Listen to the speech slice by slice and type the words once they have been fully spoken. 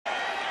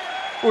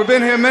We've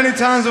been here many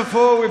times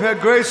before. We've had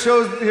great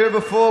shows here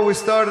before. We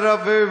started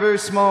out very, very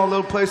small, a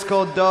little place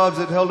called Dobbs.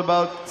 It held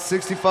about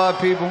 65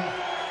 people.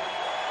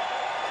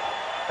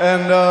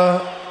 And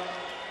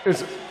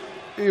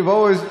you've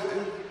always,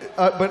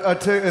 but I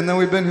tell you, and then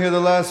we've been here the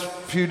last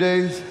few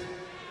days.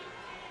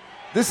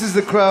 This is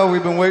the crowd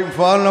we've been waiting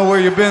for. I don't know where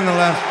you've been the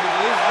last few days.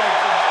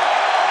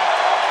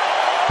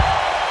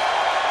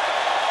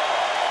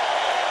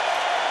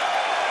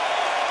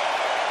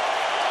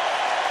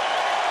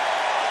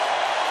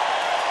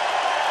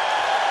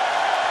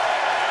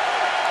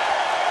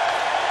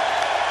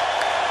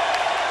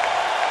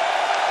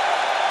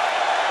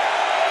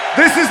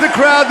 This is the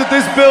crowd that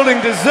this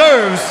building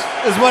deserves,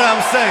 is what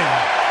I'm saying.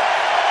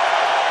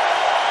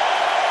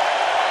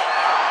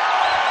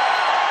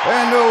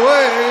 And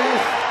away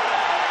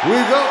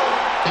we go.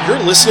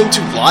 You're listening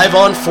to Live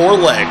on Four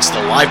Legs,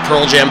 the live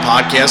Pearl Jam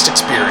podcast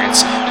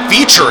experience,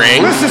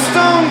 featuring Mr.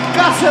 Stone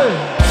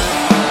Gossard.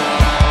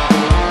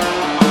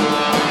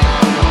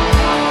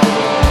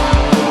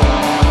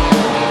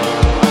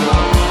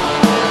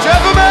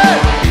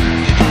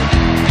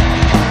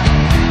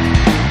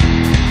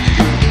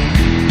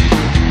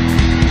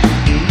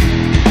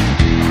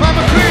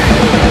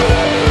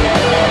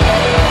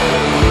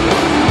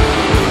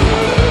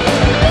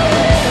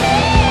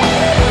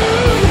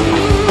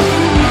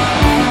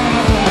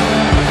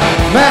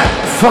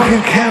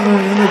 Fucking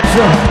Cameron in the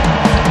drum.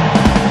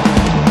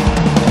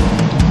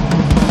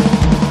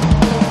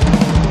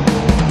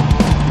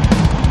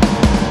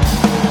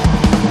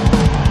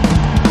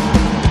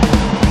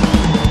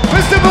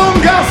 Mr. Boom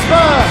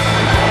Gasper.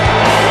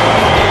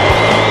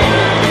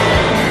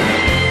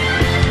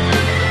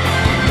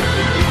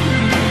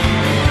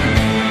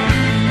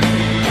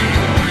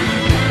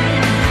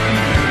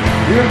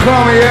 You can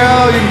call me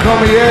Al, you can call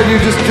me Ed, you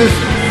just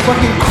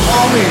fucking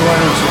call me, why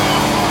don't you?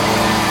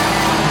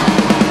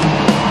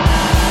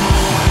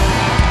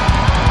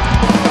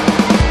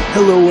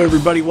 Hello,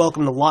 everybody.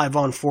 Welcome to Live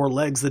on Four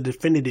Legs, the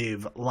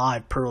definitive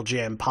live Pearl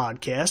Jam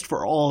podcast.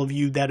 For all of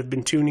you that have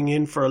been tuning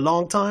in for a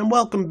long time,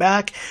 welcome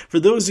back. For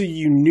those of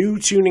you new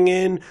tuning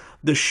in,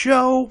 the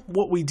show,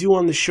 what we do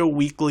on the show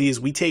weekly is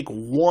we take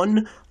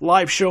one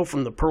live show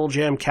from the Pearl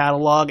Jam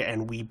catalog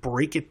and we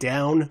break it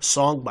down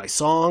song by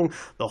song,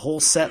 the whole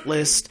set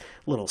list,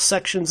 little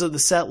sections of the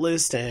set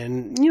list,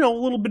 and, you know, a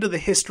little bit of the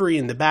history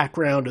and the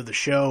background of the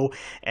show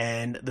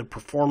and the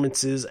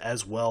performances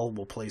as well.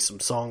 We'll play some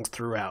songs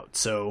throughout.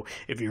 So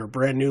if you're a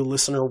brand new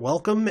listener,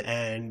 welcome.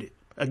 And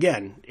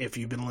again, if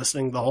you've been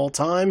listening the whole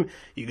time,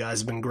 you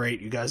guys have been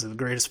great. You guys are the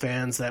greatest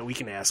fans that we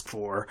can ask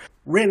for.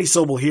 Randy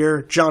Sobel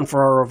here, John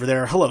Farrar over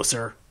there. Hello,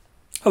 sir.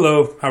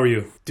 Hello, how are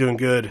you? Doing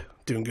good.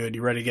 Doing good.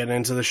 You ready to get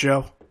into the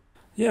show?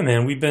 Yeah,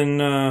 man, we've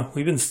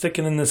been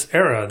sticking in this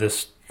era,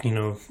 this,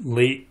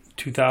 late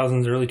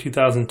 2000s, early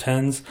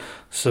 2010s.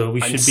 So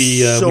we should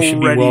be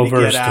well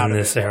versed in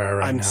this era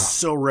right now. I'm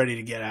so ready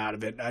to get out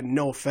of it.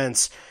 No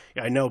offense.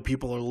 I know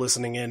people are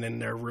listening in and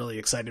they're really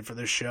excited for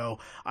this show.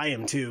 I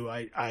am too.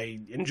 I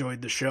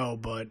enjoyed the show,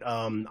 but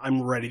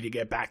I'm ready to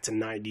get back to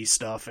 90s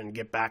stuff and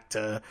get back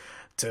to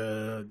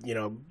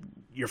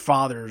your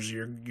father's,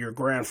 your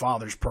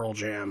grandfather's Pearl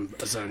Jam,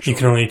 essentially. You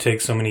can only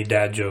take so many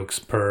dad jokes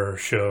per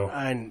show.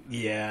 And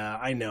yeah,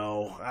 I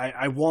know.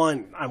 I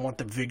want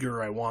the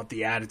vigor. I want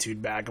the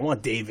attitude back. I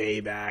want Dave A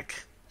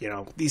back.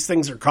 These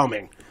things are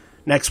coming.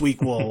 Next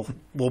week we'll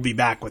be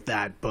back with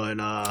that. But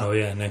oh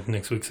yeah,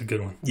 next week's a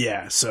good one.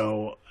 Yeah,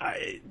 so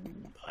I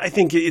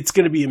think it's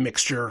going to be a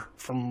mixture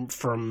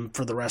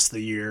for the rest of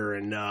the year,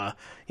 and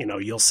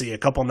you'll see a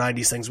couple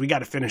 90s things. We got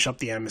to finish up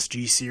the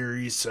MSG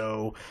series,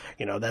 so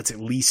that's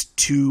at least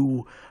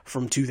 2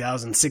 from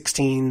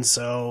 2016.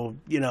 So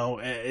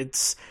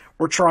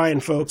we're trying,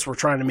 folks. We're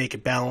trying to make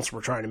it balanced. We're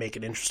trying to make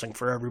it interesting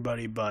for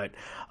everybody, but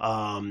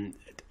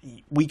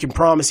we can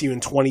promise you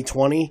in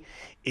 2020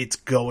 it's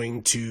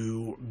going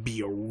to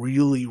be a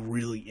really,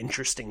 really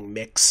interesting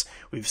mix.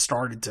 We've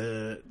started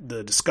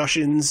the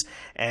discussions,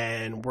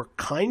 and we're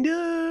kind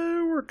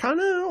of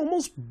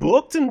almost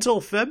booked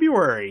until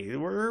February.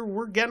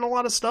 We're getting a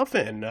lot of stuff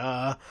in,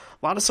 a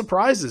lot of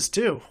surprises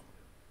too.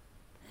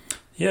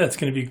 Yeah, it's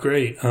going to be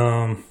great.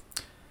 Going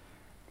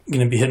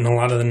to be hitting a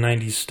lot of the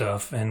 90s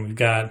stuff, and we've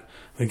got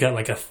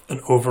like an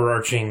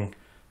overarching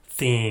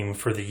theme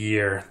for the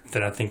year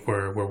that I think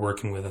we're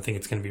working with. I think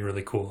it's going to be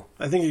really cool.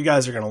 I think you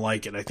guys are going to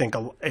like it. I think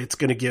it's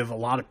going to give a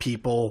lot of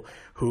people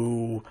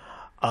who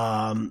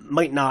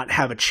might not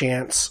have a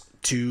chance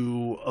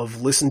to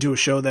have listened to a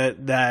show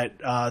that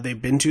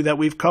they've been to that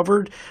we've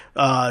covered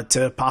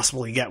to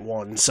possibly get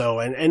one. So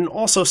and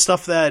also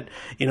stuff that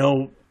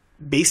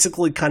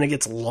basically kind of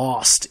gets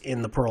lost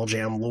in the Pearl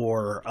Jam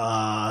lore.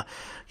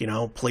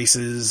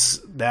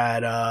 Places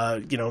that,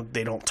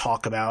 they don't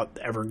talk about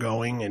ever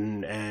going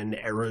and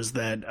eras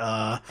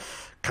that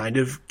kind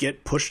of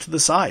get pushed to the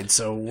side.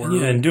 So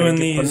we're doing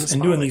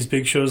these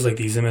big shows like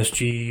these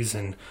MSGs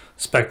and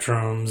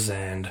Spectrums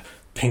and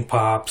Pink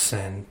Pops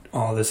and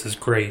all this is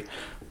great.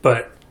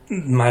 But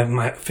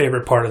my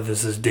favorite part of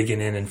this is digging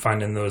in and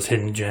finding those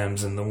hidden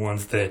gems and the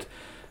ones that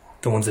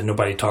the ones that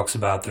nobody talks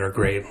about that are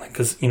great.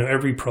 Because,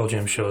 every Pearl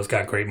Jam show has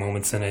got great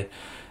moments in it.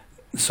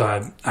 So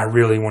I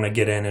really want to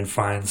get in and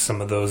find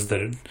some of those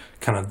that are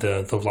kind of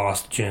the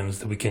lost gems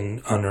that we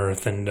can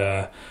unearth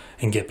and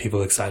get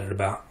people excited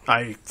about.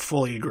 I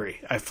fully agree.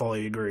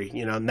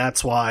 And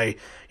that's why,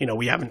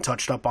 we haven't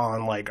touched up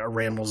on like a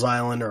Randall's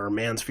Island or a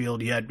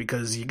Mansfield yet,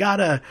 because you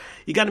gotta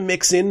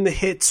mix in the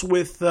hits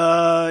with,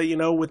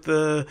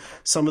 with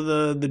some of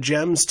the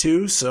gems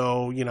too.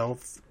 So,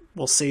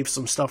 we'll save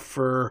some stuff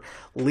for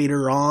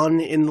later on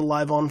in the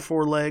Live on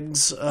Four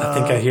Legs. I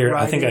think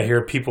I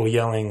hear people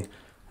yelling.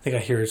 I think I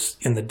hear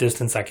in the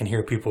distance. I can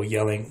hear people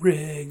yelling,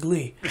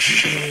 "Wrigley,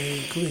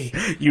 Wrigley!"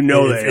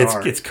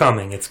 It's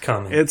coming. It's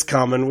coming. It's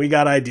coming. We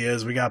got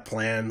ideas. We got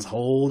plans.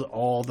 Hold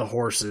all the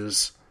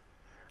horses.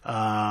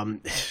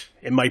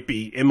 It might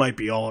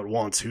be all at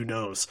once. Who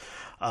knows?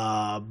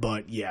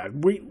 But yeah,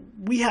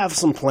 we have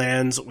some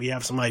plans. We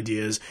have some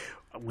ideas.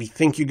 We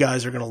think you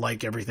guys are going to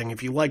like everything.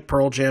 If you like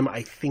Pearl Jam,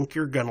 I think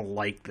you're going to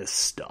like this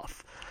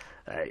stuff.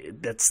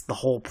 That's the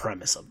whole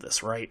premise of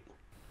this, right?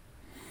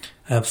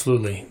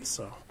 Absolutely.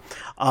 So,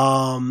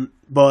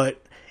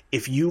 but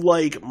if you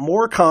like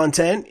more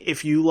content,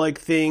 if you like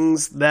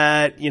things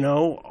that,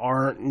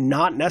 are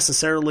not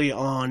necessarily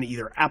on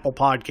either Apple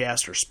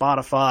Podcast or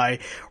Spotify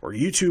or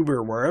YouTube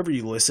or wherever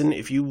you listen,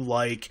 if you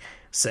like,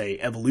 say,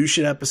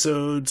 Evolution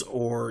episodes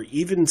or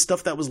even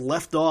stuff that was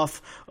left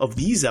off of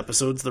these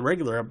episodes, the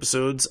regular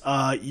episodes,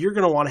 you're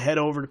going to want to head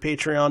over to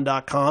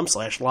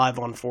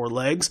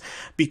patreon.com/liveonfourlegs,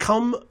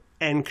 become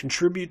and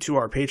contribute to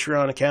our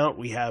Patreon account.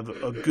 We have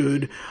a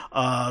good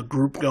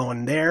group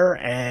going there,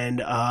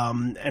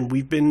 and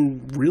we've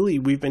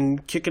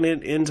been kicking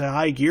it into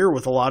high gear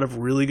with a lot of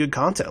really good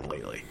content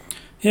lately.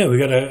 Yeah, we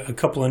got a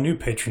couple of new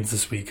patrons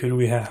this week. Who do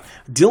we have?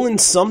 Dylan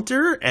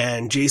Sumter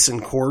and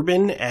Jason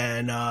Corbin,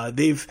 and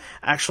they've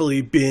actually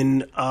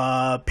been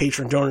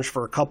patron donors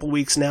for a couple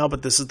weeks now,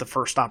 but this is the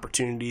first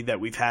opportunity that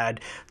we've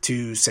had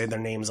to say their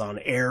names on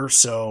air.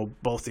 So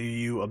both of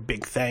you, a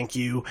big thank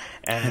you.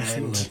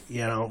 And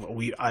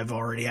absolutely. I've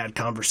already had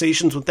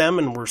conversations with them,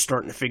 and we're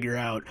starting to figure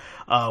out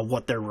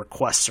what their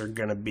requests are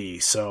going to be.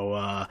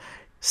 So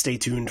stay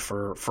tuned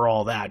for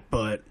all that.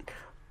 But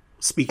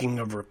speaking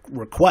of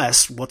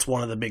requests, what's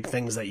one of the big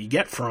things that you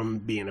get from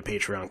being a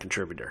Patreon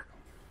contributor?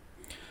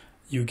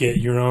 You get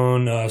your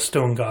own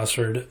Stone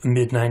Gossard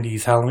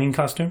mid-90s Halloween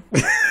costume.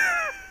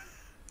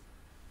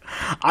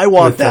 I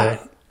want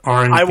that.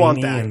 Orange I want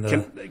beanie that.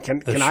 And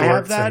can I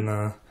have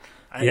that?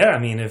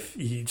 If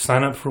you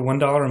sign up for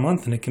 $1 a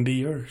month, and it can be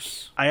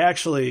yours. I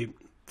actually,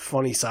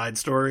 funny side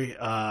story,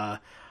 I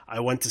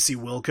went to see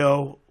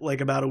Wilco like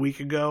about a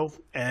week ago,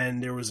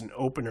 and there was an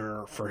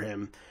opener for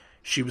him.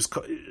 She was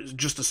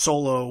just a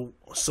solo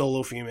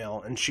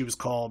female, and she was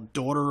called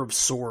Daughter of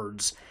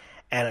Swords.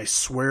 And I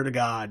swear to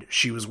God,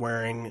 she was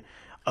wearing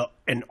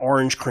an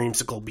orange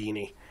creamsicle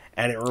beanie,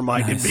 and it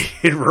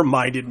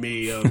reminded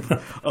me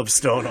of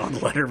Stone on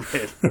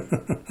Letterman.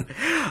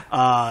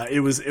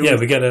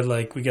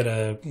 We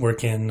gotta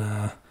work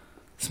in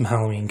some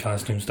Halloween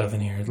costume stuff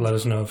in here. Let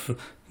us know if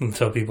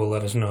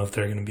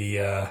they're gonna be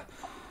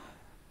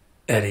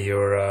Eddie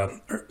or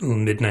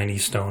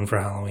mid-90s Stone for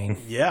Halloween.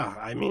 Yeah,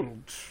 I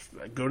mean,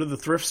 go to the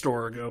thrift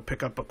store, go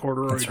pick up a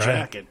corduroy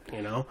jacket,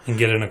 And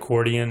get an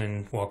accordion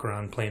and walk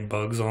around playing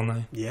bugs all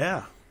night.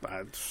 Yeah.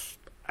 I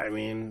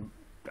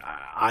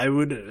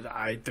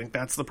think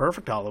that's the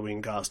perfect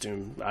Halloween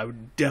costume. I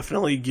would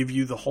definitely give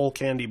you the whole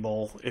candy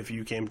bowl if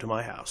you came to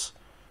my house.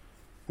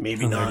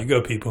 Maybe not. There you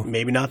go, people.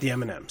 Maybe not the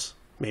M&Ms.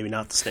 Maybe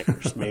not the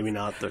Snickers. Maybe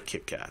not the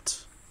Kit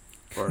Kats.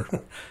 Or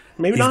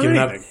maybe not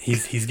anything.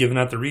 He's giving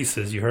out the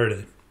Reese's. You heard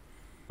it.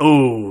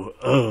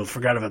 Oh,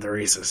 forgot about the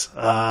Reese's.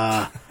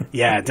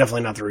 Yeah,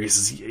 definitely not the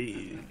Reese's.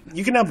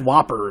 You can have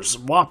Whoppers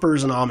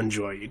and Almond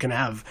Joy. You can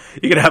have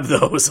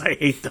those. I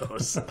hate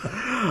those.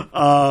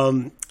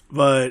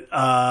 But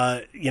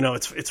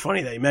it's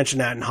funny that you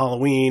mentioned that in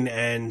Halloween,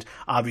 and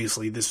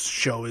obviously this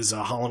show is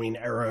a Halloween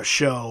era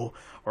show,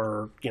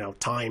 or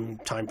time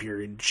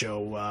period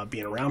show,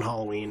 being around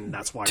Halloween.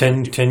 That's why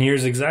 10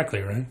 years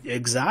exactly, right?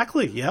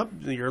 Exactly. Yep.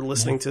 You're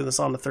listening to this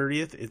on the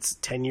 30th. It's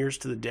 10 years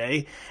to the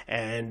day,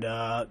 and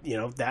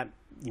that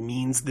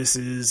means this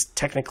is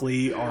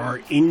technically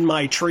our In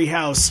My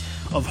Treehouse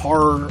of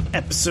Horror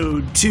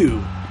episode 2,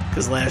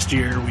 because last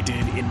year we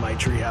did In My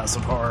Treehouse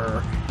of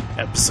Horror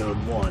episode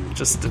 1.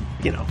 Just a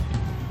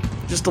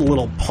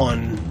little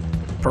pun,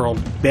 Pearl.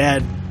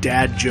 Bad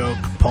dad joke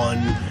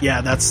pun.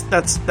 Yeah, that's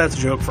a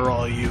joke for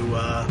all you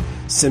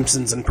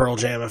Simpsons and Pearl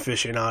Jam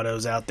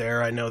aficionados out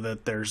there. I know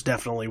that there's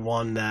definitely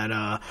one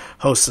that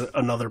hosts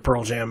another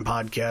Pearl Jam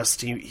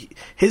podcast.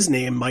 His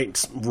name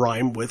might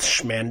rhyme with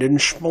Schmanden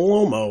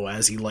Shmolomo,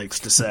 as he likes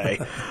to say.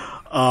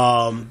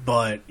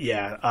 But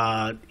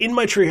yeah, In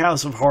My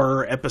Treehouse of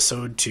Horror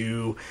episode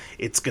 2,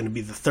 it's going to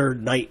be the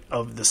third night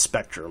of the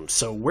Spectrum.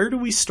 So where do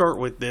we start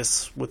with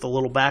this, with a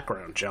little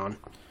background, John?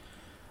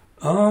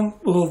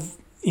 Well,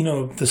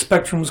 the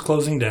Spectrum's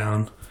closing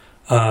down.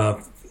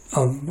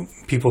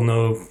 People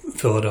know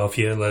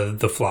Philadelphia,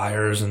 the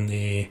Flyers and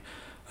the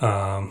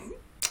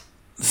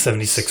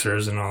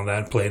 76ers and all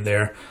that played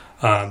there.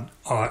 I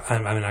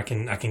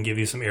can give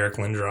you some Eric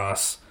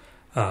Lindros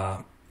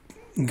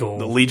goal.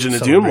 The Legion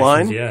of Doom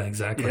line. Yeah,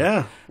 exactly.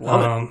 Yeah,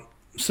 love it.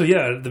 So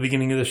yeah, at the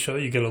beginning of the show,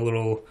 you get a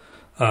little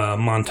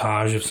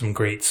montage of some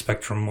great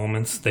Spectrum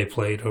moments they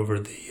played over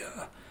the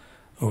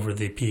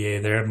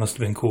PA there. It must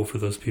have been cool for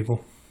those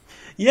people.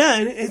 Yeah,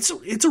 and it's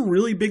a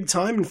really big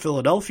time in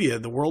Philadelphia.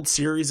 The World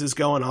Series is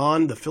going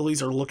on. The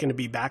Phillies are looking to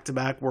be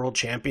back-to-back world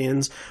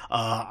champions.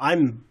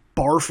 I'm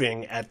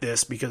barfing at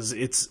this because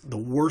it's the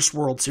worst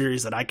World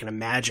Series that I can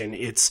imagine.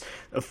 It's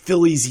a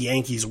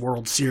Phillies-Yankees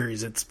World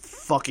Series. It's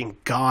fucking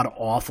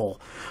god-awful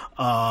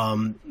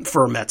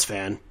for a Mets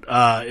fan.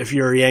 If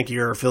you're a Yankee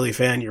or a Philly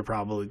fan, you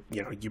probably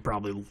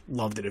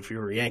loved it if you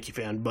were a Yankee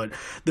fan. But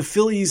the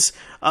Phillies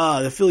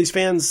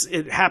fans,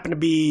 it happened to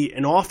be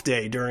an off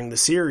day during the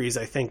series.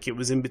 I think it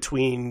was in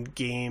between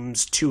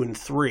games 2 and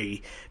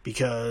 3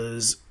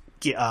 because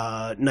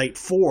night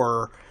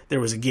 4 there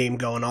was a game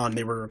going on.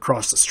 They were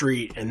across the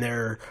street, and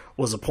there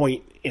was a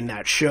point in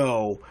that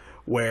show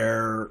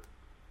where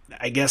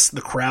I guess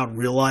the crowd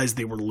realized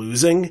they were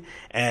losing,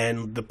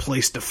 and the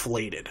place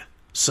deflated.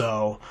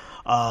 So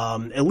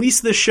at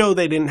least this show,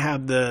 they didn't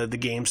have the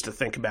games to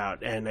think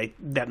about, and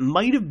that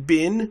might have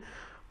been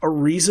a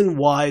reason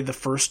why the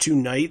first 2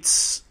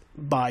 nights,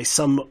 by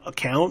some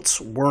accounts,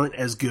 weren't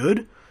as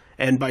good.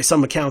 And by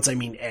some accounts, I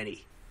mean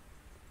Eddie.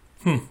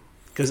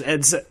 Because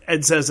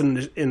Ed says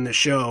in the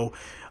show,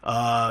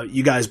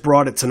 you guys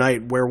brought it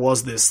tonight. Where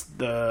was this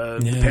the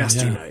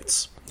past 2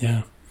 nights?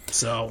 Yeah.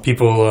 So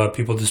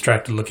people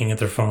distracted looking at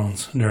their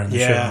phones during the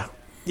show.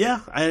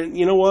 Yeah. And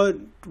you know what?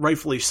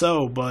 Rightfully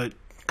so. But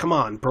come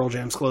on, Pearl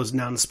Jam's closing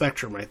down the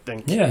Spectrum. I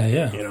think.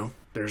 Yeah. You know,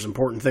 there's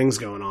important things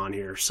going on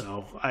here.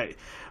 So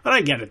but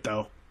I get it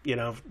though. You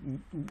know,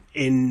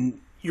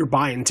 you're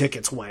buying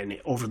tickets when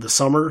over the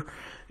summer.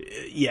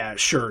 Yeah,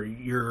 sure.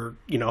 You're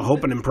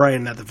hoping and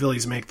praying that the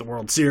Phillies make the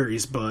World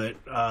Series, but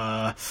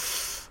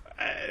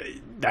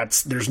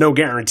there's no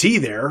guarantee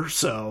there.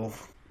 So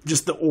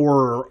just the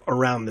aura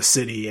around the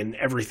city and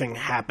everything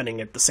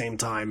happening at the same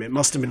time, it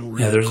must have been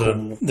really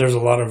cool. There's a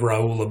lot of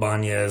Raul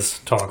Ibanez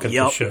talk at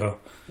the show.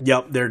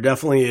 Yep, there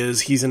definitely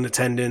is. He's in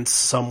attendance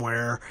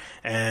somewhere,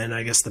 and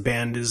I guess the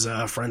band is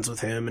friends with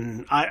him.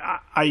 And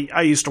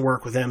I used to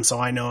work with him, so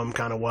I know him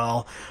kind of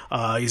well.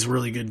 He's a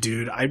really good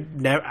dude.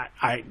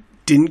 I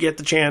didn't get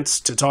the chance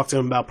to talk to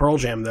him about Pearl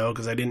Jam, though,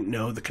 because I didn't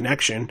know the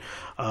connection,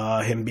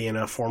 him being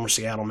a former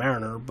Seattle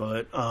Mariner.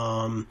 But,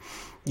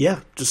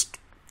 just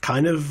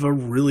kind of a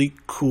really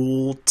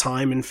cool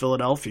time in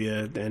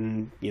Philadelphia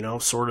and,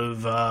 sort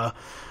of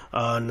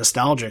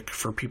nostalgic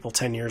for people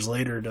 10 years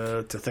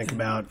later to think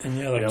about. And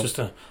just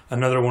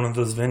another one of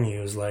those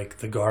venues, like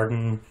the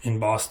Garden in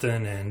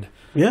Boston and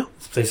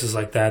places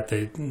like that,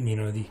 the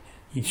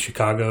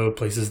Chicago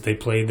places they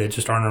played that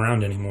just aren't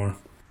around anymore.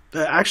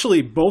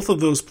 Actually, both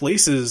of those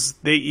places,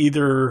 they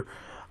either,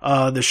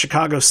 the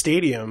Chicago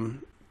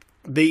Stadium,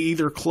 they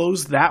either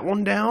closed that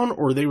one down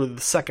or they were the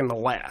second to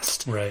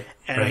last. Right.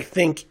 And I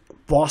think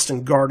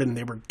Boston Garden,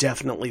 they were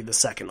definitely the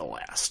second to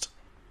last.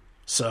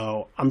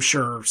 So I'm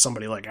sure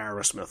somebody like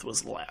Aerosmith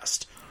was the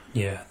last.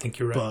 Yeah, I think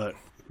you're right.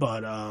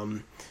 But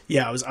I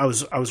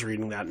was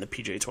reading that in the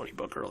PJ20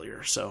 book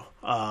earlier. So,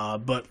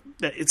 but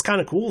it's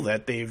kind of cool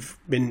that they've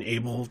been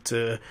able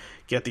to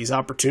get these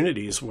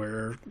opportunities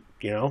where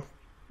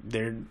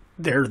they're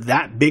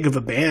that big of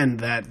a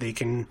band that they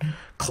can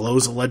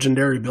close a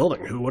legendary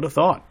building. Who would have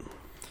thought?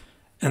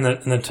 And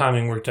the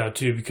timing worked out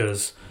too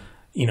because,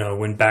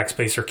 when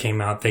Backspacer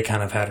came out, they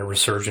kind of had a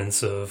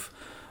resurgence of,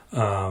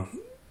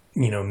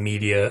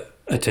 media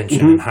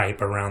attention and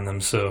hype around them.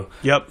 So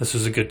this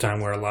was a good time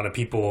where a lot of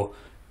people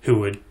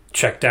who had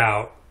checked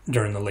out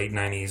during the late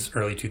 90s,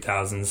 early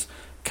 2000s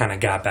kind of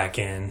got back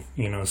in,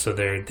 so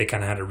they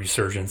kind of had a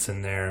resurgence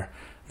in their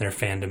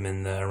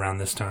fandom around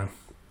this time.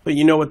 But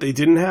you know what they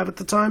didn't have at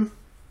the time?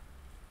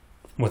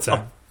 What's that?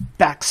 A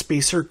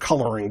Backspacer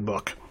coloring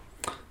book.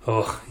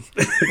 Oh,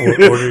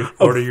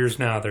 order yours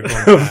now. They're going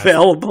fast.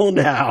 Available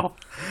now.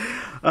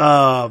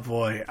 Oh,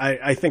 boy.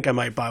 I think I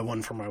might buy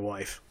one for my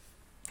wife.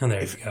 And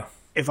there you go.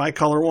 If I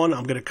color one,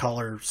 I'm going to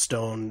color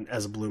Stone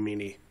as a blue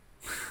meanie.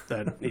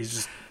 That he's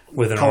just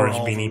with an orange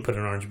beanie. Put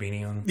an orange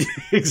beanie on.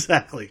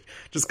 Exactly.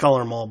 Just color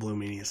them all blue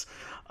meanies.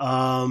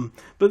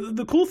 But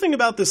the cool thing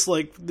about this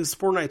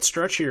 4-night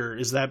stretch here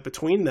is that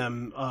between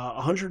them,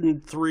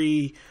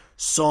 103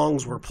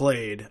 songs were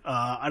played.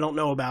 I don't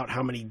know about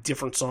how many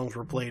different songs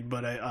were played,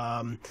 but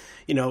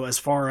as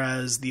far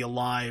as the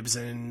Alives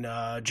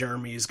and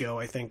Jeremy's go,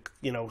 I think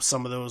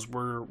some of those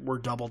were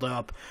doubled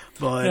up.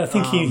 But I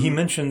think he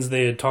mentions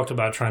they had talked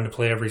about trying to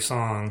play every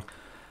song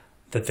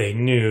that they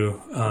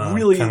knew,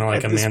 really, kind of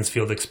like a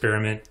Mansfield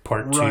Experiment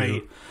Part 2.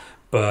 Right.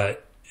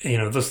 But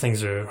those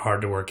things are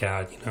hard to work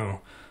out.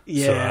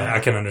 Yeah. So I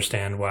can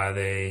understand why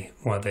they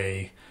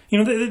they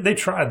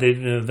tried. They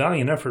did a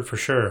valiant effort for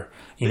sure.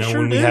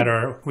 When we had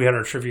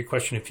our trivia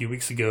question a few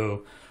weeks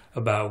ago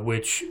about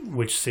which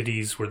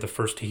cities were the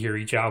first to hear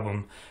each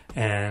album,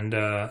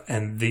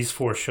 and these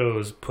 4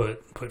 shows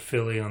put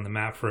Philly on the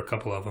map for a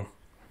couple of them.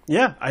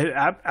 Yeah,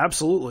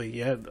 absolutely.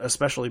 Yeah,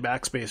 especially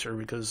Backspacer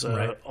because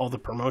all the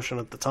promotion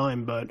at the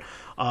time. But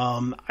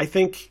I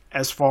think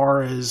as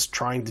far as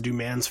trying to do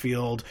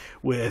Mansfield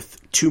with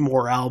 2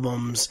 more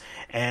albums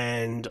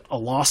and a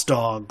Lost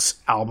Dogs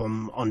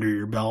album under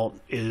your belt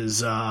is,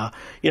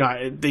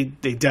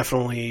 they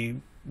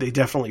definitely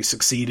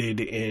succeeded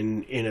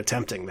in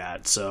attempting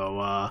that.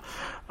 So,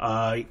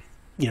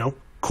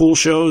 cool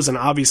shows, and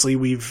obviously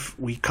we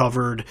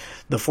covered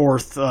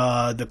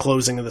the the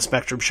closing of the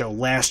Spectrum show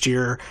last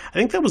year. I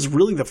think that was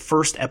really the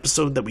first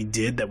episode that we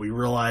did that we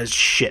realized,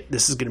 shit,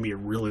 this is going to be a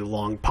really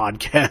long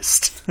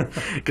podcast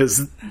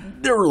because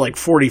there were like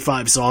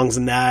 45 songs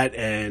in that,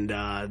 and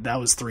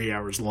that was 3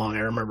 hours long.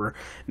 I remember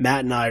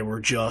Matt and I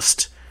were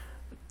just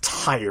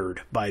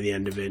tired by the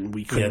end of it, and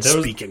we couldn't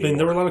speak anymore.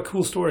 There were a lot of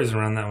cool stories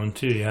around that one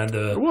too. You had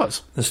there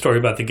was the story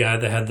about the guy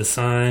that had the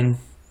sign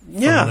from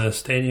the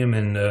stadium,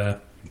 and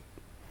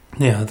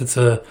that's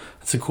a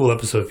cool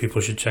episode. People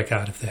should check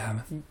out if they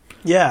haven't.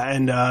 Yeah,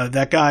 and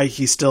that guy,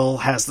 he still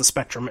has the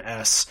Spectrum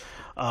S.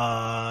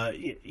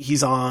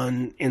 He's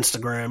on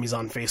Instagram. He's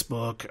on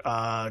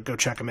Facebook. Go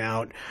check him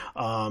out.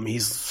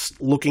 He's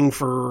looking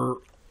for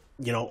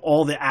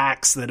all the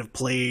acts that have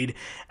played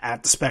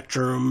at the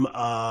Spectrum,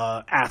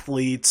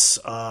 athletes,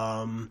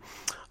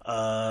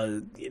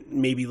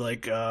 maybe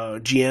like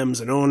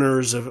GMs and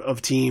owners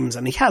of teams,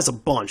 and he has a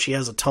bunch. He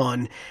has a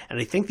ton, and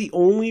I think the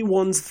only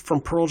ones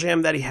from Pearl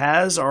Jam that he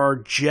has are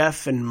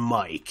Jeff and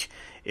Mike,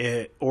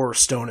 or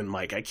Stone and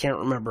Mike. I can't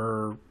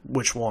remember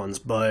which ones,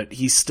 but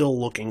he's still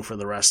looking for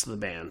the rest of the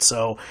band.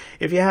 So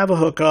if you have a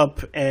hookup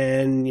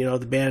and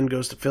the band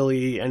goes to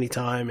Philly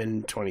anytime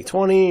in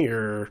 2020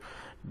 or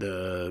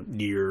the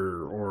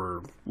near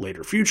or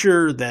later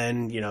future,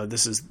 then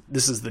this is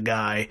the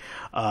guy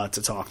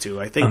to talk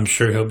to. I think I'm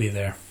sure he'll be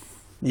there.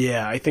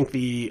 Yeah, I think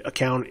the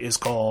account is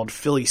called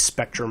Philly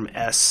Spectrum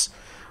S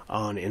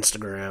on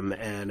Instagram,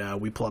 and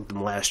we plugged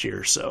him last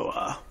year,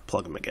 so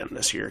plug him again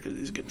this year because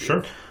he's a good dude.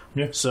 Sure.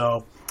 Yeah.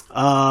 So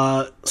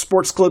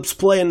sports clips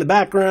play in the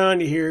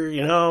background. You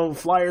hear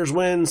Flyers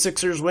win,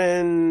 Sixers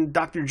win,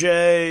 Dr.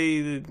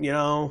 J,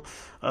 the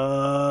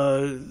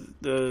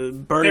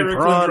Burning Eric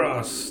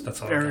Lindros.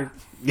 That's all. Eric,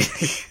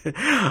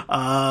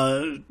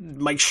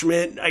 Mike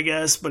Schmidt, I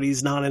guess, but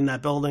he's not in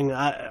that building.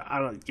 I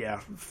don't.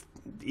 Yeah,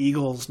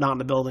 Eagles not in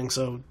the building.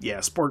 So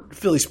yeah,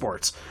 Philly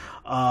sports.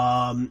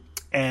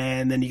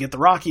 And then you get the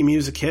Rocky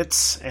music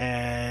hits,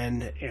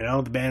 and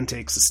the band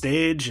takes the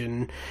stage,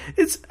 and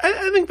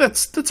I think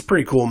that's a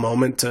pretty cool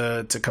moment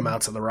to come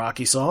out to the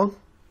Rocky song.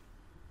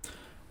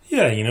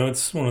 Yeah,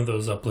 it's one of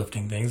those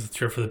uplifting things. It's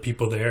here for the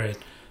people there.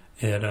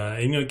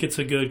 It gets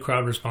a good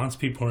crowd response.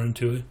 People are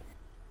into it.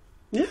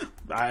 Yeah,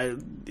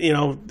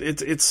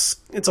 it's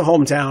a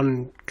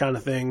hometown kind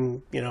of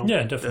thing.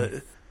 Yeah,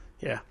 definitely.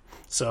 Yeah.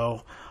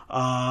 So,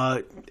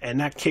 and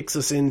that kicks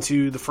us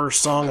into the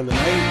first song of the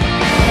night.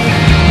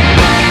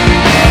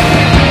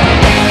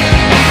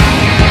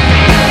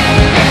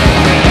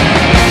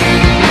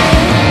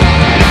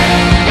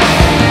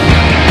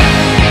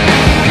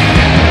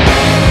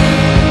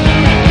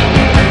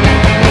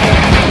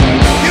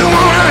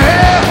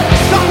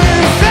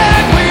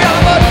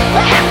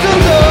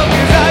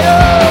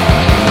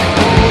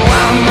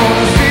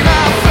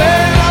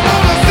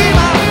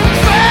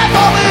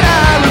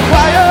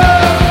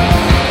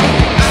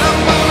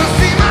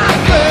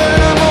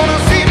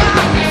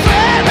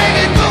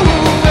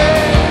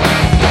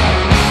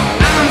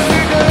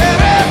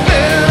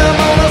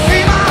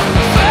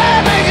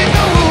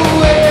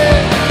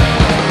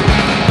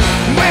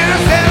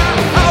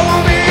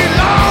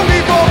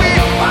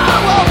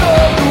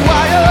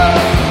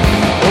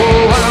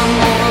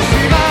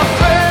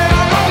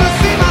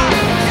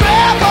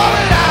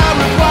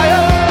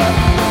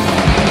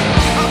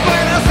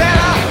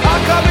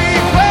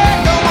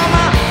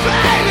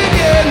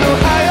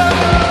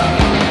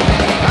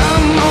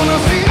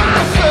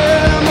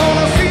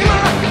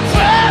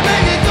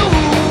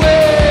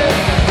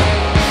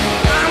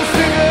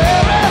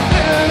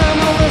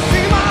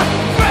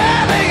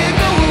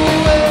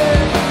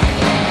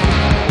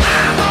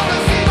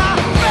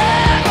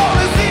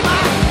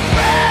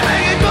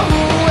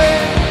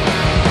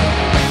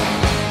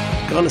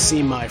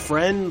 See My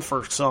Friend,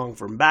 first song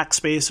from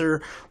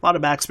Backspacer. A lot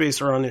of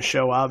Backspacer on this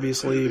show,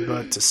 obviously,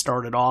 but to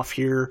start it off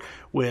here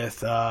with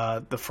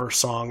the first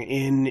song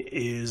in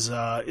is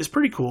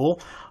pretty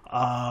cool.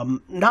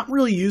 Not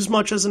really used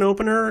much as an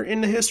opener in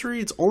the history.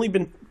 It's only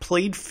been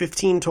played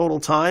 15 total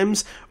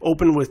times,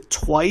 opened with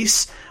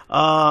twice.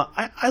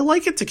 I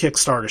like it to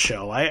kickstart a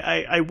show.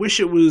 I wish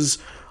it was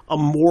a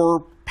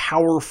more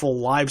powerful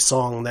live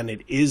song than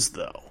it is,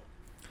 though.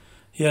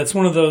 Yeah, it's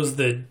one of those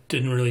that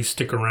didn't really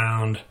stick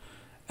around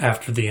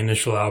after the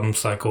initial album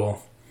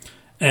cycle,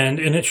 and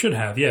it should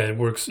have. Yeah, it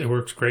works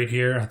great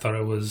here. I thought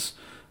it was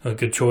a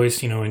good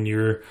choice. And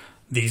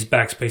these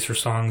Backspacer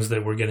songs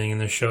that we're getting in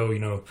the show,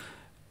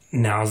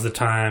 now's the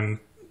time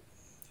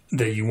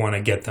that you want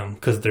to get them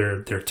because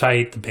they're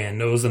tight. The band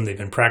knows them. They've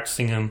been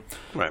practicing them.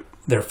 Right.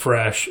 They're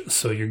fresh,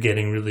 so you're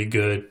getting really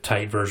good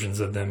tight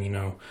versions of them.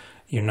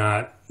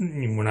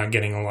 we're not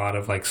getting a lot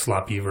of like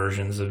sloppy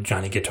versions of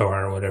Johnny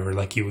Guitar or whatever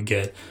like you would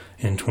get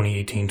in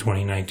 2018,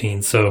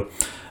 2019. So,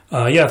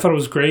 I thought it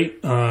was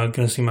great.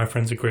 Gonna See My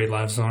Friend's a great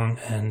live song,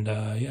 and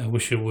I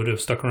wish it would have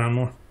stuck around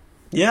more.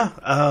 Yeah,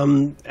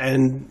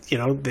 and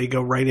they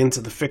go right into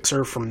the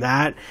Fixer from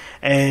that,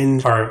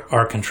 and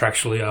our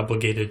contractually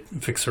obligated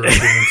Fixer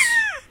appearance.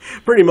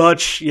 Pretty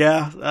much,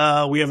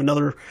 yeah. We have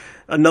another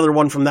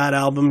one from that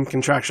album,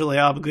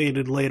 contractually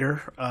obligated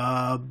later,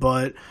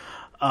 but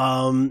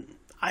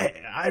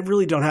I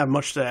really don't have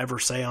much to ever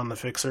say on the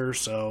Fixer,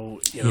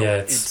 so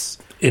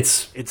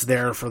it's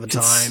there for the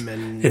time,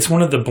 and it's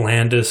one of the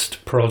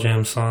blandest Pearl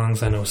Jam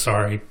songs. I know.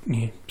 Sorry,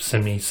 you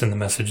send the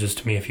messages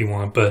to me if you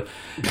want, but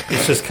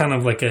it's just kind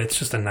of like it's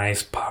just a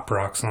nice pop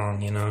rock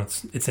song.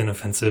 It's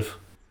inoffensive.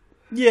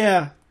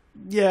 Yeah.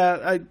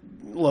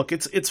 Look,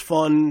 it's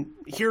fun.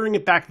 Hearing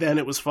it back then,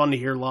 it was fun to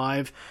hear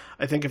live.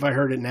 I think if I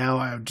heard it now,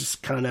 I would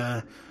just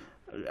I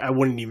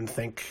wouldn't even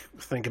think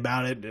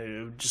about it.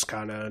 It would just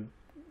kind of.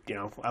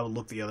 I would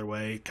look the other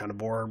way, kind of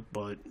bored,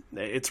 but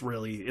it's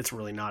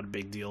really not a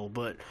big deal.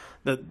 But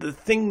the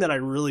thing that I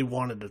really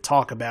wanted to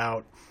talk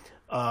about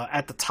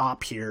at the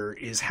top here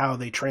is how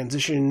they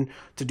transition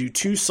to do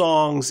 2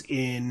 songs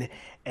and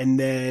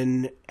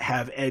then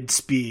have Ed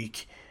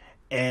speak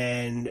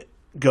and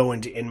go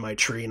into In My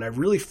Tree. And I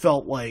really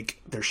felt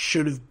like there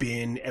should have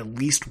been at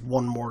least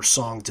one more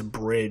song to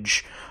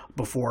bridge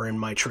before In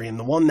My Tree, and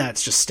the one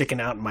that's just sticking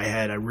out in my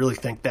head, I really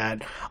think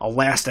that a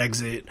Last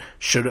Exit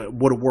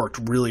would have worked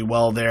really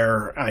well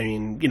there. I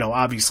mean,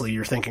 obviously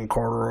you're thinking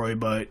Corduroy,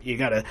 but you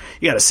gotta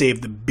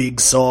save the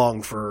big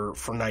song for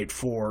night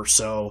 4.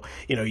 So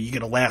you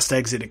get a Last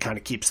Exit, it kind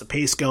of keeps the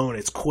pace going,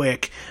 it's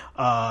quick,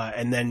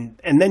 and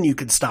then you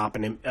could stop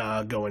and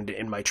go into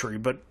In My Tree.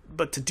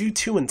 But to do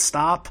 2 and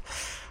stop,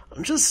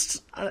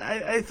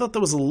 I thought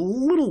that was a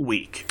little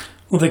weak.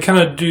 Well, they kind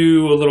of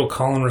do a little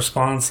call and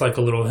response, like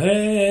a little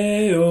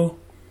hey-oh.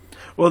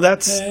 Well,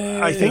 that's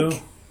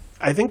hey-oh.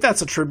 I think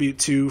that's a tribute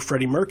to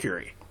Freddie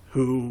Mercury,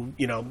 who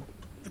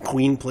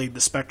Queen played the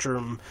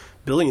Spectrum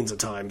billions of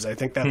times. I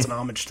think that's an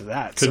homage to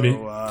that. Could be.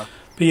 But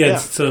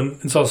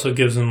it also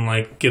gives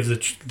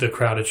the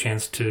crowd a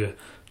chance to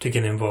get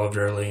involved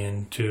early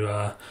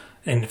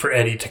and for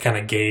Eddie to kind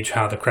of gauge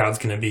how the crowd's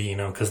going to be,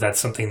 because that's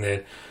something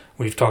that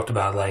we've talked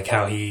about, like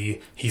how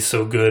he's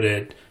so good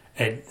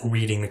at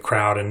reading the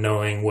crowd and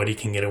knowing what he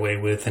can get away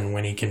with and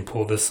when he can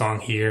pull this song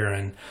here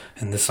and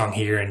this song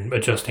here and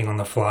adjusting on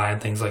the fly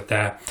and things like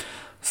that.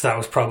 So that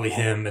was probably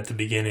him at the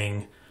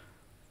beginning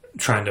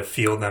trying to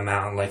feel them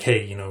out, like,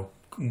 hey,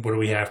 what do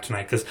we have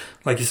tonight? Because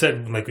like you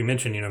said, like we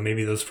mentioned,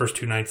 maybe those first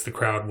 2 nights the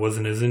crowd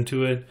wasn't as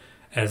into it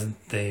as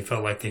they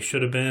felt like they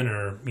should have been,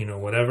 or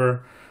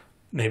whatever.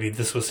 Maybe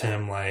this was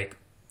him like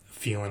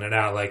feeling it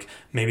out, like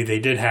maybe they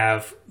did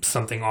have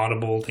something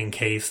audible in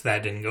case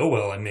that didn't go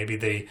well, and maybe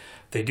they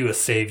do a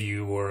Save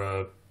You or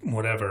a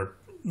whatever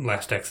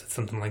Last Exit,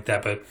 something like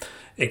that, but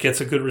it gets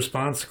a good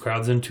response, the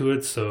crowd's into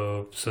it,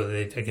 so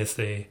I guess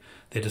they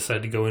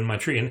decide to go In My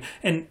Tree,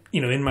 and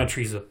In My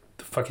Tree's a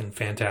fucking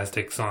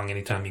fantastic song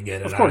anytime you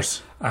get it. Of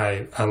course.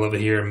 I love it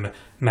here.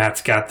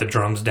 Matt's got the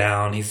drums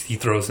down, he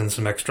throws in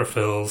some extra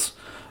fills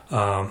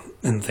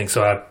and things,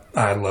 so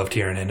I loved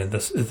hearing it in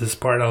this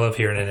part. I love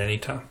hearing it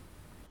anytime.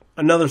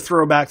 Another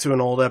throwback to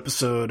an old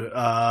episode,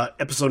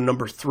 episode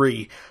number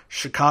 3,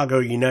 Chicago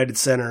United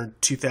Center,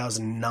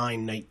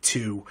 2009, night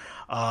 2.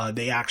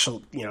 They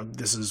actually,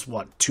 this is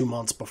 2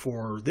 months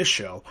before this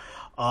show.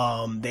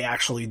 They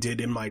actually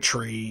did In My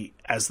Tree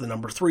as the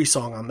number 3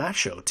 song on that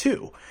show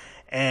too.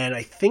 And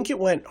I think it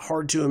went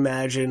Hard to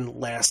Imagine,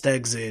 Last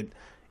Exit,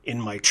 In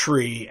My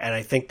Tree, and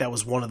I think that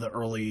was one of the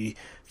early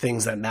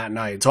things that Matt and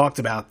I had talked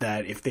about,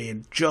 that if they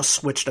had just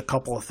switched a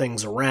couple of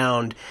things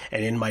around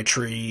and In My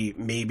Tree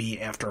maybe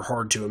after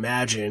Hard to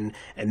Imagine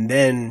and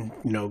then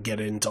get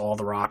into All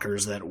the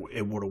Rockers, that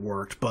it would have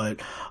worked. But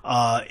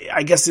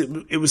I guess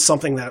it was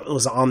something that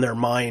was on their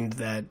mind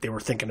that they were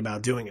thinking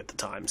about doing at the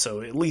time,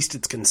 so at least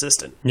it's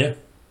consistent. Yeah,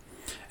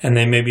 and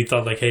they maybe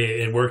thought like,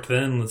 hey, it worked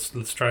then,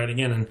 let's try it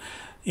again. And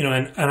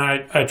and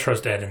I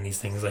trust Ed in these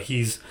things. Like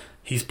he's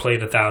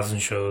played 1,000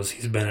 shows.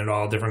 He's been at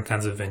all different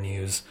kinds of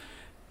venues.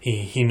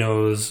 He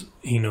knows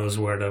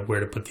where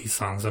to put these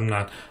songs. I'm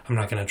not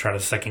going to try to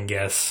second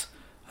guess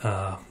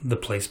the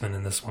placement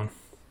in this one.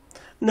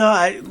 No,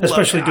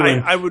 especially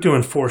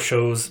doing 4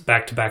 shows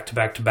back to back to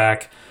back to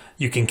back.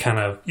 You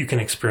can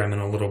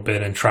experiment a little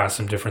bit and try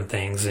some different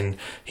things, and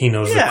he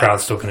knows the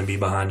crowd's still going to be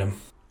behind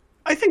him.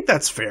 I think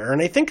that's fair,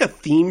 and I think a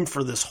theme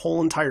for this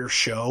whole entire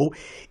show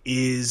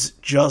is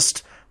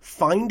just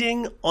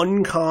finding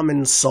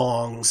uncommon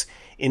songs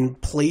in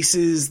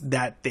places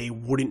that they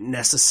wouldn't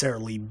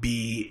necessarily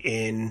be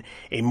in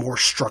a more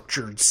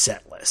structured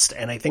set list.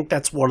 And I think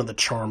that's one of the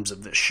charms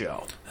of this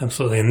show.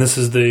 Absolutely. And this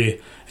is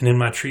In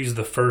My Tree is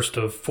the first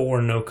of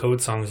 4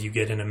 no-code songs you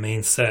get in a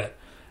main set.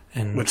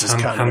 And which is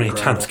how many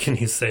incredible. times can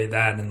you say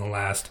that in the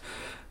last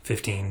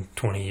 15,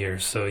 20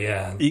 years? So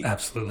yeah,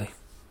 absolutely.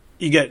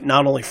 You get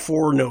not only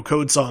 4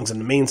 no-code songs in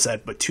the main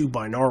set, but 2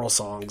 binaural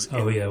songs.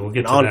 Oh yeah, we'll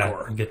get to Encore.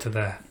 that. We'll get to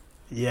that.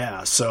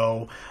 Yeah,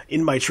 so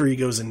In My Tree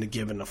goes into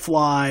Given to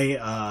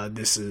Fly.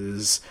 This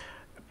is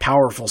a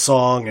powerful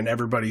song, and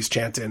everybody's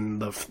chanting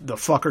the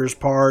fuckers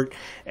part,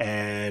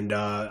 and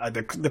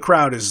the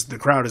crowd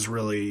is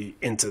really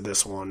into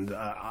this one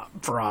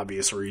for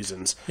obvious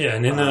reasons. Yeah,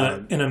 and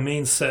in a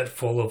main set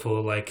full of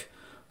like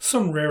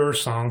some rarer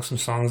songs, some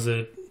songs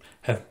that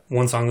have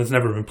one song that's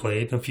never been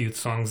played, a few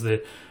songs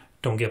that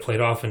don't get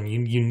played often. You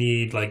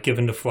need like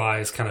Given to Fly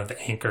is kind of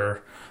the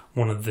anchor.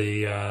 One of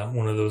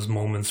those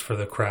moments for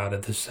the crowd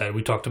at this set.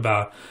 We talked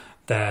about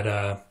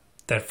that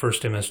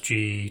first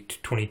MSG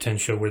 2010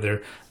 show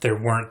where there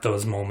weren't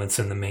those moments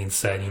in the main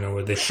set,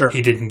 where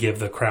he didn't give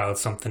the crowd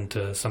something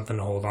to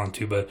hold on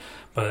to. But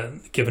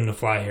Given to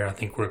Fly here, I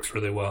think works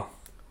really well.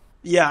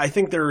 Yeah, I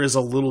think there is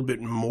a little bit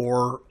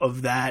more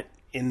of that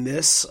in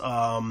this,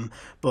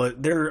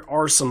 but there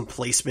are some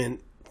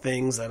placement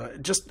things that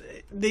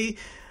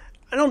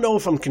I don't know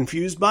if I'm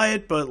confused by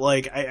it, but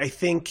like I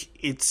think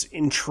it's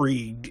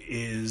intrigued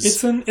is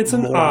it's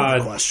an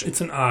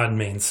odd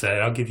main set.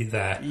 I'll give you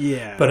that.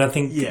 Yeah, but I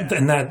think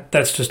and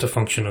that's just a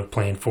function of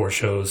playing 4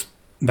 shows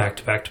back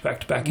to back to back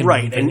to back,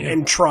 right?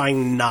 And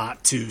trying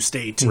not to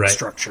stay to the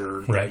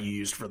structure that you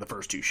used for the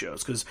first 2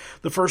 shows, because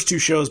the first 2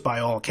 shows, by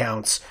all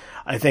accounts,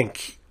 I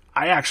think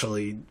I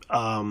actually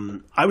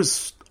I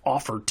was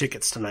offered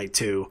tickets tonight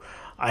too.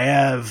 I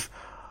have.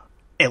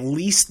 At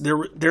least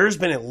there's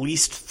been at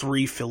least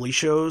 3 Philly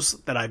shows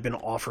that I've been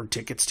offered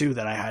tickets to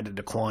that I had to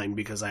decline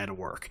because I had to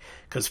work.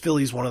 Because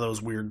Philly's one of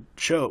those weird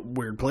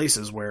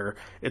places where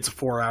it's a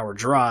 4-hour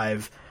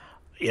drive.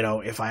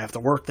 If I have to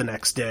work the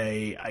next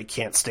day, I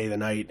can't stay the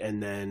night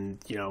and then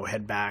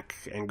head back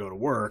and go to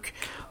work.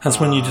 That's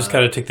when you just got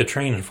to take the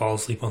train and fall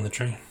asleep on the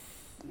train.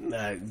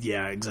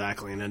 Yeah,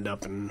 exactly, and end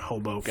up in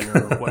Hoboken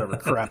or whatever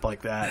crap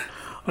like that.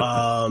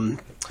 But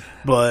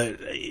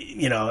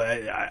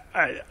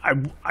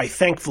I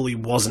thankfully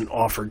wasn't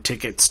offered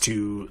tickets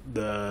to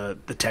the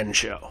 10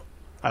 show.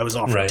 I was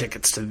offered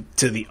tickets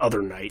to the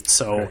other night,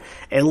 so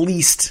at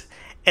least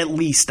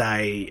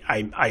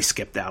I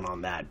skipped out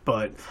on that.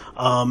 But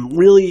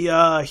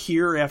really,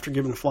 here after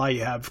Given to Fly,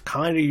 you have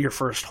kind of your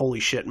first holy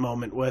shit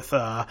moment with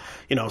a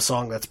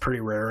song that's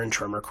pretty rare in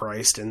Tremor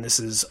Christ, and this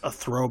is a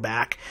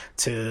throwback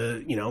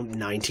to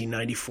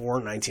 1994,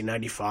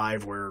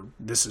 1995, where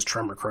this is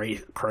Tremor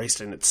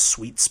Christ in its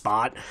sweet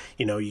spot.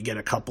 You get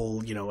a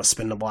couple, a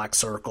Spin the Black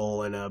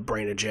Circle and a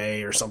Brain of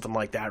J or something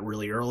like that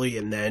really early,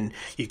 and then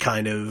you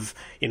kind of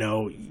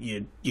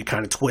you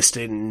kind of twist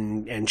it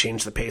and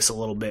change the pace a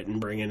little bit and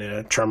bring in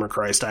a Tremor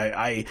Christ.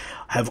 I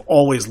have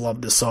always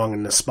loved this song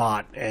in this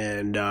spot,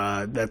 and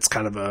that's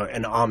kind of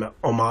an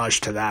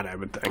homage to that, I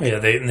would think. Yeah,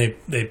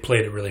 they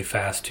played it really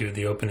fast too.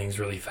 The opening's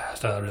really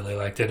fast. I really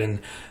liked it, and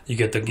you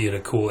get a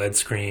cool Ed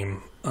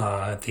scream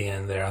at the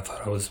end there. I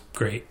thought it was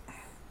great.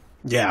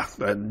 Yeah,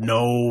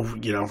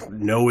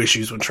 no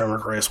issues with Tremor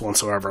Christ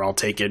whatsoever. I'll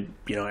take it,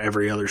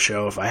 every other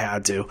show if I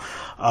had to.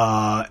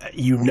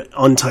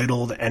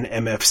 Untitled and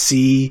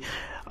MFC.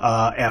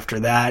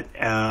 After that,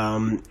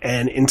 and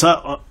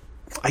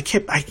I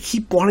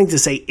keep wanting to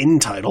say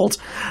entitled,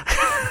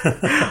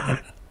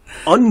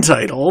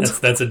 untitled.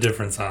 That's a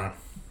different song.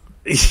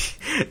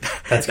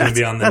 That's going to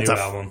be on the new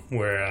album.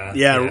 Where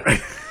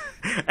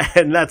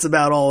and that's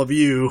about all of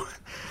you.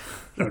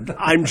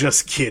 I'm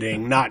just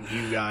kidding, not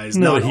you guys.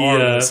 No, not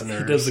our listeners.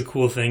 He does the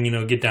cool thing,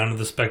 get down to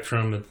the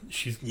spectrum.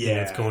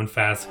 It's going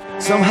fast.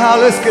 Somehow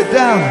let's get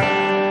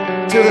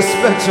down to the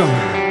spectrum.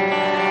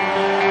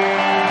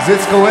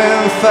 It's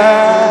going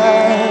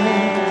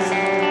fast.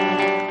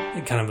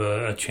 Kind of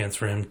a chance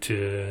for him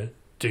to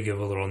give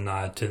a little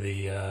nod to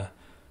the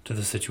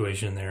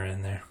situation they're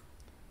in there.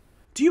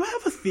 Do you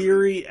have a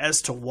theory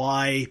as to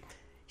why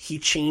he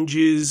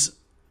changes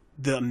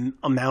the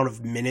amount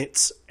of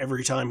minutes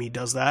every time he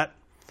does that?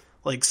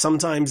 Like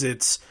sometimes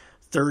it's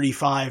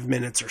 35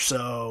 minutes or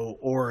so,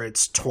 or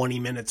it's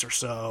 20 minutes or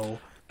so.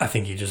 I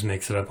think he just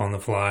makes it up on the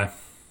fly.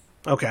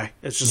 Okay,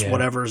 it's just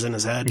whatever's in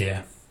his head.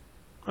 Yeah.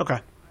 Okay.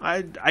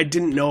 I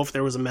didn't know if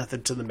there was a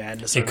method to the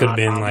madness. It could have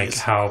been obvious.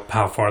 Like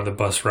how far the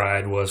bus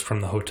ride was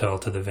from the hotel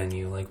to the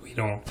venue. Like we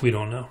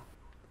don't know.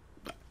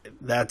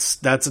 That's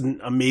an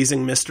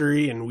amazing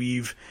mystery, and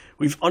we've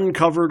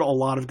uncovered a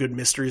lot of good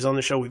mysteries on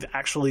the show. We've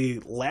actually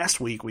last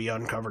week we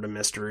uncovered a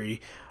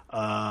mystery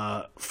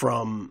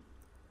from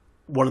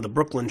one of the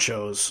Brooklyn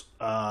shows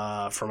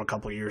from a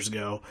couple of years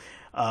ago.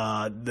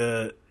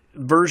 The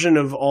version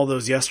of All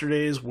Those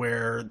Yesterdays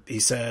where he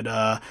said,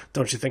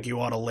 don't you think you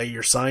ought to lay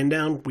your sign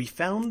down? We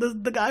found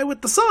the guy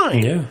with the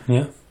sign.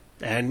 Yeah.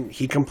 And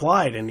he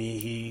complied, and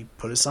he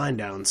put his sign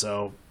down.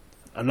 So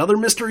another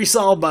mystery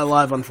solved by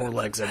Live on Four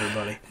Legs,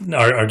 everybody.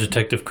 Our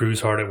detective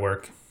crew's hard at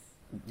work.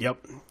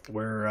 Yep.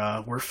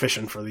 We're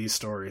fishing for these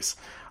stories.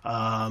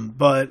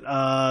 But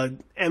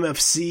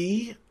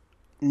MFC,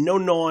 no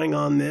gnawing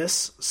on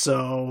this,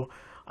 so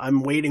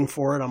I'm waiting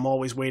for it. I'm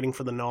always waiting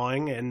for the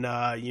gnawing, and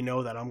you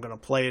know that I'm going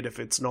to play it if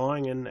it's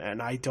gnawing,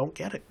 and I don't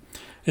get it.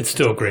 It's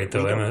still great,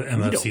 though.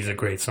 MFC's a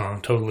great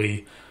song.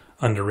 Totally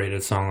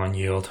underrated song on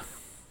Yield.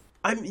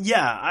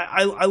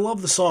 I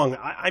love the song.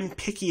 I'm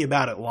picky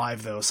about it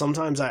live though.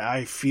 Sometimes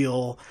I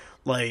feel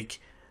like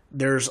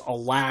there's a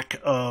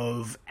lack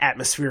of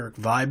atmospheric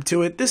vibe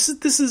to it. This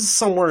is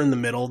somewhere in the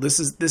middle. This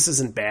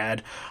isn't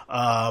bad.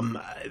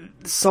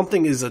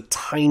 Something is a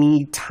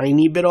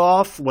tiny bit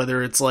off,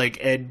 whether it's like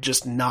Ed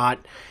just not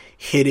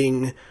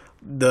hitting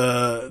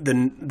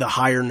the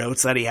higher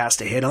notes that he has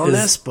to hit on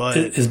this. But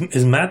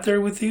is Matt there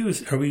with you?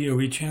 Are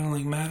we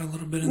channeling Matt a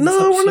little bit? In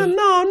no, this we're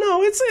not.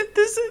 No.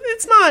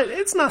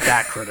 It's not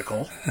that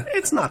critical.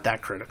 It's not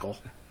that critical.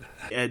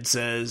 Ed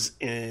says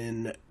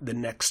in the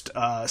next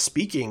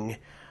speaking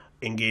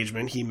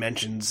engagement, he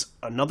mentions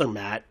another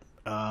Matt.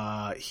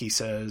 He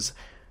says,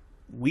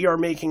 "We are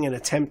making an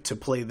attempt to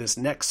play this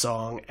next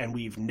song, and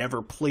we've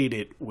never played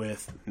it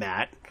with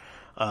Matt."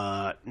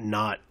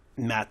 Not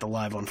Matt, the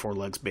Live on Four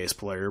Legs bass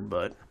player,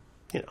 but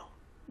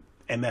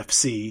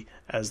MFC,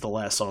 as the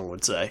last song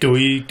would say. Do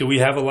we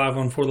have a Live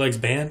on Four Legs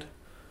band?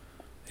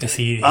 Is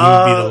he would be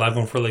the Live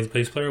on Four Legs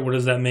bass player? What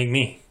does that make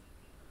me?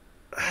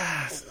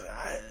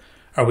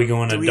 Are we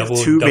going a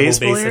double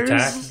bass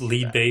attack,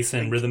 lead bass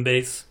and rhythm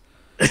bass?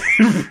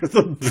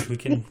 we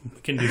can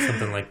do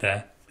something like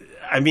that.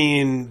 I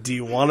mean, do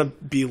you want to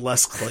be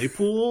Les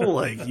Claypool?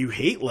 Like, you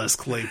hate Les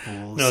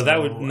Claypool. No,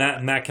 that would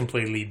Matt can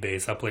play lead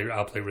bass. I'll play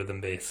rhythm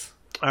bass.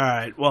 All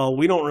right. Well,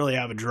 we don't really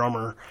have a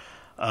drummer.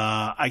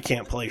 I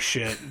can't play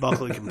shit.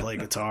 Buckley can play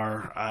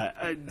guitar.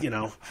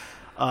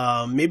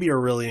 Maybe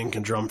Aurelian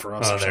can drum for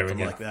us or something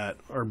like that,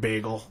 or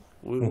Bagel.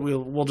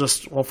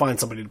 We'll find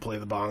somebody to play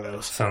the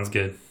bongos. Sounds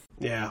good.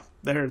 Yeah,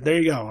 there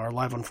you go. Our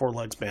Live on Four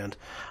Legs band,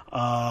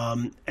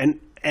 and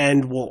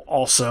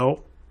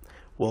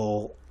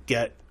we'll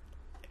get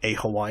a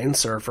Hawaiian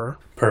surfer.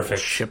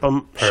 Perfect. Ship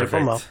him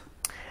up,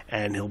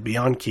 and he'll be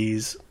on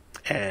keys.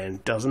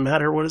 And doesn't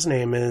matter what his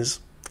name is.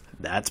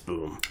 That's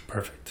Boom.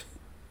 Perfect.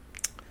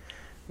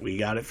 We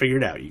got it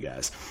figured out, you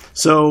guys.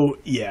 So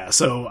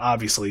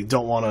obviously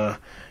don't want to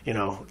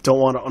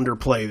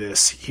underplay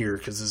this here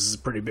because this is a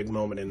pretty big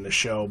moment in the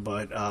show.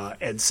 But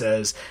Ed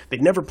says they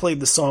never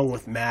played the song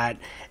with Matt,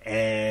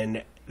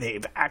 and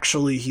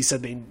he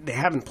said they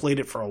haven't played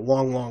it for a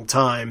long, long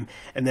time.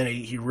 And then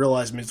he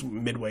realized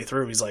midway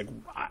through, he's like,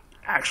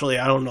 actually,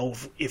 I don't know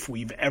if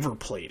we've ever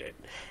played it.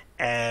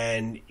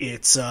 And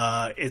it's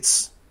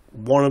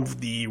one of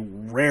the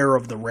rare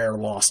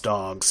Lost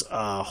Dogs.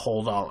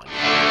 Hold On.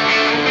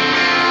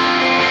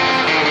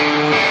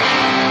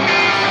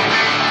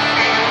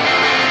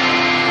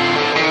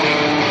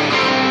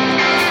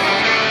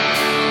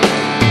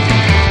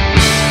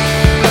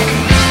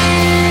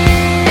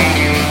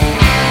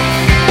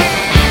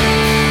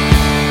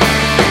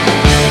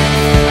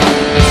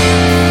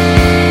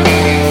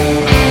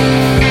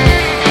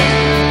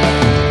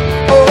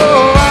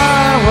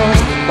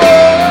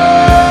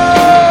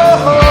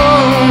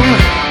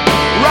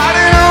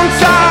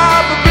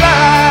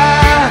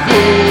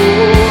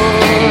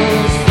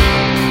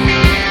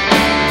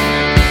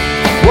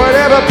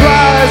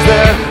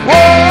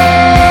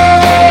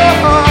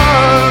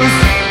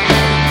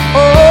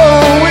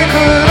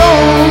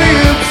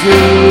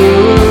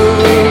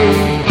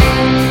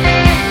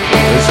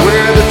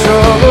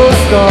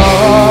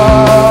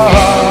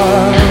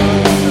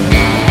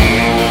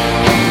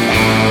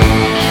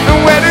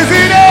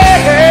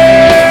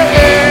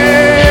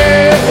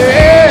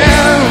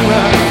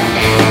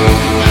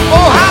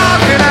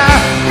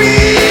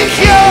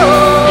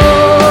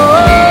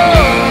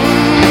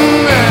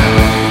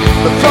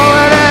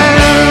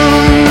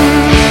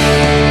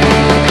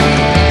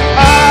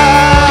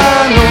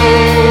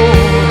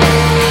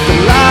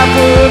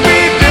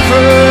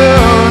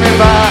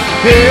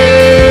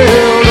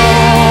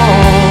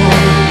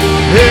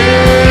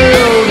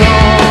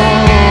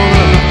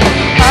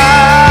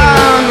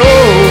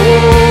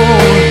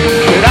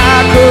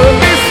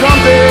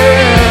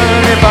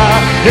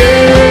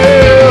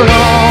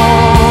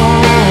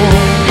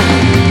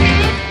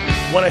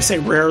 Say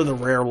rare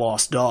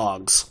Lost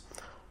Dogs.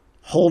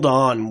 Hold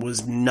On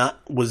was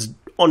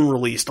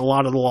unreleased. A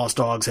lot of the Lost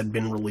Dogs had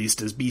been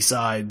released as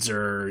B-sides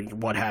or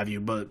what have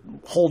you, but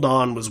Hold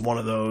On was one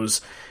of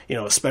those,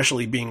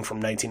 especially being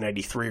from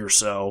 1993 or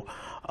so,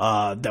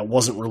 that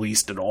wasn't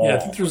released at all. Yeah, I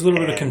think there's a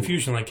little bit of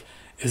confusion. Like,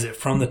 is it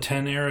from the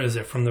 10 era? Is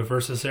it from the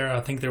Versus era?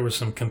 I think there was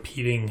some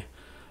competing.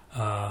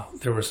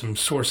 There were some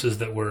sources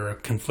that were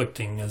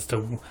conflicting as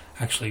to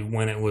actually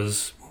when it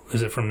was.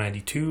 Is it from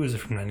 92? Is it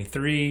from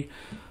 93?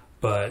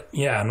 But,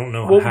 yeah, I don't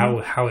know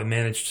how it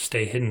managed to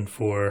stay hidden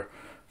for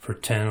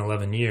 10,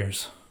 11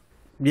 years.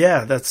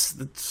 Yeah,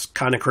 that's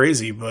kind of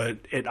crazy, but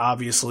it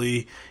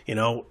obviously,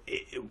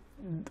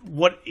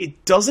 what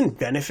it doesn't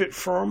benefit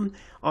from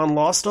on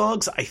Lost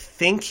Dogs, I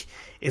think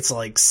it's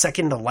like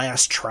second to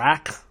last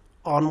track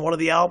on one of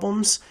the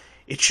albums.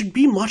 It should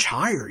be much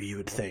higher, you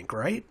would think,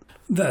 right?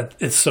 That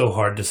it's so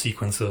hard to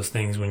sequence those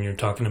things when you're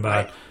talking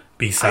about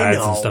B-sides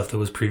and stuff that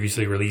was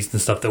previously released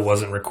and stuff that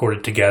wasn't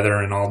recorded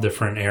together in all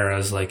different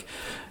eras. Like,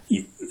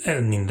 I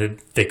mean,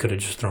 they could have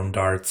just thrown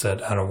darts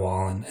at a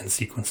wall and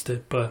sequenced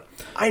it, but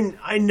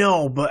I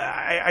know, but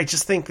I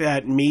just think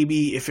that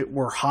maybe if it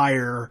were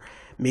higher,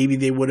 maybe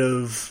they would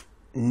have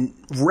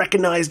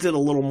recognized it a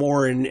little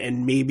more,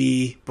 and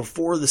maybe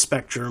before the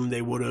Spectrum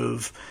they would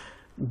have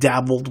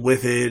dabbled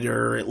with it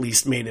or at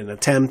least made an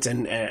attempt.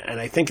 And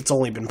I think it's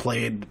only been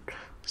played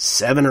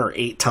 7 or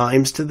 8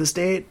 times to this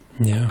date.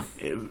 Yeah,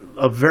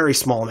 a very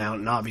small amount,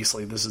 and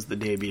obviously this is the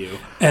debut.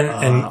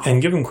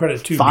 And give them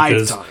credit too, 5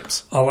 because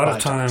times. A lot of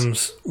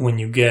times when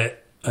you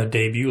get a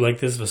debut like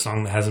this of a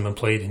song that hasn't been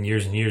played in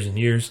years and years and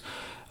years,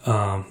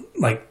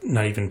 like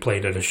not even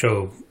played at a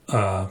show,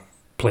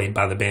 played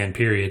by the band,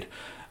 period.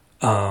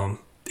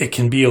 It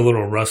can be a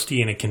little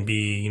rusty, and it can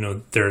be,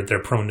 they're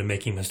prone to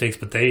making mistakes,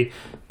 but they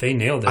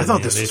nailed it. I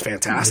thought this was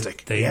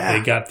fantastic.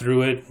 They got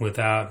through it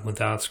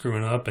without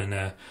screwing up,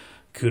 and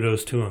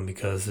kudos to them,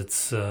 because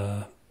it's.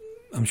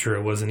 I'm sure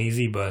it wasn't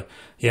easy, but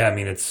yeah, I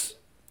mean, it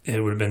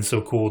would have been so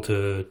cool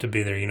to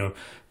be there.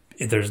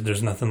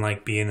 There's nothing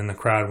like being in the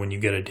crowd when you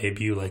get a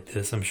debut like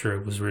this. I'm sure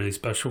it was really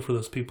special for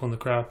those people in the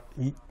crowd.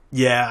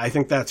 Yeah, I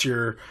think that's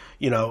your,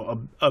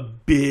 a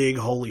big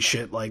holy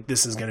shit, like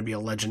this is going to be a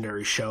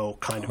legendary show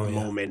kind of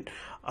moment,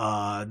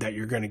 that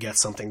you're going to get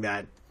something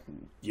that,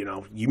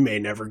 you may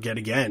never get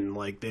again.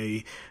 Like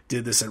they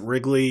did this at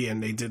Wrigley,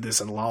 and they did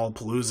this in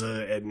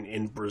Lollapalooza and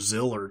in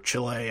Brazil or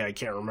Chile. I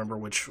can't remember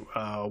which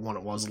one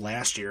it was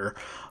last year,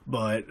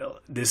 but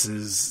this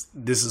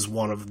is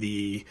one of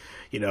the,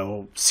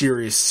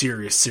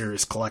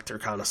 serious collector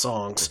kind of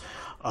songs.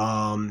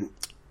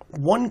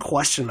 One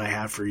question I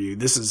have for you,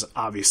 this is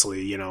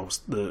obviously,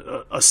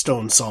 a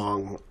Stone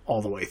song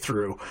all the way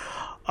through.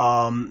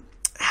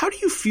 How do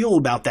you feel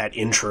about that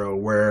intro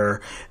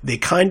where they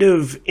kind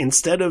of,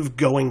 instead of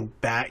going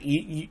back,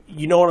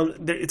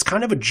 it's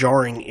kind of a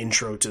jarring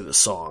intro to the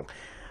song.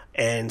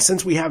 And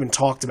since we haven't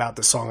talked about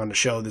the song on the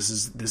show, this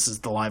is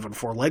the Live on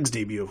Four Legs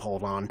debut of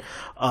Hold On.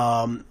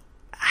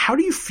 How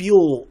do you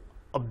feel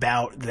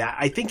about that?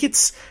 I think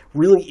it's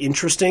really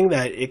interesting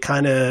that it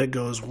kind of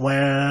goes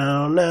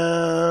wow,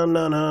 no,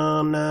 no,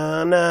 no,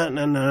 no, no,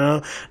 no,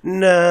 no,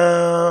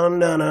 no,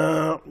 no,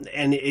 no,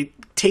 and it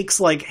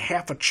takes like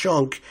half a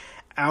chunk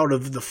out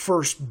of the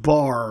first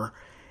bar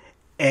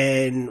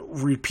and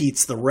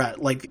repeats the rest.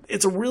 Like,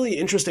 it's a really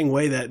interesting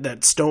way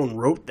that Stone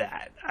wrote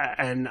that.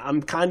 And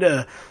I'm kind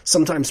of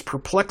sometimes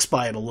perplexed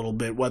by it a little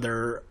bit,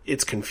 whether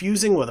it's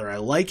confusing, whether I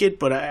like it,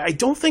 but I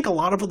don't think a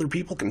lot of other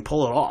people can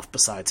pull it off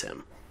besides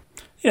him.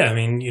 Yeah, I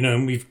mean,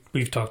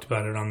 we've talked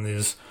about it on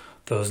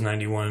those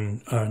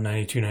 91,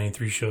 92,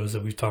 93 shows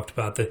that we've talked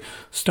about, that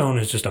Stone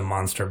is just a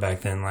monster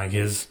back then. Like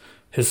his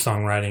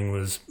songwriting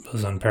was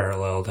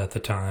unparalleled at the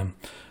time.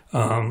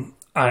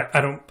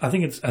 I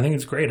think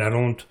it's great. I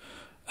don't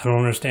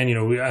understand.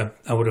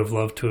 I would have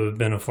loved to have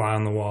been a fly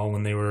on the wall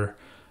when they were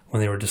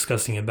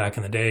discussing it back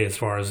in the day, as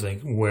far as like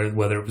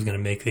whether it was going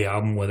to make the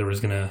album, whether it was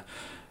going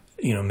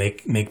to,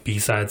 make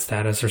B-side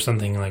status or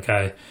something. Like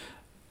I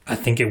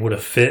think it would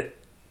have fit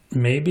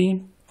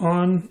maybe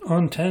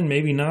on 10,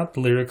 maybe not. The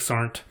lyrics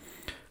aren't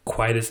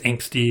quite as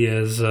angsty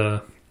as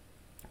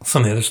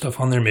some of the other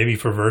stuff on there, maybe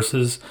for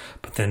Versus,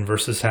 but then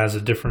Versus has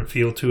a different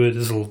feel to it.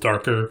 It's a little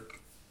darker.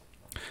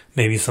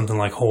 Maybe something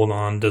like Hold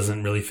On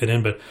doesn't really fit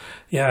in, but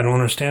yeah, I don't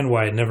understand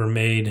why it never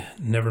made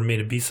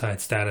a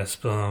B-side status.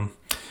 But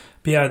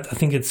yeah, I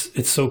think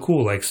it's so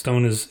cool. Like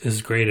Stone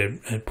is great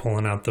at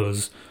pulling out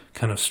those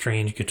kind of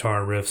strange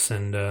guitar riffs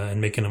and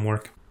making them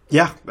work.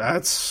 Yeah,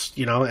 that's,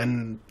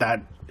 and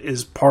that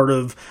is part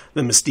of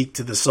the mystique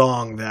to the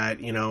song, that,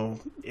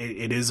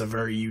 it is a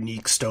very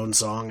unique Stone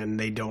song, and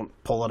they don't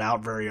pull it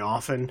out very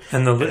often.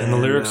 And the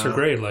lyrics are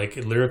great. Like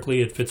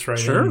lyrically, it fits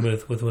right in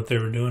with what they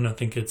were doing. I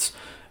think it's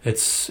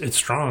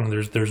strong.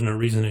 There's no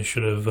reason it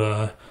should have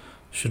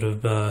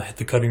hit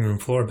the cutting room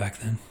floor back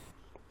then.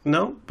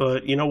 No,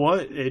 but you know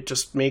what? It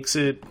just makes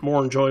it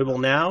more enjoyable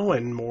now,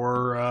 and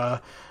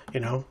more,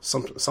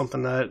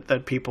 something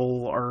that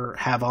people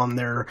have on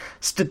their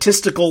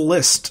statistical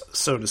list,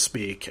 so to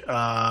speak,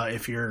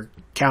 if you're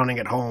counting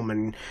at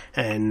home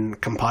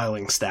and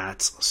compiling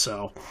stats.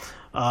 So,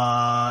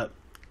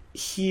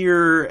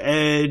 here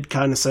Ed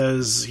kind of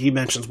says, he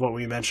mentions what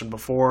we mentioned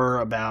before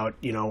about,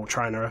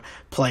 trying to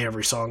play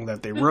every song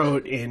that they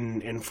wrote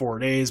in 4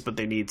 days, but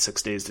they need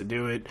 6 days to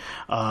do it.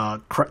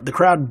 The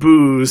crowd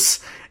boos,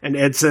 and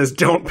Ed says,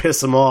 don't piss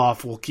them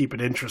off. We'll keep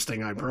it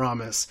interesting, I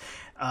promise.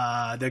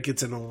 That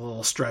gets in a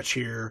little stretch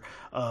here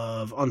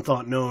of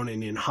Unthought Known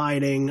and In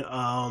Hiding.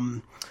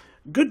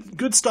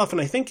 Good stuff.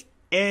 And I think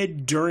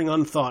Ed, during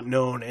Unthought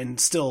Known, and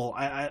still,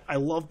 I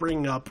love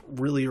bringing up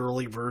really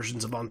early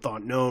versions of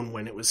Unthought Known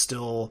when it was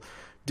still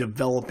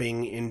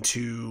developing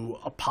into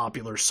a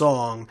popular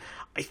song.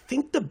 I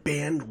think the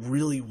band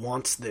really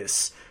wants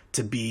this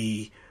to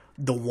be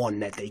the one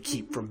that they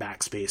keep from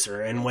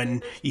Backspacer. And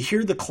when you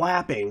hear the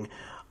clapping,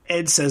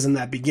 Ed says in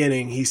that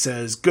beginning, he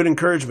says, "Good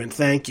encouragement,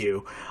 thank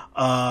you."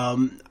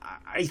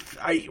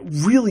 I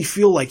really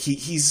feel like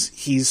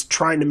he's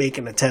trying to make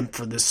an attempt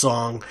for this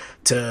song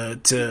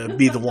to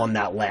be the one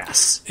that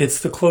lasts. It's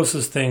the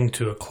closest thing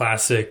to a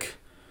classic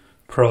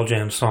Pearl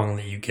Jam song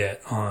that you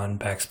get on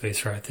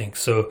Backspacer, I think.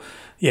 So,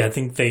 yeah, I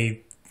think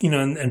they,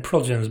 and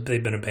Pearl Jam,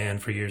 they've been a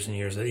band for years and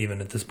years, even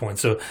at this point.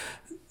 So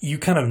you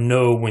kind of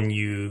know when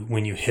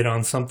you hit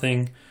on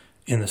something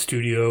in the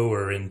studio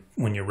or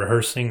when you're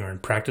rehearsing or in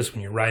practice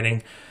when you're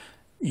writing,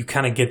 you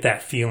kind of get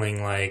that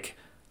feeling like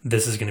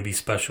this is going to be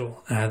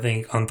special. And I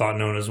think Unthought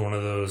Known is one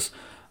of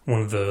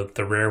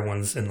the rare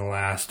ones in the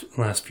last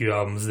few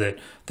albums that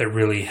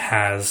really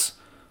has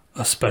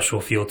a special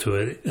feel to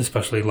it,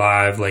 especially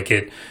live. Like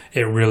it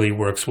really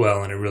works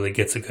well, and it really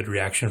gets a good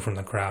reaction from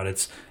the crowd.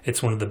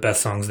 It's one of the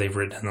best songs they've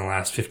written in the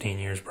last 15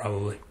 years,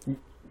 probably.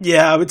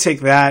 Yeah, I would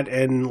take that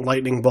and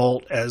Lightning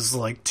Bolt as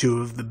like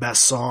two of the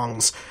best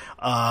songs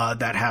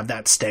that have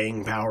that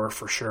staying power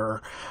for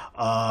sure.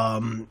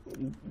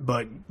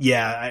 But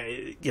yeah,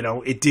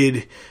 it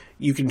did.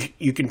 You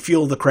can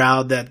feel the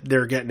crowd that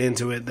they're getting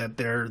into it, that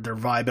they're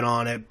vibing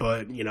on it.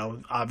 But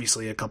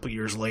obviously a couple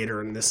years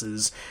later, and this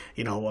is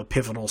a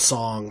pivotal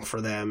song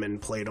for them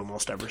and played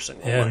almost every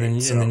single night.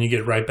 And then you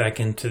get right back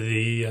into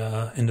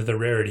the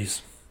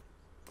rarities.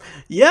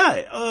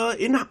 Yeah,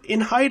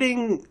 in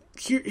hiding.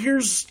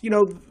 Here's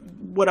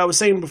what I was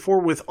saying before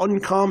with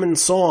uncommon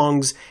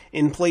songs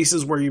in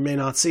places where you may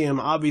not see them.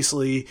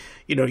 Obviously,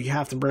 you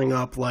have to bring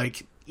up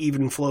like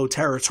even flow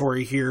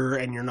territory here,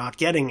 and you're not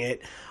getting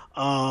it.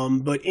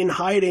 But In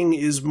Hiding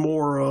is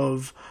more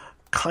of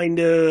kind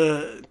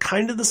of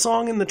the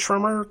song in the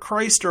Tremor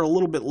Christ or a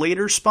little bit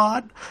later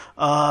spot.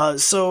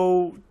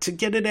 So to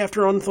get it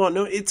after Unthought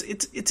Known,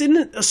 it's in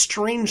a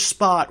strange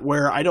spot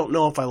where I don't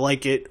know if I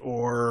like it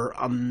or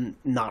I'm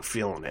not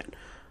feeling it.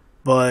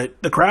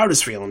 But the crowd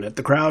is feeling it.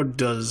 The crowd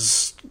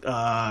does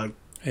a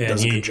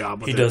good job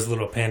with it. He does a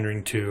little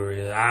pandering too,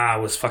 where I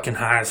was fucking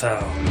high as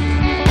hell.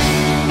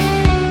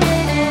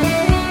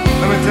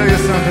 Let me tell you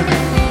something.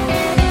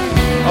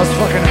 I was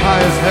fucking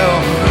high as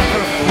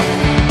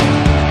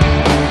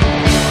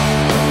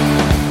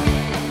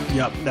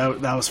hell.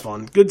 Yep, that was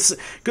fun.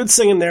 Good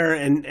singing there,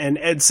 and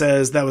Ed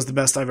says that was the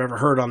best I've ever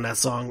heard on that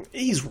song.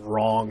 He's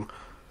wrong.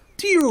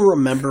 Do you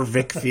remember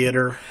Vic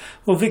Theater?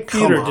 Well, Vic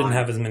Theater didn't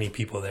have as many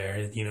people there.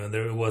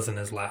 It wasn't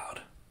as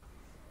loud.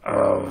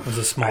 It was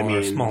a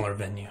smaller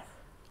venue.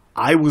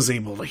 I was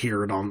able to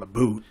hear it on the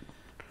boot.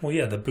 Well,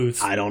 yeah, the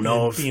boots. I don't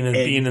know if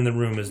being in the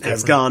room is different.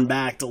 Has gone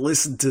back to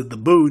listen to the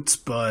boots,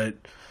 but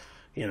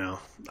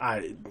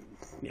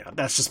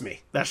that's just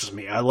me.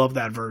 I love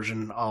that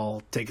version.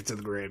 I'll take it to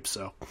the grave.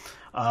 So,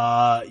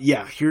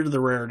 here to the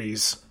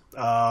rarities.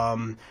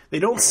 They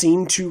don't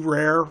seem too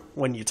rare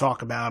when you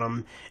talk about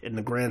them in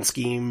the grand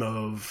scheme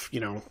of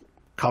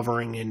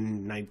covering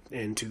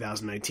in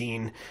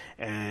 2019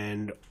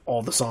 and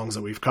all the songs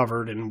that we've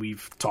covered, and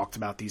we've talked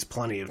about these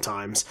plenty of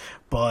times.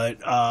 But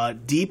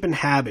Deep and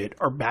Habit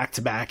are back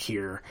to back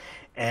here,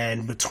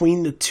 and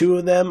between the two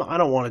of them, I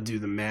don't want to do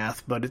the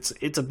math, but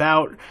it's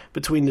about,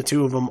 between the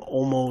two of them,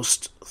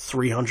 almost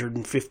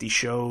 350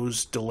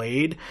 shows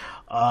delayed.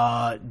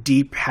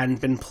 Deep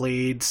hadn't been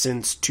played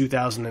since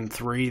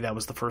 2003. That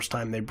was the first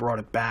time they brought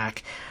it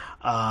back.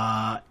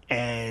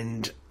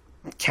 And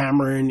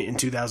Cameron in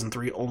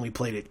 2003 only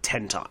played it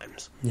 10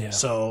 times. Yeah.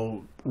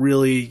 So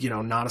really,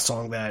 not a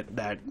song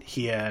that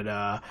he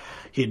had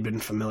been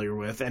familiar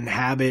with. And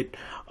Habit,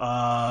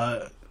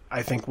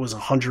 I think, was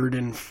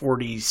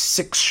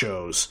 146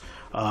 shows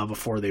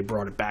before they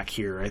brought it back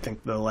here. I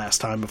think the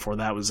last time before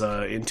that was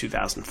in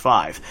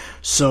 2005.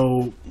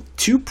 So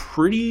two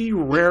pretty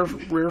rare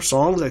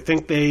songs. I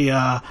think they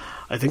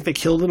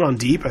killed it on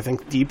Deep. I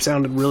think Deep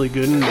sounded really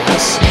good in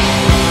this.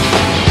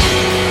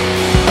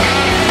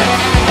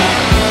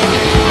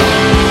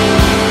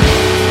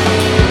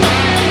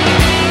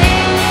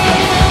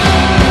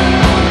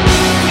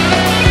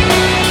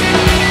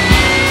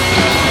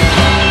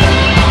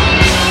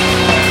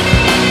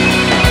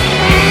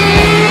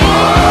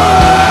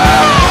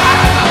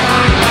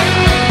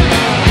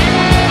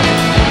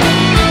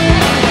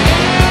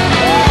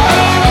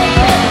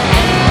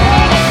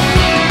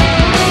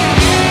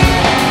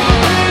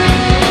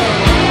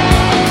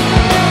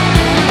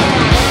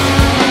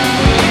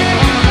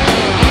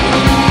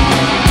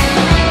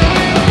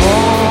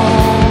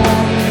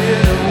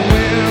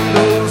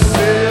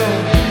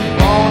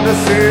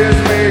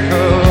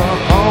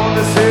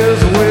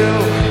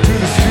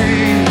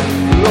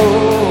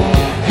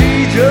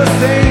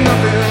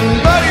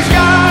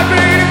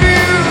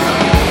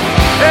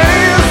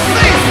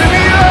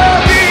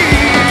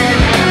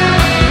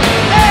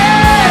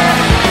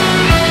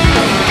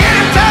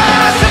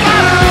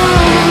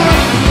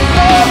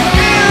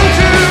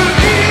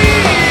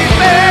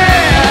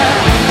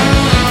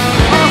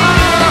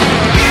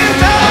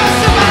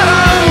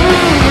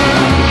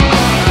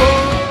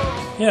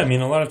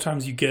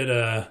 Times you get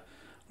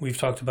we've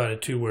talked about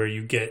it too, where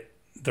you get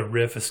the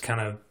riff has kind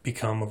of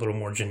become a little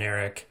more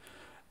generic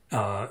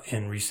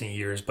in recent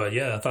years. But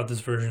yeah, I thought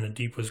this version of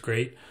Deep was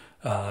great.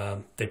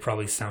 They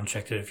probably sound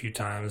checked it a few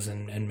times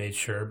and made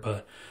sure.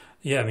 But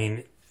yeah,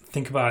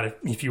 think about it.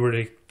 If you were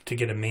to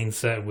get a main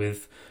set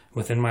with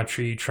Within My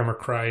Tree, Tremor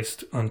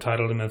Christ,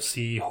 Untitled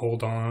MFC,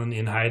 Hold On,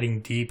 In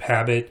Hiding, Deep,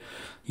 Habit,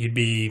 you'd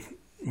be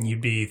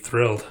you'd be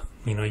thrilled.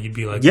 You'd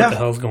be like, Yeah. what the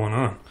hell's going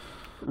on?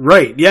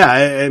 Right. Yeah.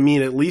 I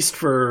mean, at least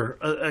for,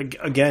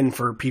 again,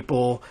 for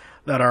people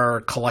that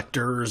are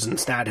collectors and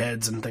stat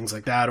heads and things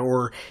like that,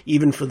 or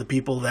even for the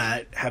people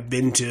that have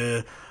been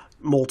to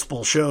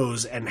multiple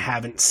shows and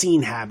haven't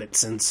seen Habit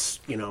since,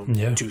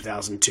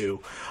 2002.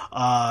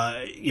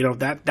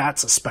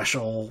 That's a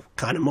special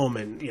kind of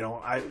moment.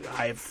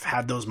 I've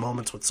had those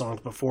moments with songs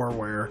before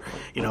where,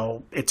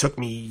 it took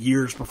me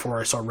years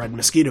before I saw Red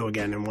Mosquito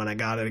again. And when I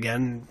got it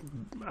again,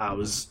 I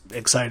was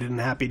excited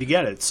and happy to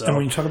get it. So, and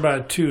when you talk about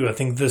it too, I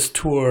think this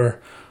tour,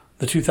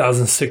 the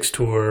 2006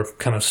 tour,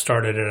 kind of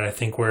started it, I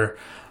think, where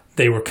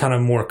they were kind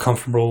of more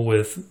comfortable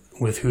with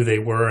who they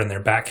were and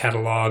their back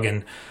catalog,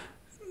 and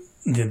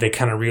they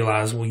kind of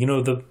realized, well,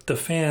 the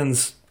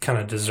fans kind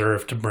of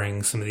deserve to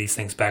bring some of these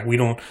things back. We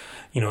don't,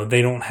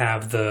 they don't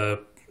have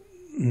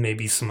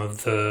maybe some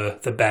of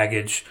the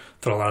baggage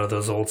that a lot of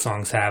those old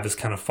songs have is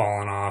kind of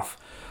fallen off.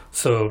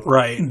 So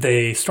right.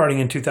 They, starting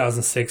in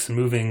 2006 and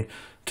moving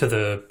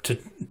to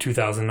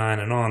 2009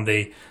 and on,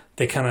 they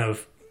kind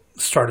of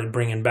started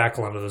bringing back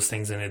a lot of those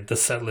things, and the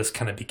set list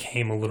kind of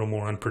became a little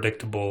more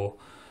unpredictable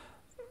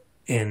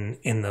in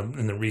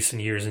the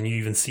recent years. And you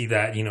even see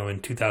that, in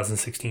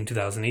 2016,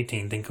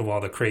 2018, think of all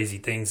the crazy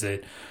things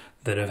that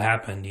have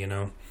happened, and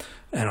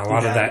a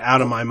lot of that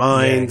Out of My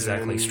Mind. Yeah,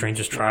 exactly.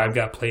 Strangest Tribe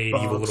got played.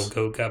 Bugs. Evil Little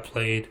Goat got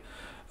played.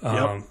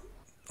 Yep.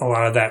 A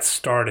lot of that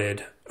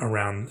started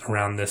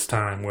around this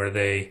time where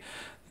they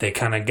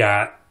kind of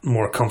got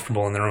more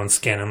comfortable in their own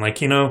skin, and like,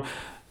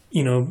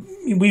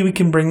 we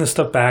can bring this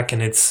stuff back,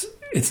 and it's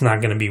not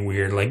going to be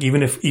weird. Like,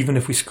 even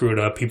if we screw it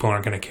up, people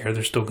aren't going to care.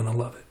 They're still going to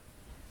love it.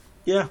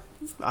 Yeah,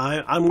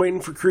 I'm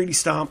waiting for Creedy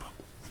Stomp.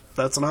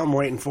 That's what I'm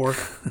waiting for.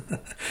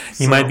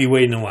 You might be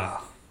waiting a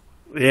while.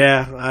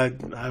 Yeah,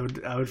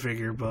 I would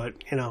figure, but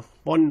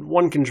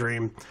one can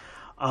dream.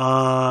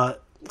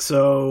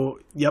 So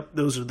yep,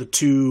 those are the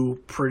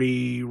two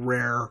pretty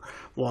rare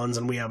ones,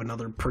 and we have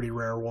another pretty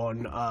rare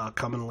one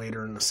coming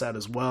later in the set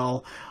as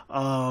well.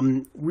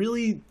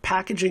 Really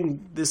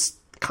packaging this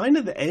kind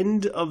of the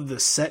end of the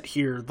set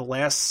here, the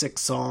last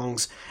 6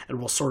 songs, and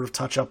we'll sort of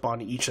touch up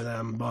on each of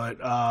them. But,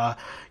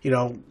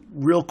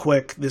 real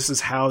quick, this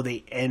is how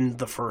they end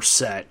the first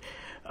set.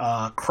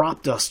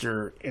 Crop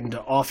Duster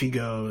into Off He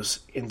Goes,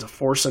 into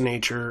Force of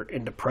Nature,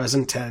 into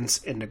Present Tense,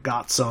 into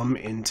Got Some,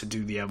 into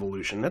Do the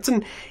Evolution. That's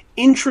an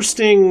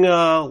interesting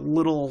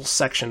little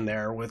section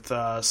there with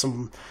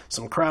some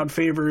crowd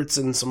favorites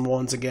and some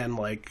ones, again,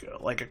 like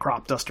a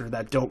Crop Duster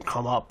that don't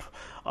come up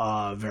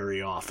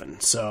very often.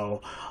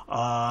 So,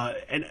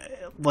 and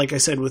like I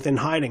said, within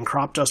Hiding,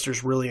 Crop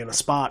Duster's really in a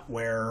spot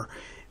where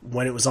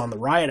when it was on the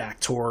Riot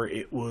Act tour,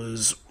 it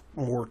was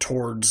more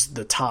towards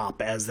the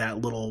top as that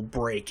little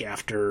break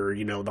after,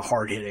 the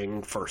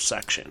hard-hitting first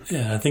section.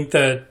 Yeah, I think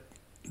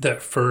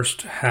that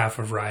first half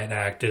of Riot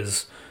Act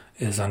is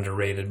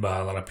underrated by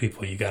a lot of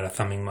people. You got a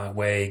Thumbing My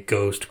Way,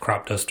 Ghost,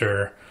 Crop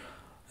Duster,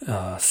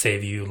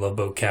 Save You, Love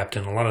Boat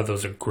Captain. A lot of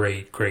those are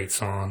great, great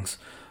songs.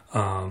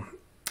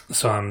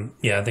 So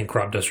I think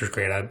Crop Duster's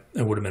great.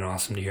 It would have been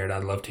awesome to hear it.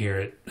 I'd love to hear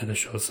it at a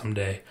show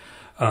someday.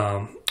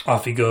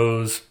 Off He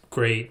Goes,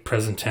 great.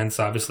 Present Tense,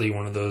 obviously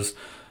one of those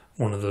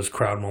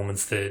crowd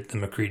moments that the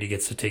McCready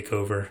gets to take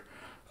over.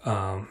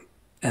 And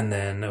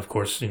then of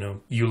course,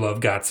 You Love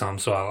Got Some,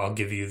 so I'll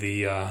give you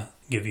the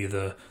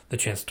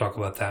chance to talk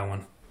about that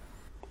one.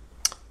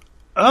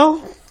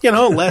 Oh,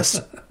 less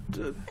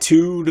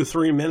 2 to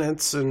 3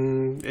 minutes,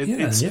 and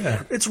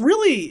it's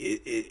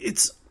really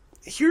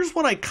here's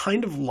what I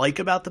kind of like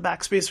about the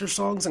Backspacer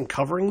songs and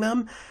covering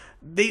them.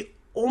 They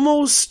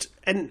almost,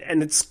 and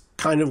it's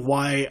kind of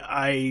why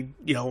I,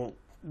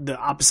 the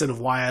opposite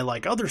of why I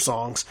like other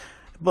songs,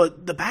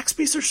 but the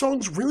Backspacer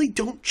songs really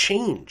don't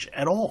change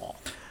at all.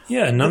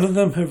 Yeah, none of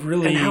them have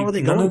really, and how are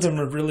they none going of them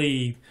have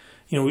really,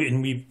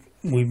 and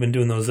we've been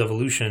doing those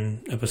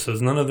Evolution episodes,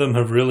 none of them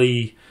have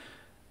really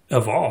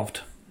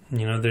evolved.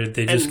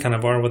 They just kind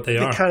of are what they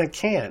are. They kind of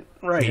can't,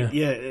 right?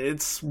 Yeah.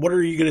 It's, what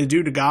are you going to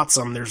do to Got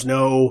Some? There's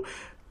no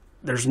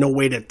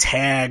way to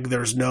tag.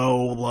 There's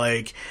no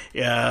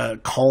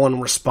call and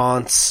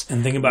response.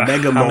 And think about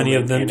how many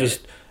of them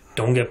just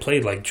don't get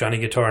played. Like Johnny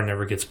Guitar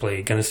never gets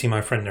played. Gonna See My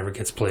Friend never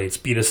gets played.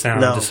 Speed of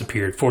Sound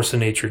disappeared. Force of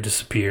Nature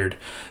disappeared.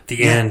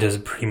 The End has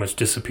pretty much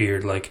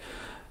disappeared. Like,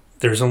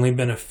 there's only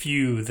been a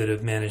few that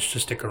have managed to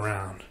stick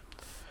around.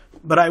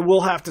 But I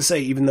will have to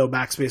say, even though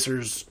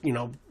Backspacer's,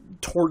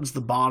 towards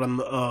the bottom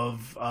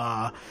of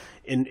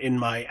in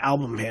my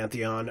album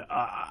pantheon,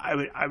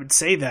 I would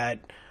say that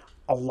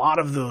a lot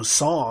of those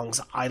songs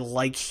I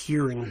like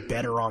hearing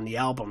better on the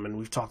album, and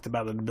we've talked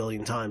about it a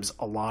billion times.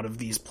 A lot of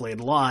these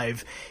played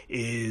live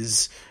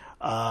is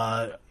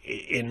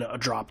in a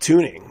drop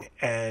tuning,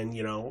 and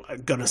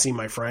Gonna See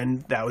My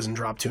Friend, that was in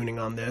drop tuning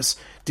on this.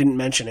 Didn't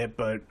mention it,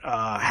 but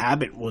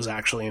Habit was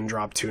actually in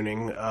drop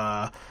tuning.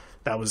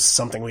 that was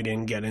something we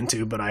didn't get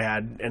into, but I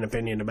had an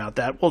opinion about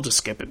that. We'll just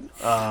skip it.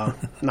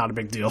 Not a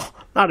big deal.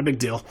 Not a big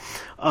deal.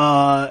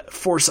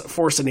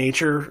 Force of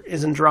Nature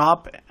isn't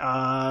drop.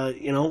 Well,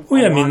 yeah,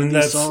 I mean, and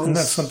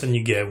that's something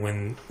you get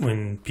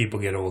when people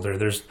get older.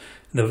 There's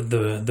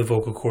the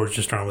vocal cords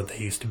just aren't what they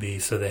used to be,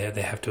 so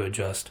they have to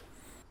adjust.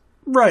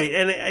 Right,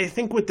 and I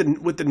think with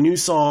the new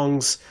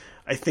songs,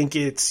 I think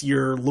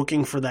you're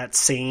looking for that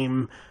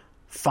same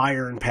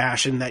fire and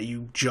passion that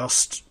you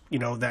just,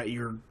 that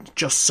you're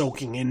just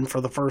soaking in for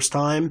the first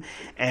time,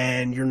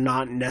 and you're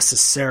not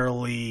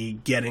necessarily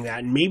getting that.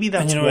 And maybe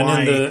that's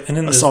why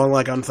a song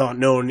like Unthought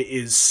Known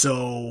is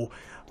so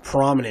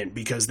prominent,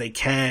 because they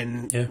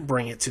can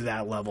bring it to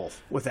that level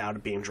without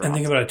it being dropped. And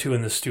think about it too,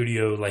 in the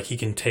studio, like he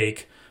can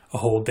take a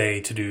whole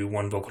day to do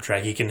one vocal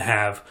track. He can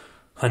have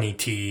honey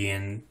tea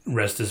and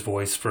rest his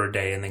voice for a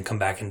day and then come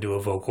back and do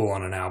a vocal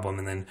on an album,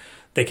 and then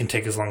they can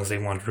take as long as they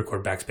want to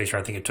record Backspacer.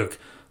 I think it took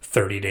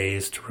 30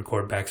 days to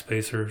record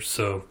Backspacer,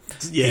 so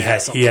he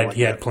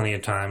had plenty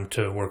of time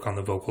to work on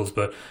the vocals.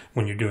 But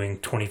when you're doing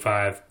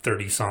 25,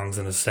 30 songs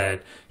in a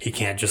set, he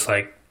can't just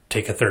like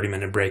take a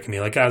 30-minute break and be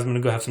like, guys, I'm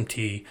going to go have some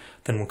tea,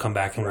 then we'll come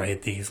back and we'll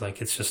hit these. Like,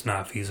 it's just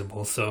not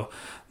feasible. So,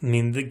 I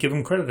mean, give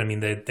them credit. I mean,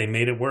 they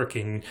made it work.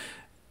 And,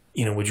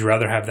 would you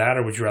rather have that,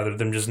 or would you rather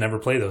them just never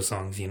play those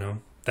songs?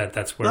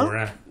 That's where we're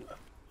at.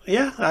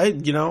 Yeah,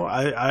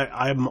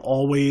 I'm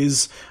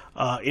always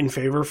in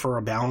favor for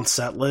a balanced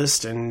set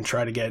list and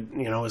try to get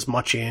as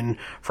much in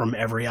from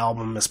every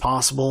album as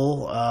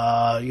possible.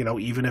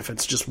 Even if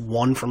it's just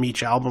one from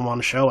each album on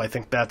a show, I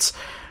think that's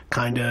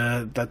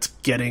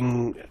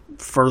getting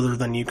further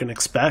than you can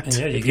expect.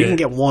 And if you can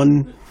get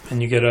one,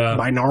 and you get a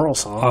binaural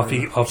song, off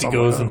he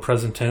goes in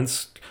present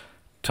tense,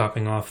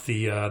 topping off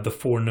the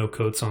 4 no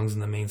code songs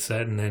in the main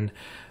set, and then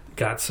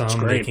got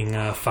some making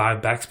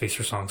 5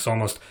 Backspacer songs. So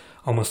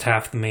almost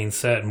half the main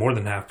set, more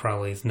than half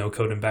probably, is no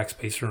code and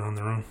Backspacer on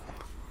their own.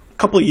 A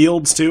couple of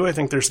yields too. I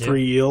think there's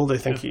 3 yield. I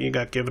think you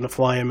got given a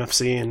Fly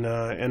MFC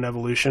in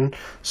Evolution.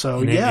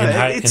 So in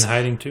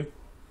hiding too.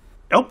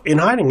 Oh, in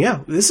hiding, yeah.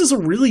 This is a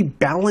really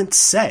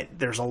balanced set.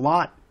 There's a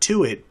lot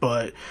to it,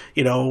 but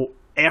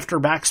after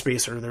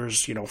Backspacer,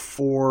 there's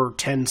 4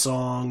 10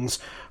 songs,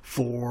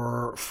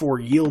 4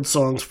 yield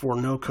songs, 4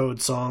 no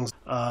code songs,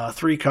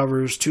 3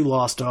 covers, 2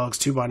 Lost Dogs,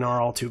 2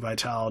 binaural, 2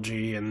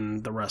 Vitalogy,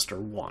 and the rest are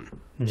 1.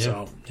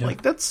 So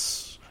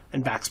that's,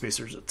 and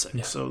Backspacer's at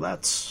 6. So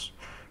that's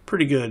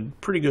pretty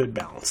good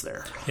balance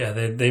there. Yeah,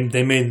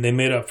 they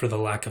made up for the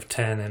lack of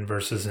 10 and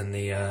verses in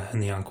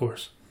the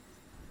encores.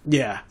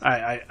 Yeah,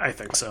 I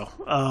think so.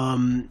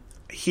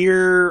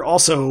 Here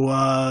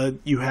also,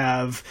 you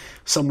have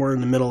somewhere in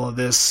the middle of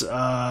this,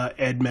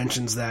 Ed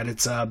mentions that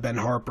it's Ben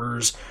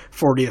Harper's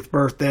 40th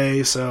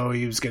birthday, so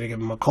he was going to give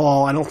him a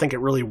call. I don't think it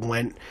really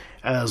went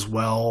as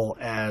well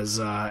as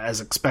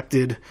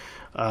expected,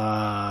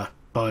 but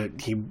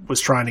he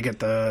was trying to get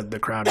the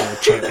crowd to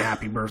chant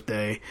happy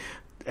birthday,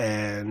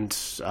 and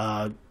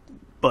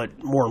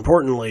but more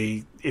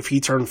importantly, if he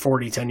turned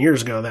 40 10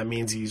 years ago, that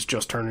means he's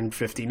just turning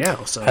 50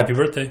 now. So happy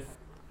birthday.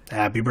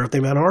 Happy birthday,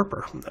 Ben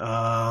Harper.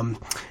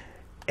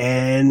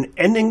 And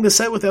ending the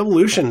set with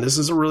Evolution. This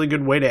is a really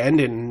good way to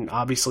end it. And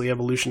obviously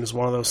Evolution is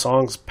one of those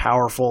songs,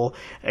 powerful,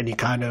 and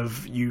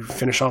you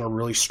finish on a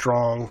really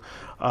strong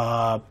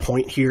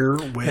point here.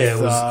 With,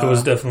 it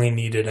was definitely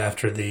needed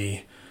after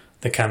the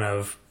kind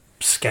of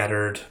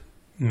scattered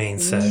main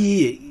set.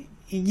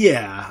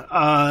 Yeah.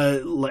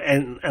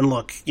 And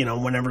look,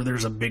 whenever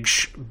there's a big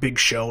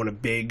show and a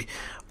big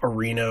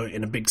arena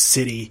in a big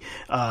city,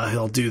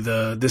 he'll do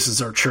This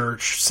Is Our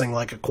Church, sing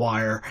like a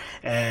choir,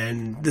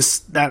 and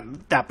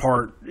that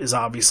part is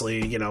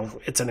obviously,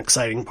 it's an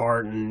exciting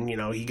part, and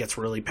he gets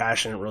really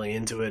passionate, really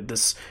into it.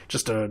 This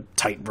just a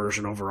tight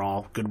version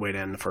overall. Good way to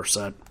end the first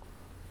set.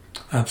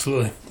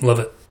 Absolutely. Love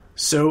it.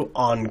 So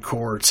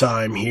encore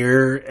time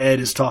here. Ed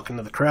is talking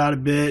to the crowd a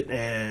bit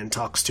and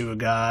talks to a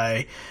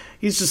guy.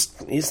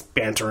 He's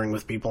bantering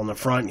with people in the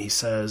front. He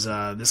says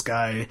this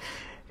guy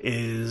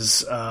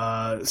is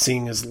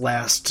seeing his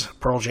last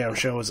Pearl Jam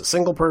show as a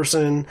single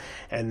person,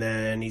 and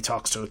then he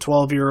talks to a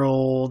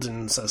 12-year-old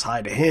and says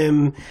hi to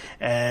him,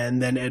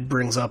 and then Ed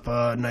brings up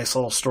a nice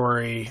little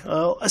story,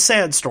 a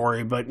sad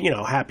story, but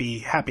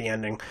happy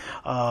ending,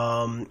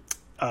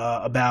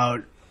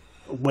 about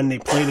when they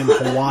played in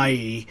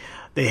Hawaii.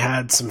 They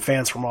had some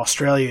fans from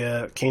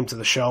Australia came to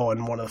the show,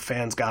 and one of the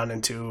fans got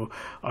into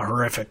a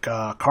horrific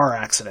car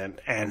accident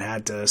and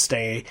had to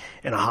stay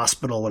in a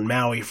hospital in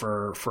Maui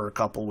for a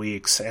couple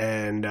weeks.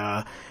 And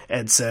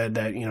Ed said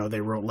that they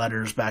wrote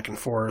letters back and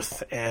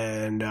forth,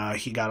 and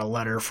he got a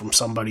letter from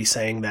somebody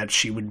saying that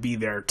she would be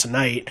there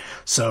tonight.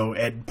 So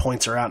Ed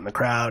points her out in the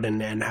crowd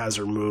and has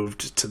her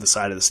moved to the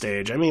side of the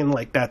stage. I mean,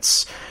 like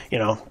that's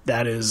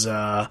that is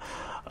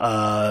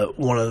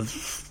one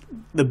of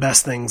the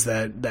best things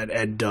that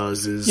Ed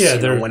does is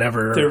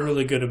whenever they're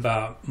really good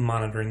about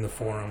monitoring the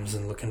forums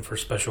and looking for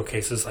special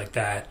cases like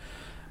that.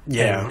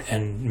 Yeah,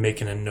 and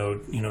making a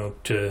note,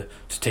 to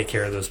take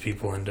care of those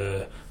people and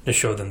to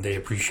show them they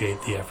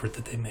appreciate the effort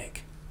that they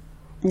make.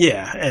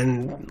 Yeah,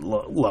 and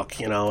look,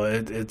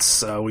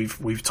 it's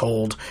we've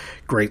told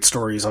great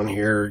stories on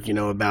here,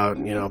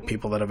 about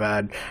people that have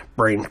had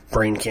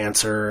brain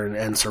cancer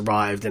and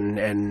survived,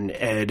 and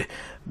Ed,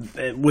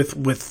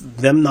 with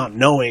them not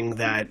knowing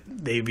that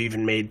they've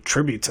even made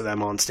tribute to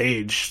them on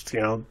stage.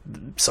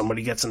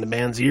 Somebody gets in the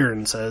band's ear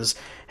and says,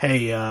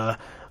 "Hey,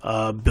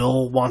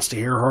 Bill wants to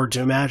hear Hard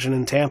to Imagine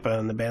in Tampa,"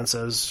 and the band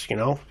says,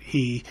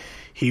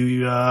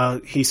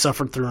 he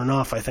suffered through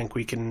enough. I think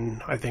we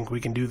can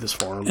do this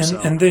for him.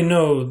 And they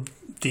know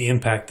the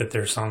impact that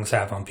their songs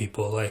have on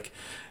people. Like,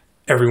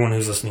 everyone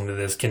who's listening to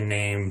this can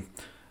name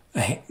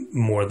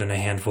more than a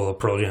handful of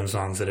Pearl Jam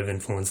songs that have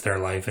influenced their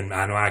life, and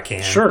I know I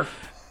can. Sure.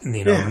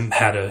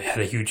 Had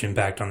a huge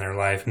impact on their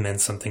life,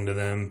 meant something to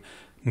them,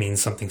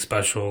 means something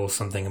special,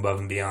 something above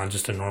and beyond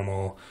just a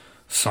normal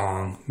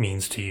song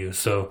means to you.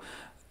 So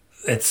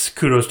it's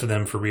kudos to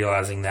them for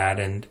realizing that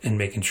and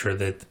making sure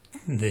that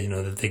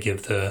that they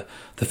give the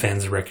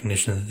fans the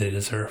recognition that they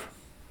deserve.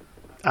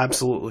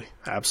 Absolutely.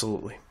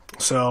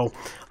 So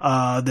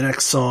the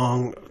next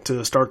song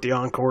to start the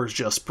encore is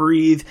Just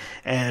Breathe,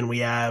 and we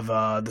have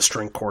the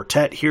string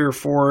quartet here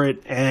for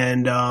it.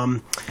 And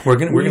we're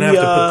gonna have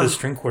to put this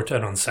string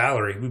quartet on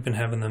salary. We've been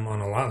having them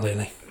on a lot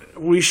lately.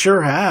 We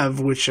sure have,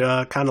 which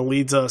kind of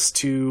leads us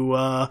to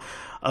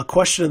a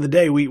question of the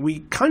day. We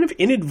kind of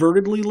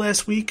inadvertently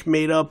last week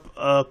made up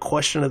a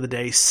question of the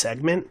day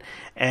segment,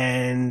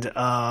 and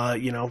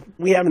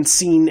we haven't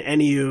seen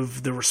any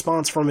of the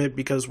response from it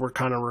because we're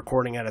kind of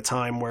recording at a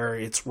time where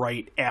it's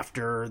right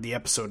after the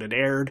episode had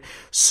aired.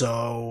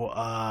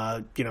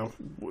 So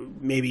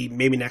maybe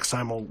next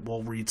time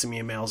we'll read some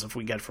emails if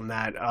we get from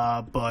that.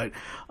 But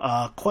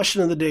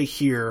question of the day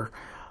here.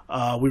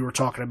 We were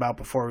talking about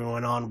before we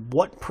went on,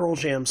 what Pearl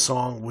Jam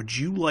song would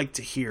you like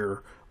to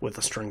hear with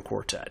a string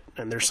quartet?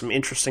 And there's some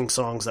interesting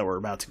songs that we're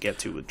about to get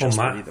to with Just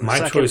Breathe.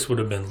 My choice would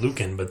have been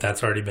Lukin, but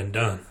that's already been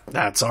done.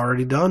 That's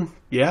already done,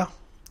 yeah,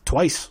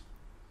 twice.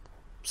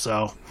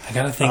 So I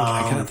gotta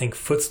think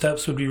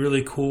Footsteps would be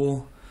really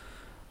cool.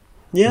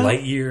 Yeah,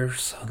 Light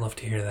Years, I'd love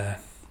to hear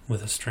that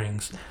with the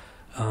strings.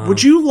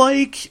 Would you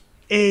like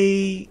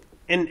an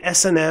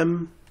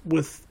S&M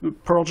with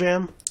Pearl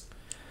Jam?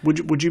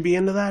 Would you be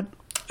into that?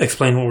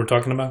 Explain what we're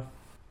talking about.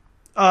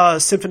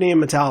 Symphony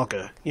and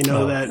Metallica.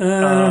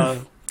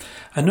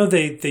 I know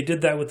they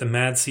did that with the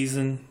Mad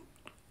Season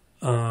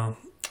a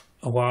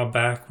while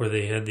back, where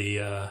they had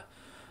the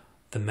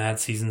Mad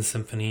Season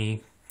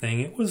Symphony thing.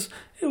 It was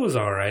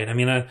all right. I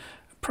mean, I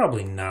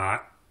probably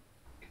not.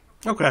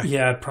 Okay.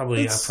 Yeah, I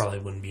probably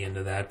wouldn't be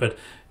into that. But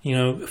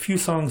a few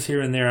songs here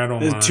and there, I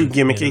don't mind. It's too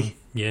gimmicky.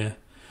 Yeah,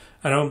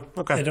 I don't.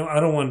 Okay. I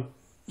don't want.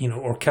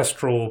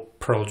 Orchestral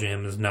Pearl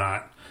Jam is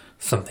not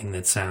something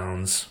that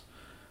sounds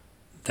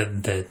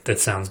that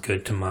sounds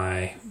good to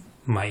my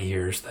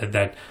ears.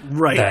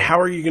 Right. How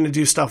are you going to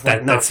do stuff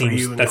like Not For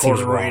You and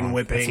Corduroy and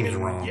Whipping? That seems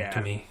wrong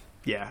to me.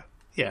 Yeah.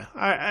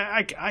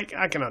 I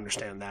can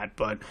understand that,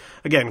 but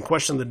again,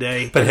 question of the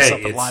day. But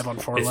hey, it's live on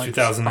Four Legs. It's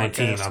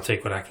 2019. Podcast. I'll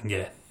take what I can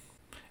get.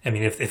 I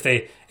mean, if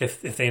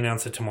they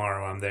announce it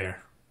tomorrow, I'm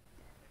there.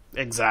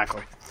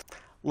 Exactly.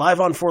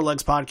 Live on Four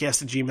Legs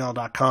Podcast at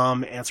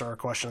gmail.com. Answer our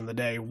question of the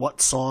day.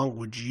 What song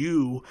would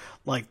you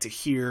like to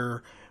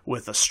hear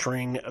with a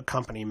string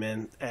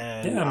accompaniment?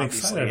 And I'm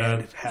excited.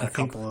 I had a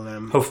couple of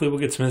them. Hopefully we'll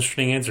get some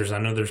interesting answers. I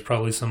know there's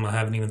probably some I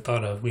haven't even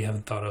thought of. We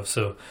haven't thought of.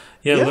 So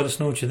let us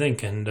know what you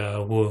think, and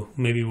we'll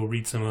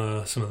read some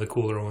of the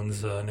cooler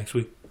ones next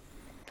week.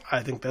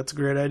 I think that's a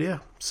great idea.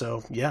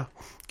 So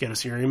get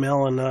us your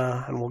email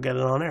and we'll get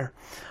it on air.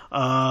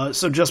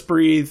 So Just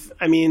Breathe.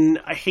 I mean,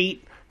 I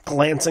hate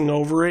glancing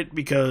over it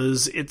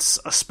because it's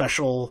a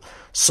special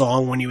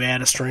song when you add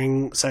a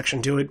string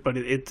section to it, but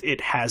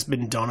it has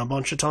been done a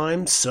bunch of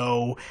times,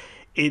 so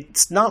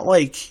it's not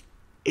like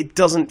it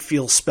doesn't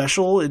feel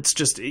special. It's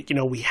just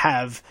we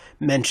have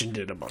mentioned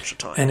it a bunch of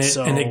times,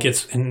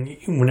 and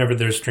whenever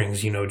there's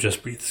strings,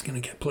 Just Breathe is going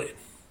to get played.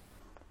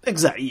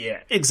 Exactly.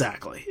 Yeah.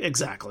 Exactly.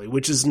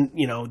 Which is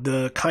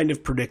the kind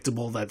of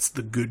predictable that's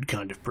the good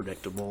kind of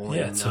predictable.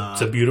 Yeah, it's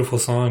a beautiful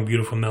song,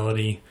 beautiful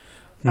melody.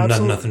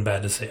 Nothing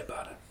bad to say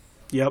about it.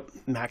 Yep,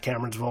 Matt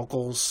Cameron's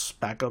vocals,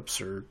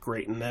 backups are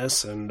great in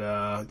this, and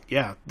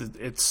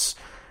it's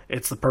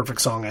the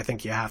perfect song. I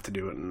think you have to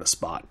do it in the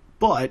spot.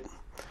 But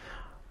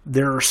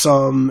there are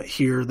some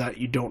here that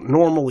you don't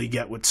normally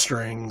get with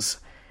strings,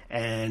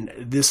 and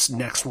this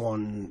next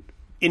one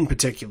in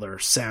particular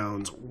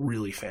sounds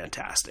really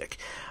fantastic.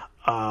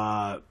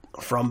 From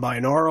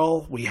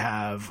Binaural, we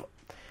have,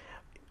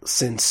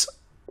 since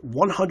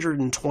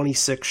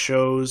 126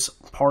 shows,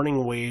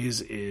 Parting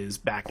Ways is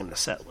back in the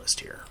set list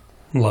here.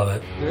 Love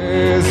it.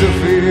 There's a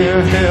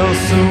fear he'll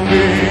soon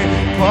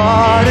be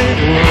parted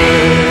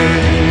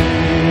ways.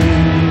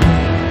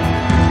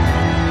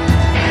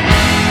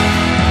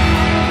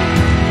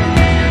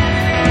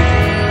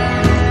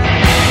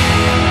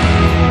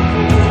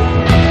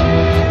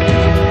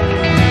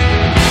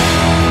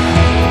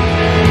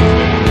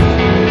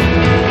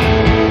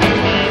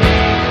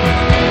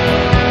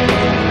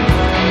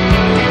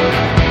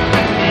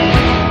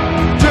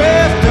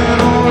 Drifting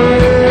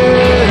away.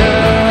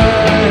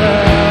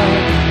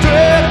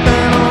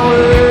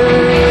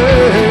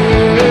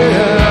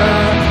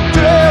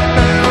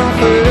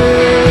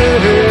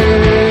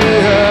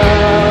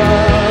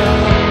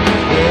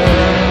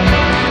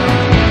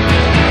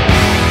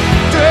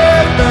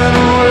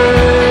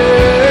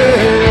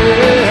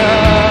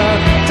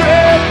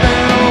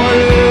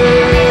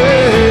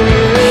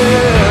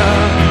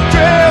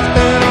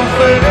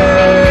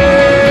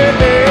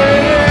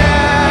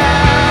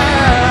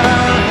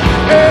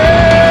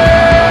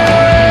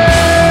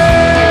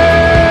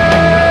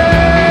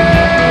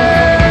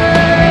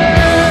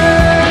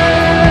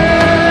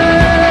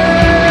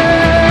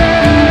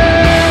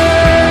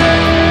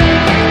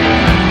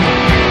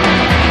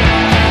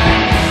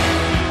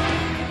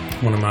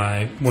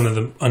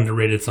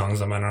 underrated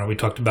songs on Binaural. We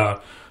talked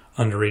about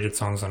underrated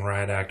songs on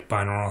Riot Act.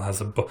 Binaural has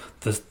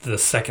the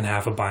second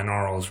half of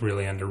Binaural is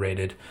really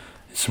underrated.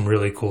 Some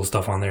really cool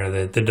stuff on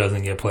there that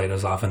doesn't get played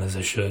as often as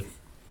it should.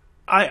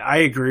 I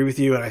agree with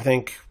you, and I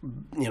think,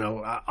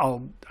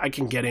 I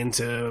can get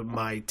into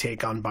my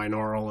take on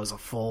Binaural as a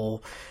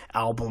full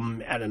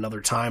album at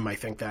another time. I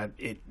think that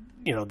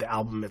the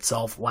album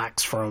itself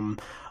lacks from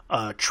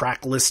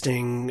track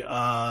listing,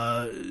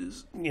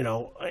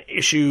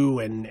 issue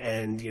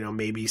and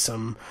maybe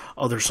some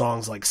other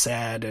songs like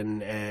Sad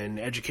and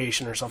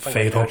Education or something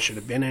Fatal. like that should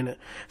have been in it.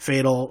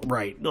 Fatal,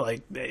 right.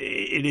 Like,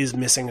 it is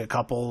missing a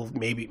couple.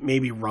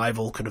 Maybe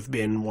Rival could have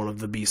been one of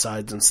the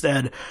B-sides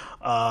instead.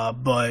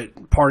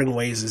 But Parting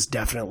Ways is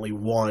definitely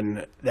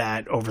one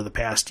that over the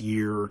past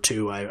year or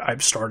two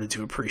I've started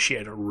to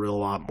appreciate a real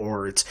lot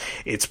more.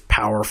 It's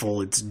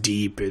powerful, it's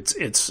deep, it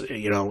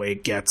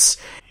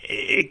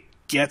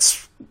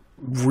gets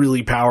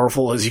really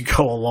powerful as you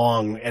go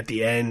along at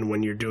the end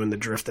when you're doing the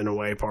drifting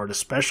away part,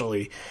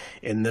 especially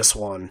in this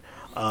one.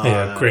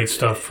 Great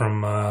stuff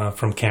from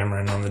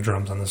Cameron on the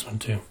drums on this one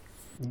too.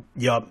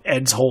 Yup,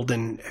 Ed's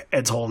holding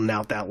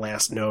out that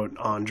last note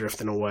on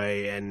Drifting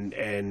Away,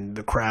 and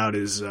the crowd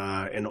is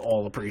in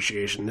all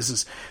appreciation.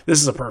 This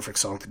is a perfect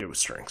song to do with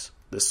strings.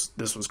 This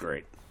was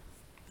great.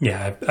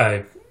 Yeah,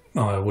 it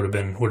would have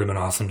been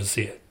awesome to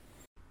see it.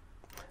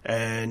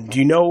 And do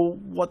you know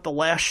what the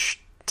last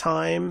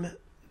time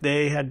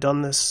they had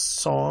done this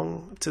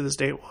song to this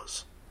date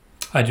was?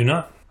 I do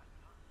not.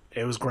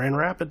 It was Grand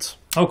Rapids.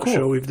 Oh, cool. A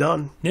show we've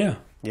done. Yeah,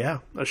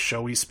 a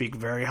show we speak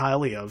very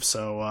highly of.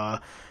 So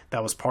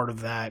that was part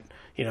of that,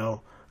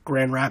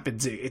 Grand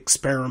Rapids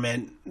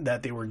experiment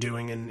that they were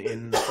doing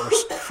in the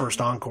first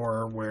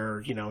encore,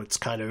 where it's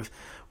kind of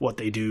what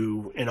they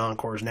do in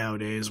encores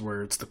nowadays,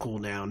 where it's the cool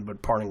down.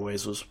 But Parting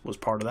Ways was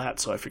part of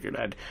that, so I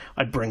figured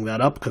I'd bring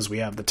that up because we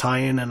have the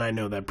tie-in, and I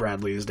know that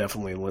Bradley is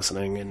definitely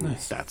listening, and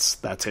nice.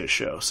 That's his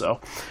show. So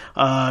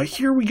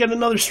here we get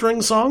another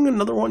string song,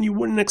 another one you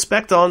wouldn't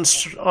expect on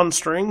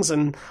strings,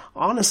 and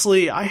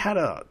honestly, I had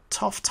a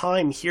tough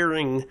time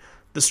hearing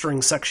the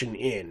string section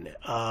in.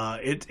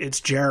 It's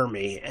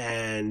Jeremy,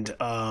 and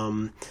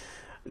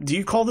do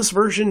you call this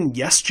version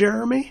Yes,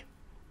 Jeremy?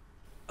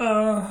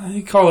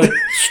 You call it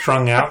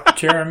Strung Out,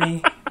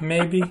 Jeremy,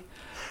 maybe.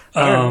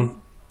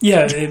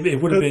 Yeah,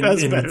 it would have been.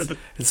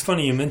 It's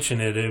funny you mention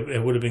it.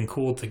 It would have been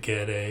cool to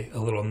get a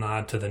little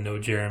nod to the No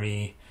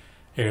Jeremy,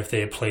 if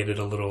they had played it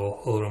a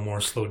little more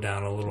slowed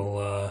down, a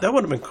little. That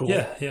would have been cool.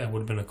 Yeah, it would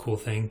have been a cool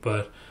thing.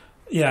 But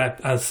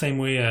yeah, same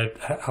way.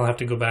 I'll have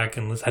to go back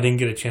and listen. I didn't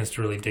get a chance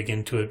to really dig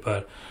into it,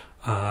 but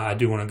I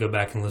do want to go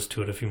back and listen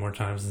to it a few more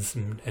times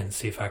and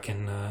see if I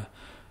can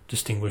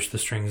distinguish the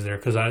strings there,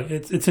 because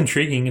it's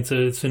intriguing. It's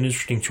an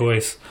interesting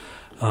choice.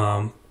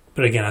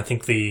 But again, I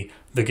think the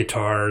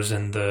guitars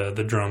and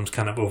the drums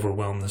kind of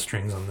overwhelm the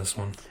strings on this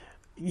one.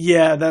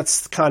 Yeah,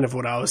 that's kind of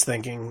what I was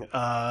thinking.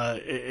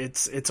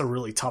 It's a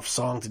really tough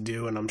song to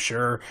do, and I'm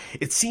sure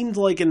it seemed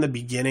like in the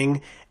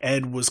beginning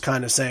Ed was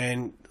kind of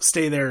saying,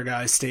 "Stay there,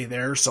 guys, stay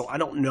there." So I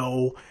don't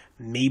know.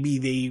 Maybe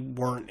they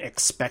weren't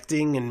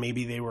expecting, and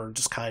maybe they were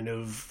just kind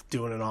of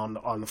doing it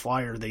on the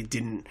fly, or they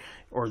didn't,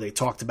 or they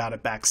talked about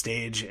it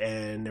backstage,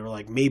 and they were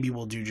like, maybe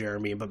we'll do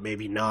Jeremy, but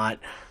maybe not.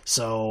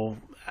 So,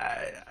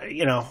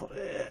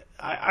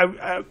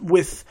 I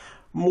with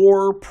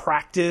more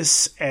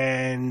practice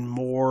and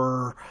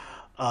more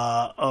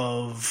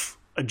of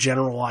a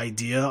general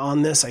idea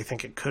on this, I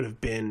think it could have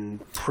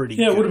been pretty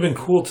good. Yeah, it would have been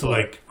cool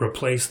to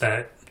replace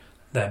that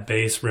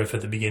bass riff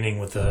at the beginning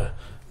with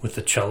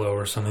the cello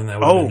or something. That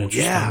would have been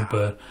interesting. Yeah.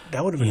 But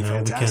that would have been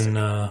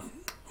fantastic.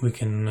 We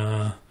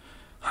can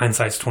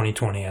hindsight's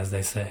 20/20, as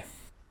they say.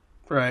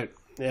 Right.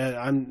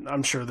 Yeah,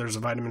 I'm sure there's a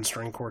Vitamin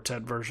String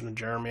Quartet version of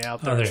Jeremy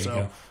out there. Oh, there you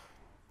go.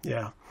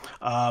 Yeah.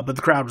 But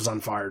the crowd was on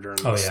fire during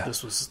this. Oh, yeah.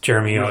 This was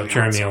Jeremy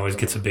really always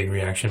gets a big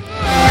reaction.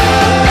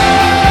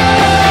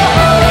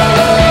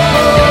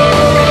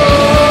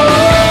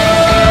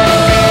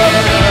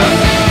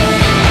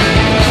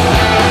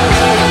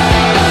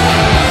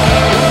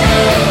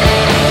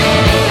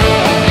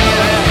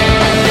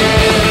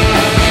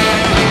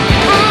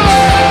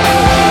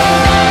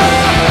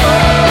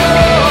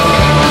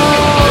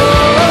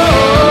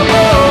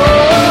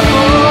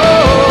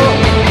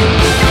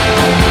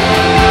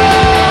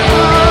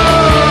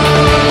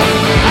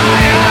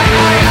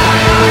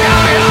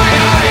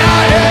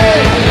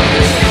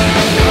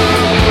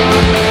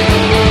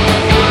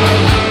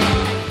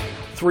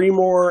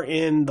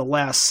 In the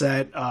last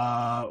set,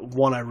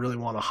 one I really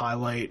want to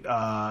highlight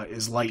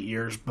is Light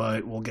Years,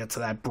 but we'll get to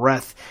that.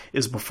 Breath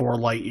is before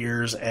Light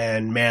Years,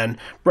 and man,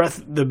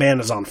 Breath, the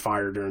band is on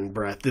fire during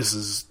Breath.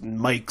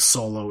 Mike's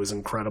solo is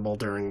incredible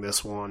during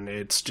this one.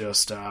 It's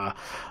just they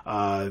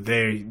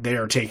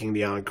are taking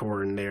the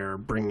encore and they're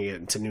bringing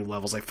it to new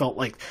levels. I felt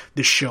like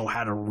this show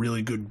had a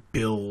really good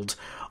build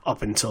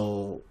up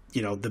until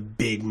the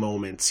big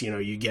moments.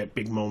 You get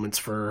big moments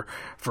for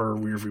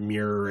Rearview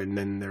Mirror, and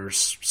then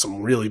there's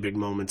some really big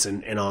moments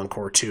in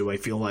Encore 2. I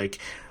feel like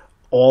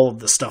all of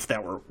the stuff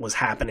that was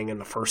happening in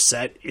the first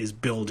set is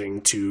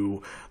building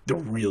to the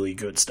really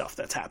good stuff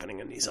that's happening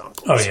in these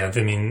encores. Oh yeah,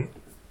 I mean,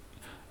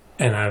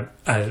 and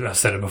I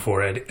said it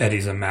before.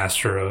 Eddie's a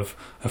master of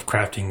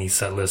crafting these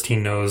set lists. He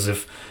knows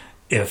if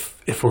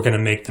we're going to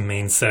make the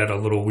main set a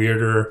little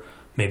weirder,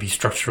 maybe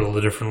structure a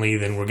little differently,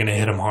 then we're going to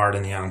hit them hard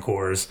in the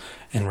encores,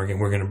 and we're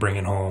going to bring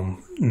it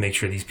home, and make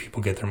sure these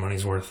people get their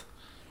money's worth.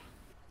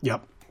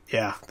 Yep.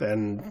 Yeah,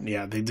 and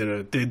they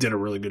did a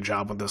really good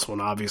job with this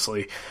one,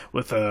 obviously,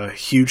 with a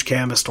huge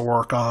canvas to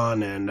work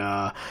on, and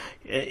after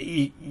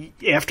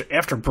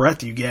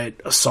Breath, you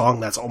get a song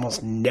that's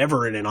almost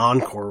never in an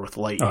encore with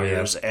Light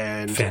Years,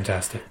 and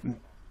fantastic.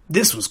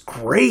 This was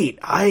great.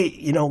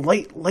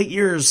 Light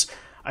Years,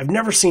 I've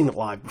never seen it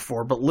live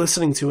before, but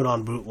listening to it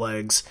on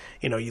bootlegs,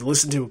 you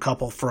listen to a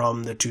couple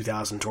from the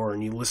 2000 tour,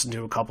 and you listen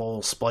to a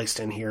couple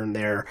spliced in here and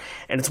there,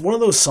 and it's one of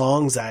those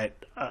songs that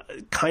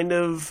kind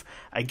of,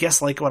 I guess,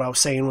 like what I was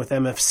saying with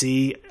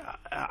MFC,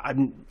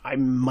 I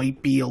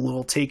might be a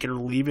little take it or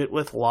leave it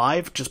with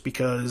live, just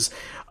because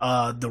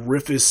the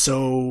riff is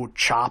so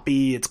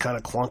choppy, it's kind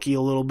of clunky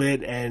a little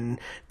bit, and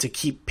to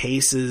keep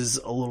pace is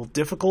a little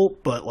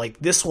difficult. But like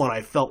this one,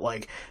 I felt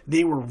like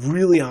they were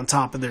really on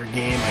top of their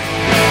game.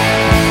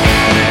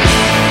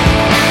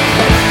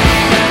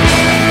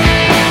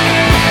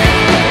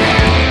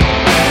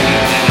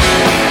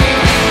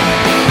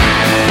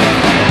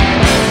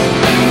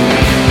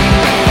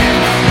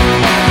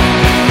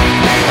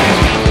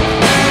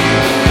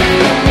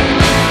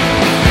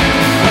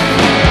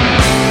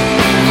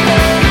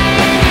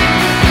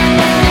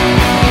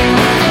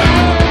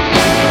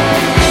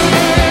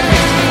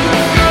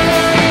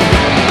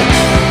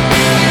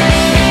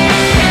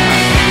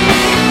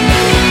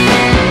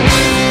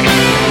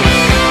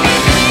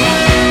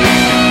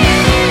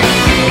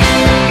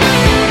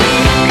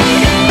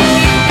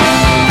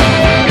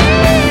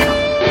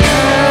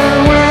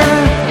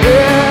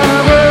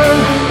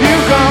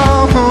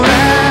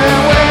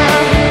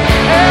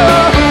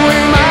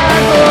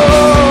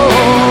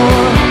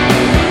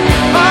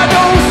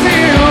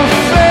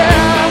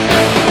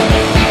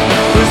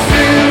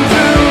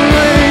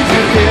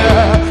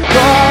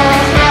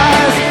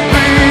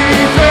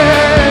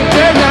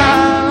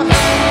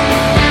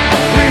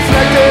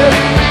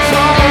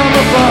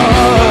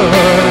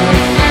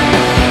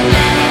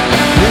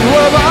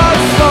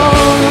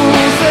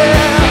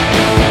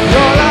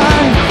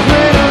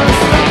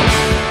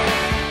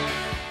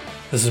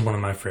 This is one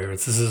of my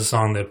favorites. This is a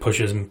song that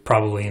pushes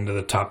probably into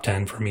the top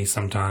 10 for me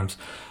sometimes.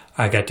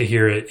 I got to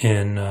hear it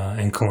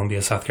in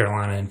Columbia, South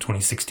Carolina in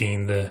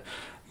 2016, the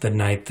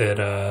night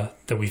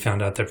that we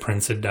found out that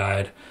Prince had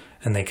died,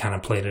 and they kind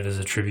of played it as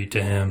a tribute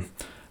to him.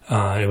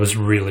 It was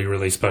really,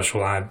 really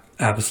special. I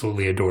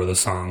absolutely adore the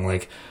song.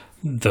 Like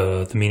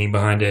the meaning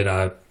behind it,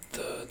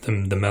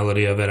 the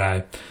melody of it.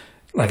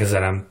 Like I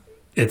said,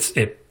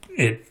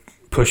 it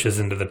pushes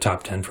into the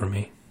top 10 for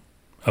me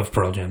of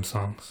Pearl Jam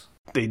songs.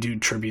 They do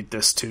tribute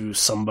this to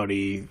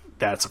somebody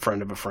that's a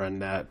friend of a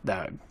friend that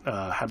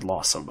had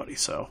lost somebody.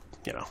 So,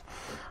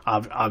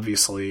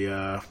 obviously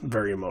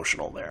very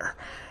emotional there.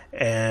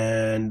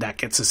 And that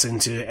gets us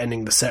into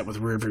ending the set with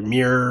Rearview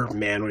Mirror.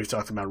 Man, we've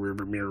talked about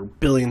Rearview Mirror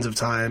billions of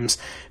times,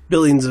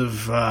 billions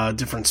of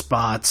different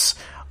spots.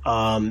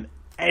 And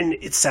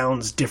it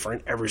sounds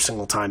different every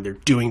single time. They're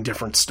doing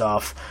different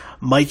stuff.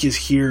 Mike is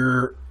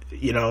here,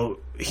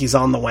 he's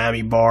on the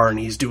whammy bar and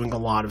he's doing a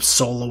lot of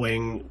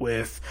soloing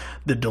with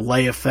the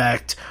delay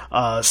effect.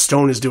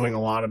 Stone is doing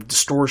a lot of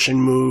distortion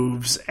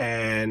moves,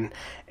 and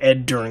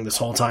Ed during this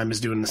whole time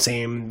is doing the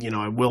same,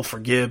 I will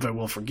forgive, I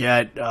will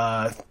forget,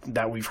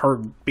 that we've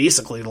heard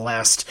basically the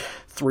last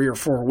 3 or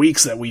 4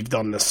 weeks that we've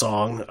done this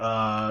song.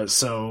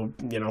 So,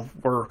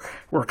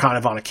 we're kind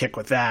of on a kick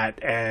with that.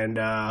 And,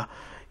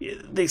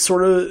 they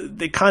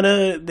kind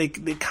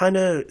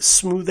of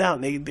smooth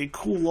out and they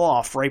cool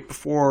off right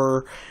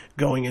before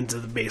going into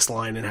the bass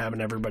line and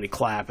having everybody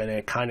clap, and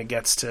it kind of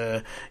gets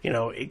to,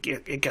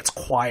 it gets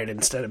quiet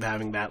instead of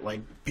having that like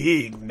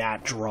big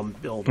mat drum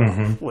build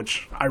up,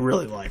 which I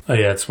really like. Oh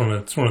yeah, it's one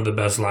of the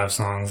best live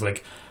songs.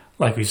 Like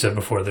we said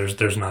before,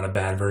 there's not a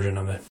bad version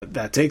of it.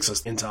 That takes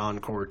us into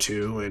Encore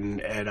 2,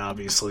 and Ed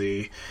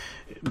obviously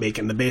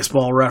making the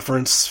baseball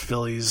reference.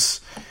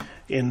 Phillies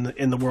in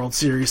the World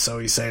Series, so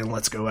he's saying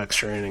let's go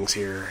extra innings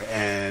here,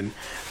 and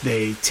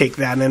they take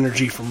that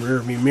energy from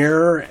Rearview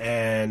Mirror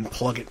and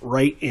plug it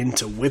right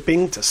into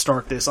Whipping to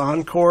start this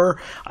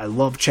encore. I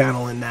love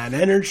channeling that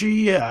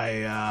energy.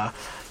 It's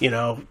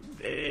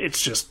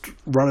just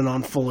running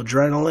on full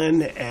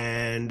adrenaline,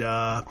 and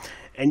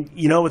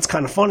it's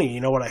kind of funny.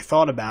 What I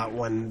thought about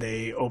when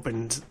they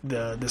opened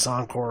this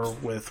encore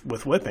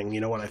with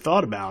Whipping? What I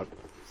thought about?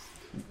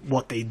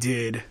 What they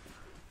did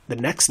the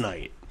next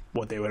night.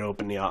 What they would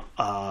open the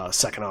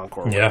second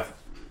encore with. Yeah.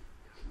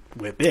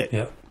 Whip It.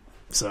 Yeah.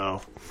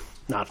 So,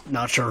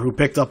 not sure who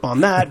picked up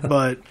on that,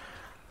 but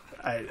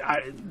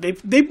I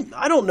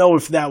don't know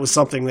if that was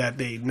something that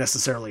they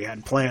necessarily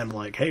had planned.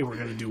 Like, hey, we're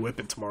going to do Whip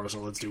It tomorrow,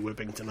 so let's do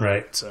Whipping tonight.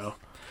 Right. So,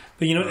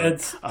 but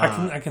Ed's.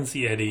 I can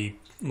see Eddie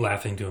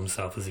laughing to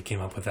himself as he came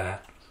up with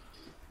that.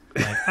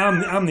 Like, I'm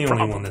the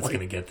only one that's going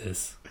to get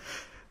this.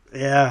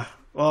 Yeah.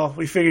 Well,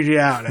 we figured you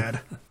out,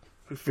 Ed.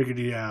 We figured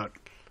you out.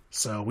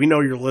 So we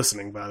know you're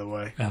listening, by the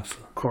way.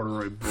 Absolutely.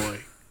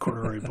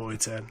 Corduroy boy,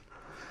 Ted.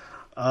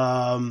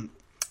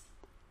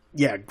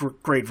 Yeah,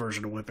 great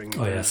version of whipping.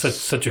 Oh yeah,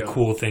 such a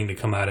cool thing to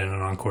come out in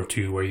an Encore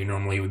 2, where you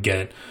normally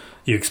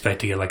you expect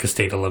to get like a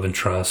State 11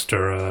 Trust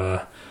or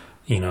a,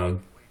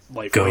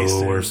 Life Go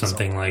Wasted, or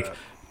something like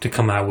to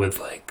come out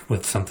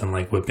with something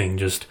like whipping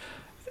just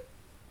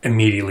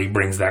immediately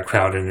brings that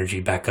crowd energy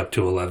back up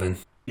to 11.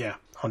 Yeah,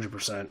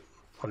 100%.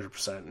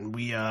 And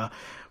we have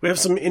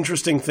some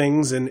interesting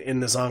things in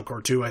this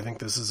Encore 2. I think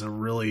this is a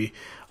really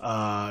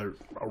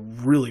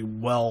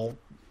well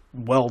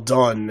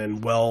done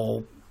and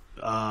well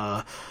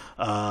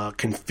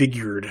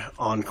configured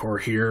Encore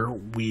here.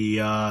 We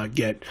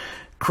get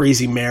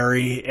Crazy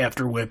Mary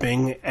after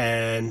whipping,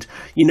 and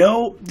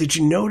did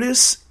you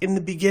notice in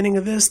the beginning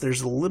of this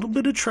there's a little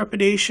bit of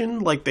trepidation,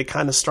 like they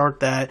kind of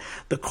start the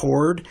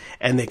chord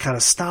and they kind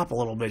of stop a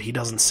little bit. He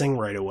doesn't sing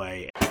right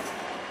away.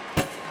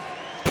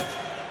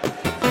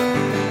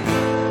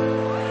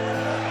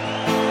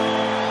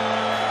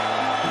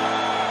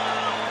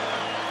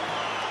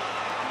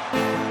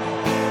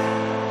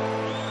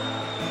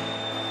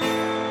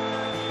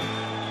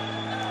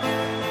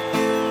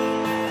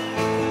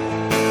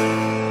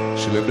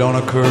 Lived on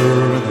a curve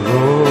in the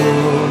road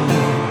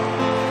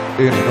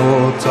in an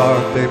old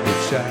tar paper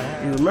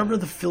shack. You remember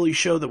the Philly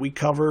show that we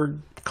covered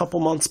a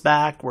couple months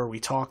back where we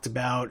talked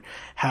about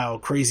how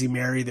Crazy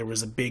Mary, there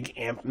was a big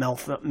amp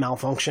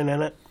malfunction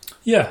in it?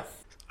 Yeah.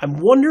 I'm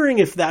wondering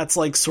if that's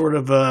like sort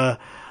of a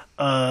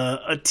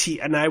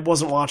and I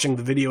wasn't watching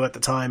the video at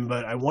the time,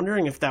 but I'm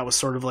wondering if that was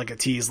sort of like a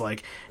tease,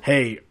 like,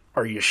 hey,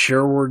 are you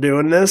sure we're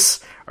doing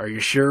this? Are you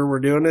sure we're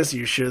doing this? Are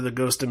you sure the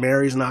Ghost of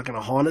Mary's not going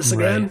to haunt us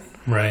again?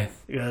 Right.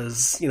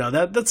 Because,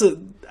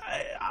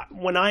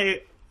 when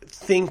I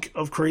think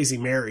of Crazy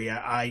Mary,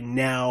 I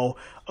now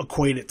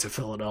equate it to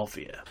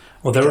Philadelphia.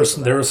 Well, there was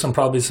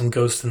probably some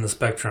ghosts in the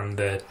spectrum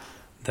that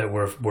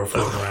were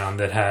floating around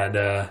that had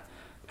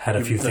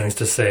a few things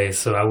to say,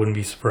 so I wouldn't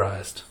be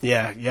surprised.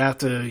 Yeah, you have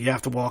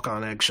to walk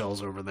on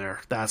eggshells over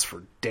there. That's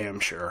for damn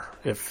sure.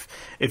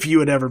 If you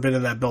had ever been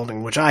in that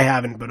building, which I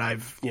haven't, but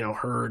I've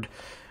heard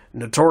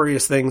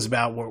notorious things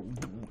about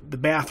the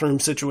bathroom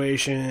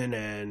situation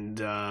and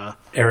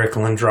Eric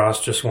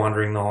Lindros just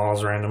wandering the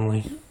halls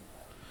randomly.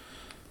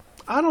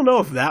 I don't know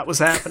if that was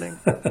happening,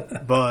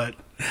 but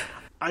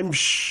I'm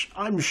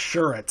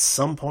sure at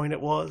some point it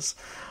was.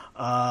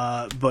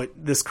 But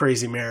this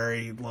Crazy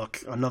Mary, look,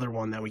 another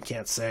one that we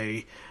can't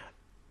say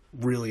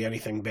really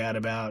anything bad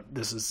about.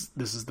 This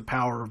is the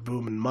power of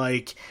Boom and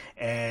Mike,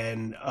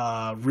 and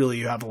really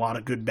you have a lot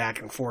of good back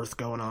and forth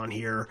going on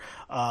here.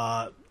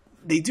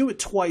 They do it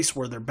twice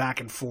where they're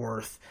back and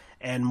forth,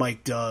 and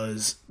Mike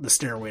does the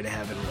Stairway to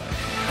Heaven way.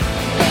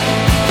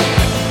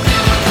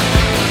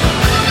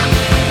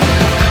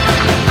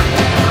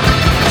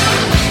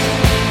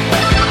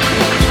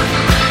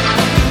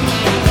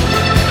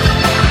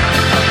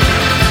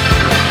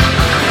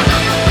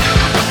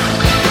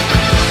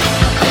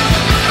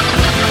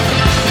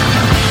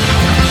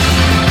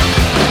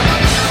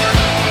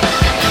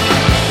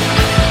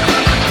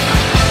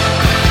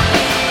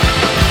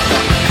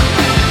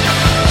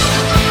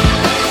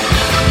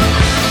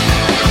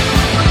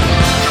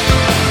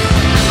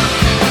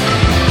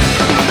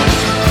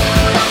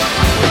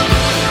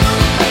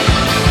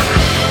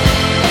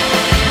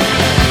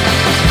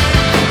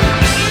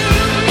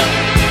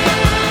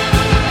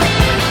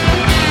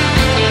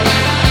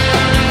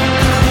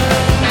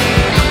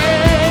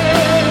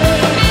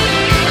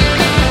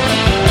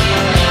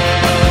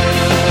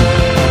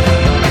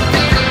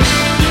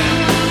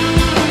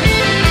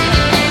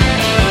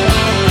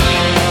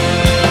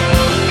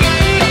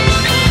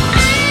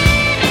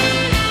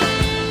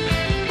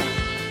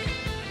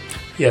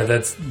 Yeah,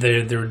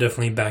 they were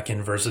definitely back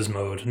in versus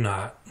mode,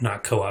 not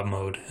co-op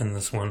mode in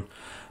this one.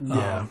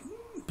 Yeah.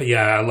 But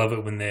yeah, I love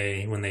it when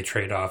they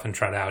trade off and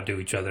try to outdo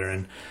each other,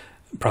 and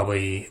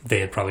they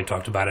had probably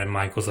talked about it, and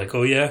Mike was like,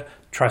 oh yeah,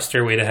 try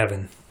Stairway to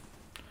Heaven.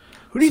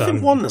 Who do you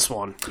think won this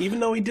one?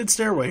 Even though he did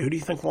Stairway, who do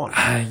you think won?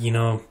 I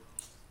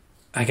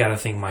gotta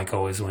think Mike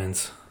always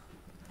wins.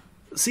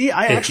 See,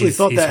 I actually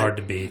thought he's hard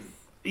to beat.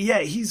 Yeah,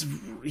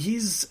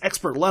 he's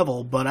expert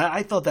level, but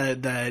I thought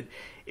that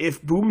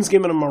if Boom's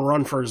giving him a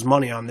run for his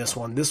money on this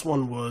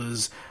one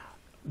was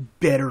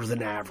better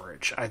than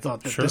average. I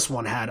thought that This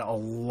one had a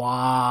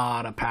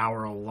lot of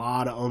power, a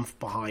lot of oomph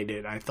behind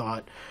it. I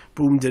thought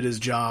Boom did his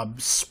job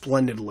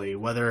splendidly.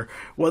 Whether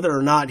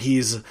or not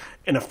he's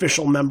an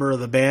official member of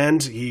the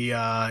band, he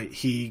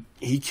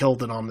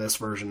killed it on this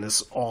version.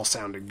 This all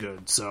sounded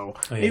good. So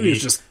maybe it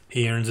was just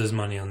he earns his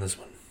money on this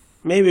one.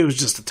 Maybe it was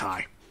just a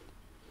tie.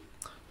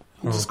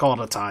 We'll just call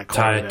it a tie.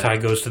 Tie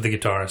goes to the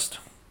guitarist.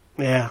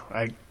 Yeah,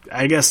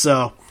 I guess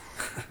so.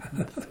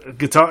 The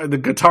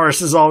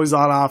guitarist is always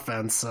on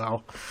offense,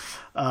 so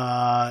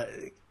that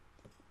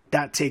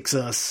takes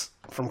us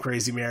from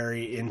Crazy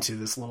Mary into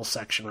this little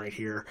section right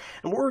here.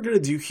 And what we're going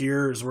to do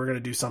here is we're going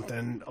to do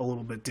something a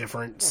little bit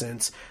different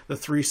since the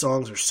 3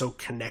 songs are so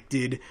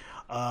connected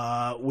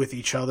with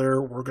each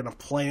other. We're going to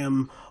play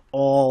them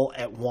all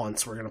at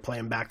once. We're going to play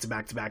them back to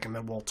back to back, and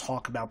then we'll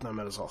talk about them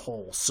as a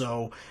whole.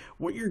 So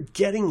what you're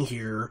getting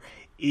here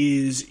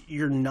is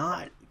you're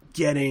not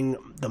getting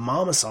the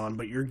Mama San,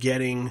 but you're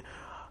getting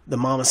the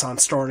Mama San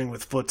starting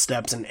with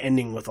Footsteps and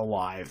ending with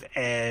Alive.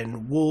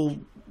 And we'll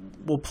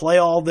play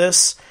all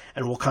this,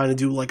 and we'll kind of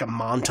do like a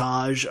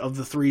montage of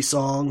the 3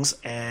 songs,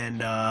 and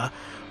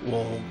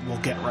we'll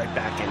get right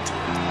back into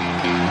it.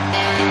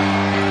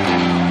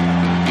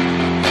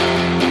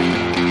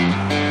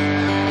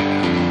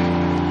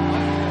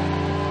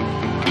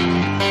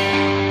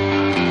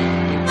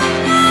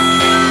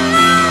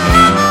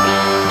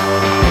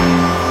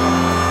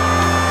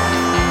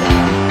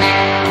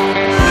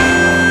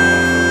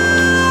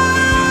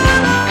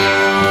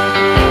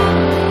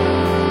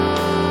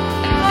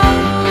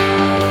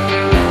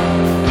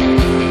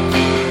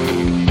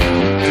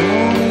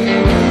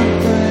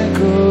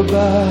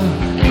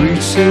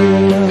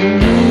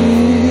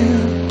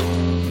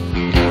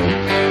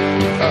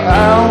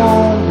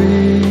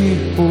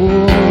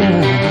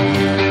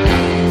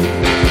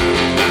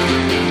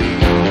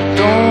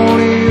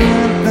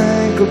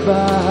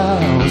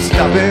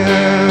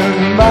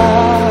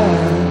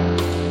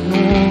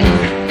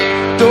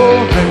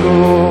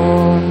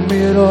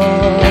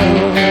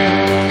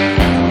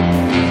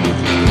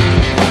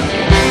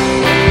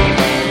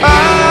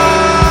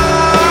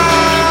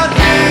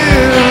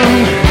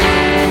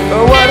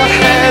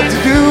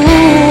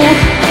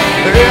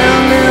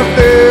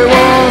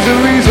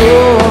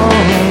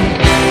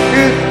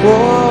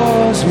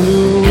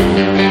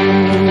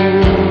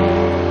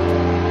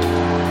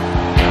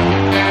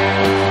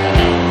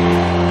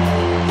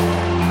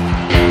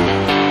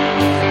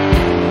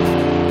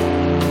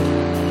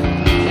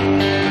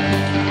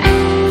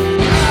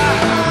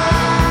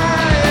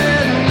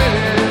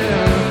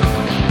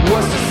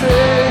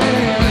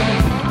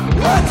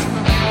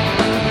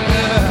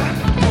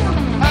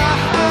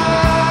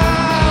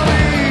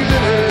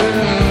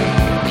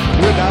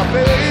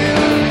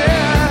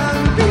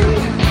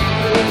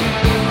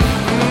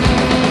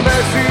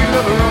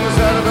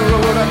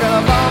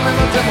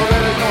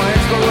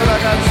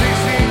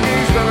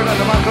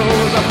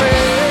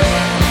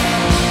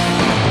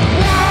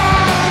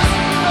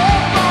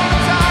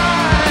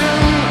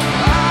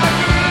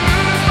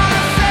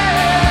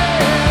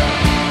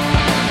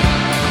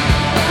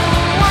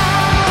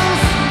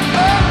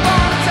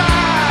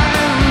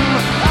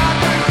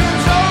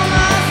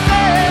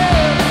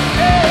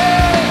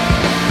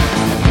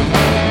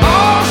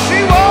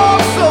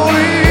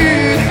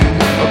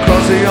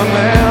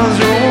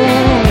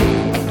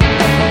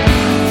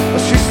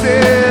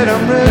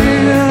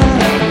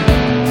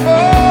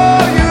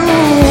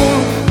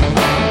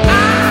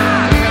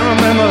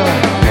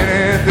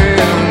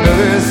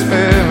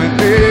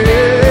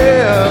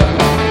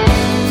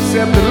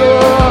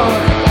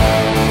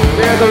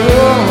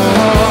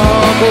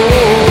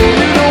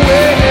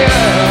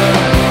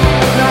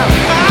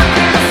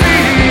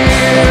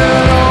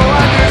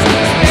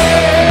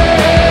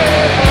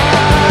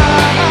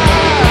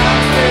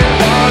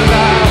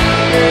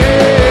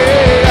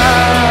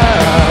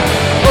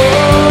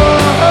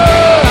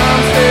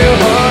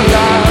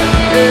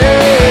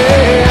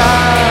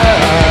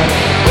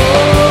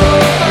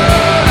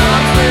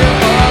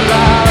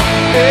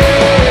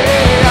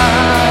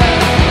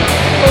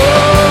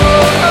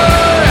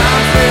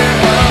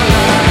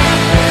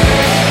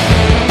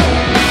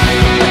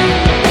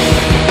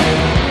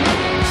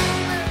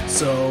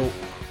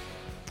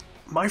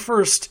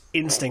 First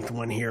instinct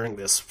when hearing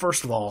this,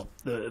 first of all,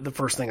 the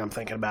first thing I'm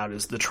thinking about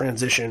is the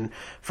transition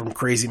from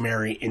Crazy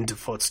Mary into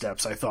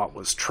Footsteps. I thought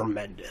was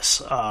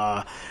tremendous.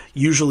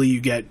 Usually you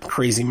get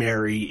Crazy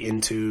Mary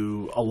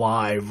into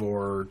Alive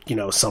or,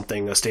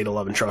 something, A State of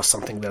Love and Trust,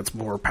 something that's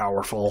more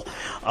powerful.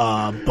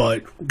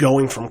 But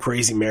going from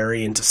Crazy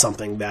Mary into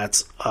something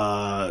that's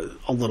a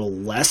little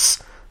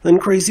less than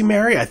Crazy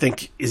Mary, I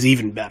think is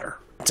even better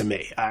to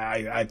me.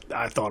 I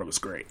thought it was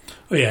great.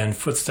 Oh yeah, and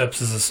Footsteps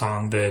is a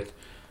song that,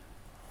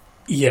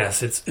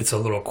 yes, it's a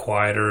little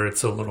quieter.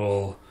 It's a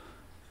little,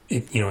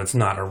 it's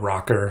not a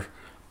rocker,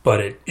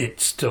 but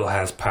it still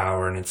has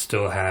power, and it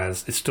still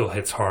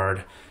hits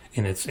hard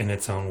in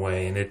its own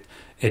way, and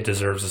it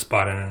deserves a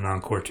spot in an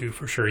encore too,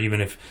 for sure.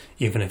 Even if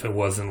it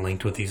wasn't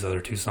linked with these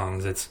other 2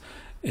 songs,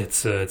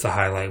 it's a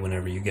highlight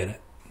whenever you get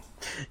it.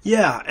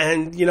 Yeah,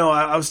 and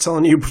I was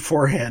telling you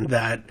beforehand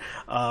that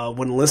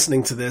when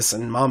listening to this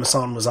and Mama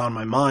San was on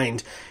my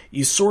mind,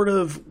 you sort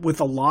of,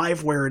 with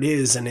Alive where it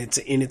is and it's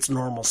in its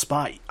normal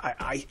spot,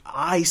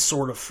 I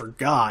sort of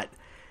forgot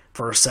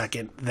for a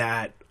second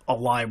that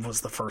Alive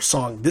was the first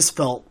song. This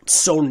felt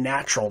so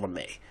natural to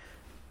me.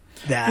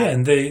 That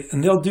and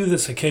they'll do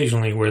this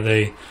occasionally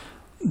where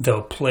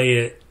they'll play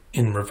it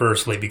in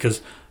reversely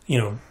because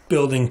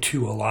building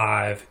to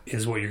Alive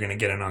is what you're going to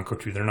get in encore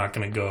 2. They're not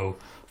going to go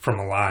from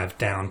Alive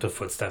down to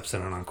Footsteps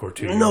in an Encore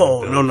 2.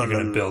 No. You're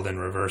going to build in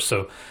reverse.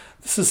 So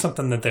this is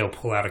something that they'll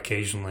pull out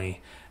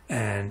occasionally.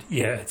 And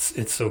yeah,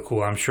 it's so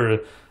cool. I'm sure,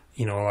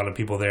 a lot of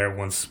people there,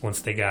 once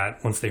they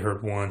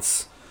heard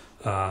Once,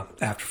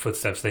 after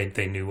Footsteps,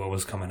 they knew what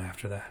was coming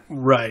after that.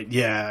 Right.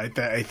 Yeah.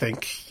 I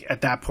think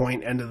at that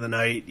point, end of the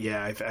night.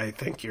 Yeah. I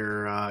think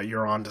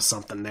you're onto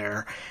something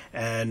there.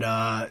 And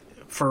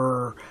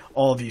for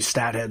all of you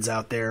stat heads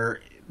out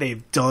there,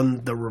 they've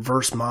done the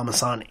reverse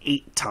Mama-san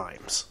 8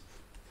 times.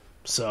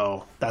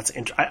 So that's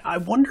I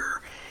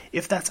wonder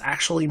if that's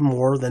actually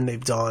more than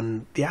they've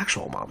done the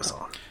actual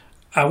Mama-san.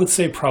 I would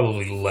say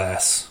probably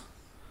less.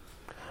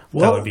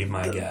 That would be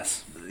my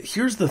guess.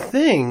 Here's the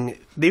thing: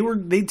 they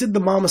did the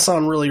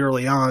Mama-san really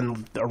early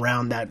on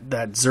around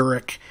that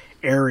Zurich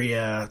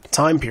area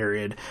time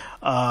period,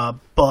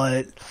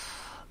 but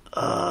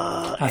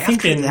I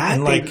think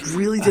they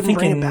really didn't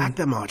bring it back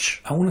that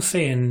much. I want to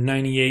say in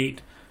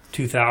 98,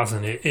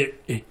 2000,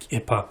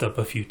 it popped up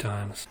a few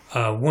times.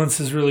 Once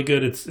is really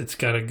good. It's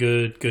got a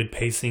good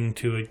pacing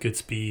to it, good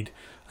speed.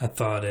 I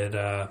thought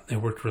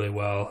it worked really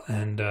well,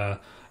 and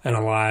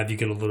Alive, you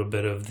get a little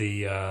bit of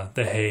the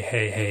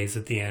hey hey's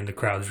at the end. The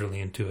crowd's really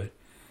into it.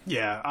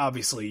 Yeah,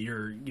 obviously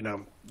you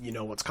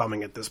know what's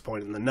coming at this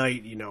point in the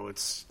night.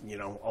 It's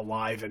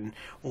Alive and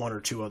one or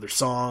two other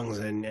songs,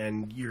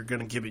 and you're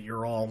going to give it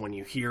your all when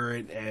you hear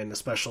it, and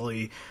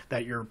especially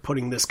that you're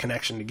putting this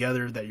connection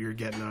together, that you're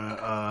getting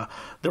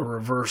the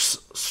reverse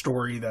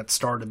story that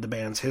started the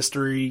band's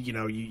history.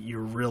 You're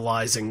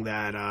realizing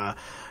that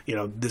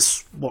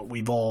this, what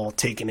we've all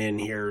taken in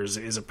here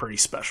is a pretty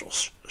special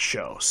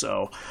show.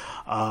 So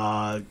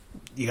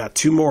you got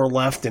 2 more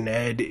left, and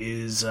Ed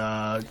is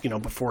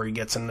before he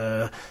gets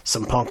into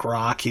some punk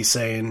rock,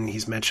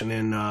 he's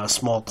mentioning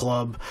small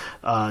club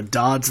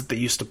Dodds that they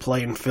used to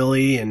play in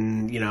Philly,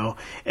 and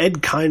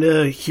Ed kind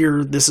of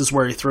here, this is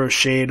where he throws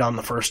shade on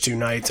the first 2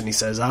 nights, and he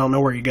says, I don't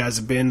know where you guys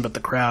have been, but the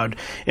crowd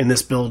in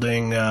this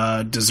building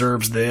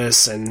deserves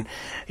this, and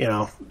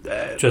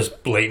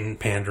just blatant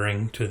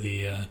pandering to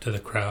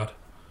the crowd.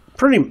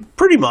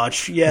 Pretty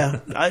much, yeah.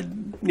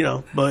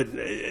 But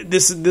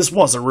this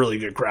was a really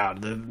good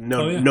crowd.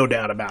 No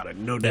doubt about it.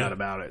 No doubt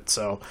about it.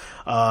 So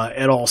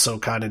it also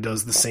kind of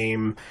does the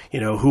same,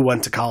 who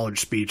went to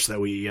college speech that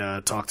we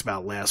talked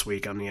about last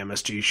week on the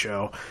MSG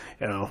show.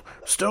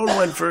 Stone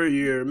went for a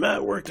year.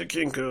 Matt worked at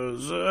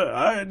Kinko's.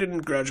 I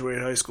didn't graduate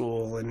high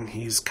school, and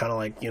he's kind of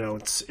like,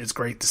 it's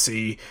great to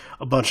see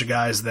a bunch of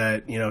guys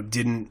that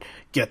didn't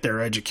get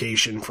their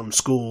education from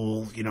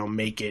school,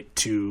 make it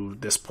to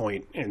this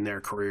point in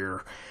their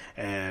career.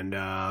 And,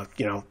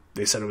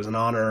 they said it was an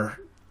honor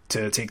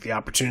to take the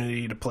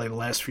opportunity to play the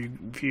last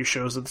few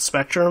shows at the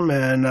Spectrum.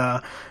 And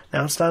now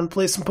it's time to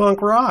play some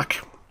punk rock.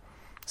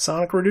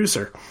 Sonic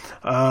Reducer.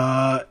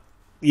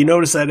 You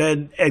notice that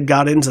Ed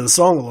got into the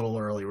song a little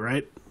early,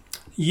 right?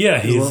 Yeah,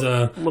 he's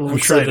a little I'm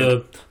excited.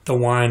 sure the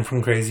wine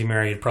from Crazy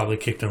Mary had probably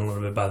kicked in a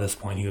little bit by this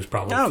point. He was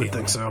probably I would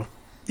feeling think it. so.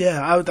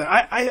 Yeah,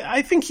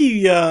 I think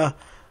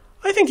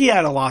he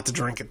had a lot to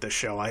drink at this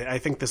show. I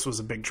think this was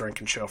a big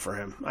drinking show for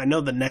him. I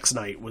know the next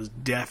night was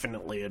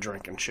definitely a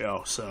drinking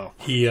show. So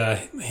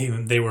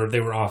they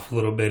were off a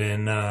little bit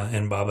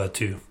in Baba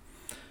too.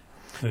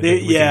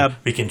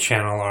 We can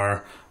channel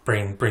our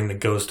bring the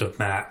ghost of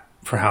Matt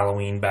for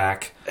Halloween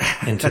back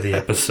into the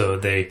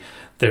episode.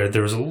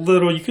 There was a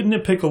little, you could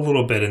nitpick a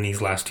little bit in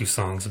these last 2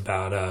 songs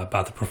about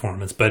the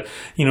performance, but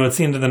it's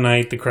the end of the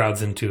night. The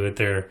crowd's into it.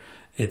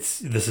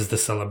 This is the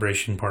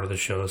celebration part of the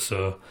show,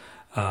 so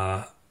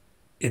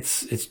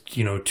it's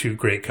 2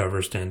 great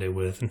covers to end it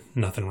with.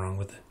 Nothing wrong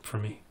with it for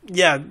me.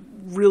 Yeah,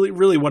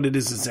 really what it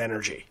is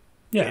energy.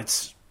 Yeah.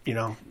 It's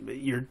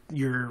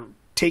you're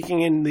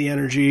taking in the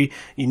energy.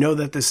 You know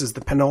that this is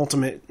the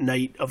penultimate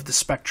night of the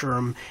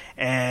Spectrum,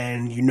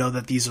 and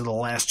that these are the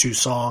last 2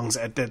 songs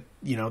at that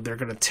they're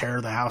going to tear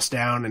the house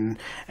down,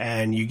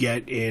 and you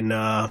get in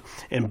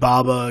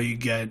Baba, you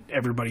get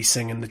everybody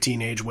singing the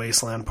Teenage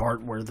Wasteland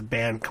part where the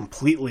band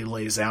completely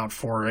lays out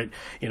for it.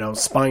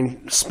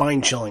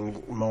 Spine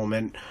chilling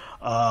moment.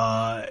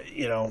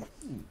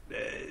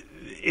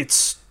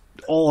 It's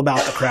all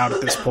about the crowd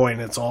at this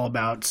point. It's all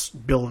about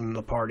building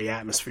the party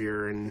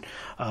atmosphere, and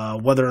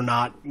whether or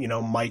not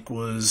Mike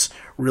was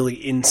really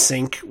in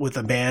sync with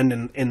the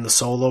band in the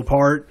solo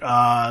part.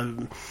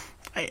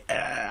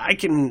 I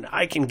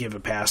can give a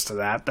pass to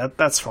that.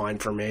 That's fine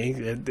for me.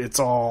 It's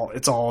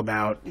all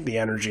about the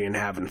energy and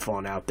having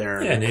fun out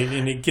there. Yeah, and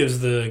it gives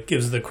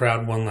the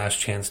crowd one last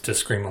chance to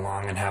scream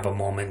along and have a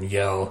moment and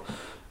yell,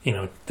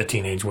 the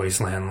Teenage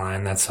Wasteland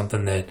line. That's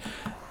something that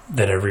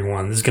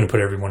everyone, this is going to put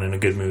everyone in a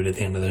good mood at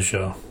the end of the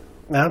show.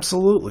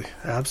 Absolutely.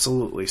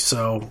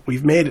 So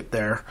we've made it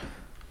there.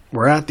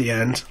 We're at the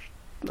end.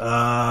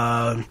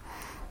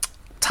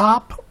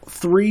 Top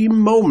 3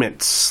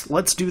 moments.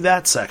 Let's do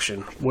that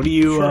section. What do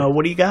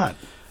you got?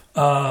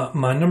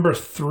 My number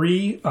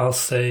 3, I'll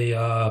say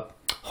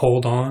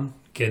Hold On,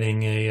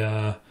 getting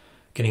a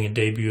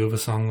debut of a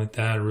song like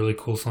that, a really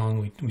cool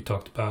song. We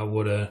talked about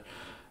what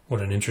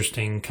an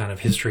interesting kind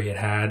of history it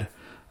had.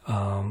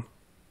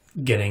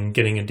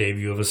 getting a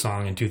debut of a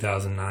song in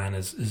 2009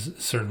 is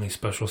certainly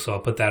special. So I'll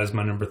put that as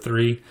my number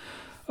 3.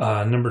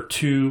 Number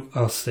 2,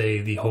 I'll say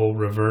the whole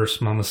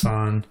reverse Mama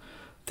San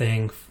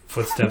thing,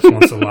 Footsteps,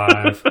 Once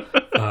Alive,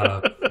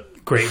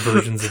 great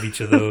versions of each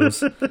of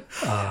those.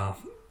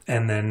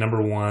 And then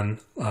number 1,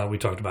 we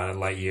talked about it,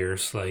 Light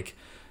Years, like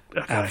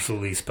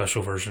absolutely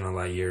special version of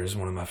Light Years,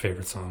 one of my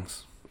favorite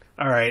songs.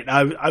 All right,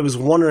 I was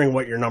wondering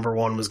what your number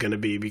 1 was going to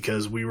be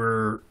because we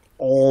were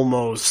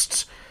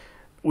almost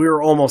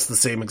the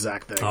same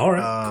exact thing. All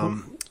right,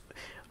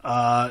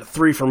 cool.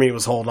 3 for me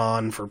was Hold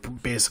On, for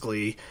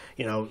basically,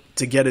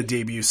 to get a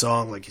debut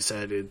song, like you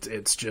said,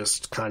 it's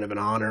just kind of an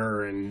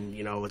honor, and,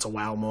 it's a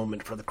wow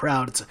moment for the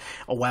crowd. It's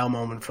a wow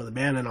moment for the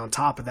band. And on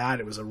top of that,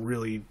 it was a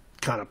really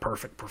kind of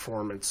perfect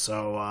performance.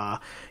 So,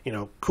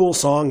 cool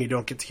song you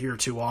don't get to hear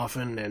too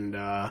often.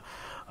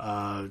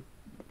 And,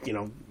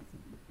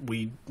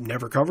 we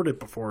never covered it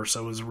before,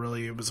 so it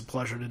was a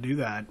pleasure to do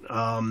that.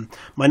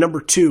 My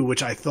number 2,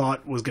 which I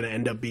thought was going to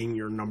end up being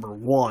your number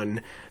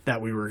 1, that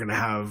we were going to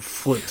have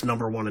flipped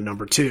number 1 and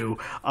number 2.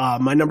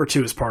 My number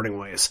 2 is Parting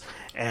Ways,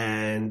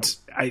 and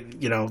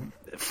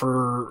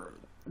for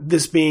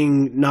this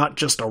being not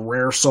just a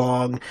rare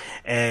song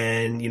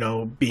and,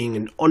 being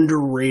an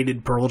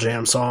underrated Pearl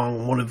Jam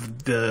song, one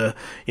of the,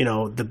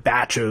 the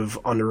batch of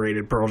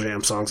underrated Pearl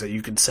Jam songs that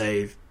you could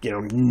say,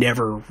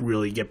 never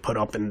really get put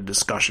up in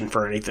discussion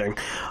for anything,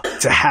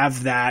 to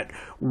have that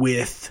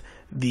with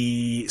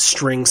the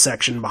string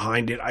section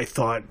behind it, I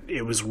thought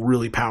it was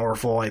really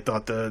powerful. I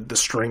thought the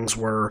strings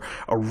were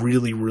a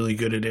really, really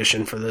good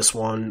addition for this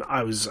one.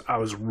 I was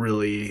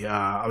really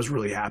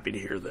happy to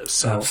hear this.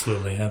 So,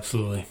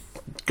 absolutely.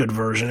 Good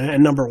version.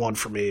 And number 1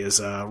 for me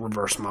is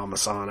Reverse Mama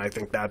San. I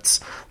think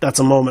that's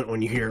a moment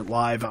when you hear it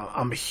live.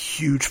 I'm a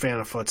huge fan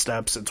of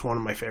Footsteps. It's one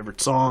of my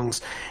favorite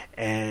songs,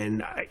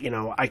 and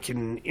I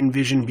can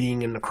envision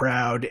being in the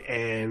crowd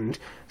and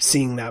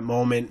seeing that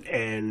moment,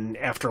 and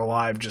after a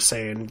live just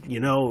saying,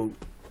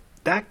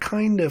 that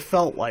kind of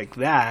felt like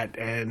that.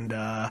 And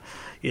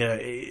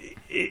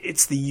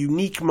it's the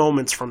unique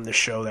moments from the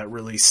show that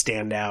really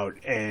stand out,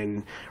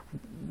 and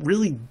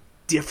really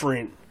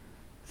different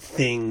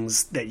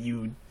things that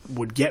you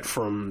would get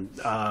from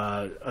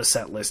a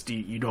set list.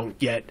 You don't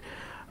get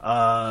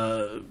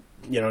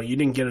you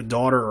didn't get a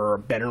Daughter or a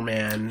Better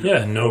Man.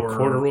 Yeah, no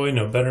Corduroy,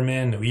 no Better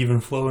Man, no Even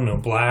Flow, no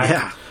Black.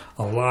 Yeah.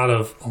 A lot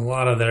of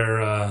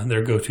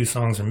their go-to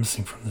songs are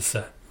missing from the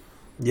set.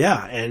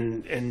 Yeah,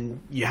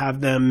 and you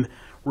have them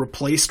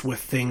replaced with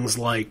things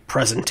like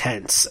Present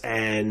Tense,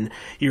 and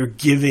you're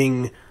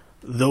giving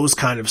those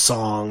kind of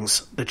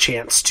songs the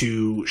chance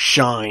to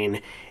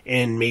shine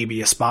in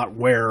maybe a spot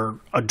where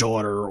a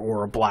Daughter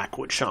or a Black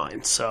would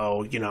shine.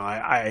 So,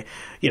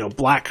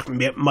 Black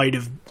might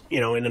have,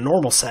 in a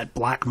normal set,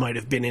 Black might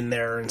have been in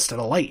there instead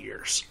of Light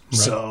Years. Right.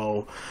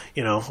 So,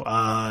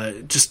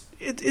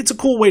 it's a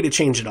cool way to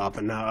change it up,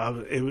 and I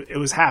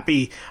was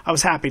happy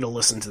to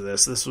listen to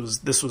this. This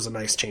was a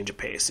nice change of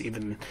pace,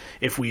 even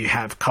if we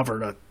have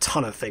covered a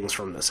ton of things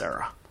from this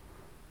era.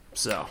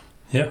 So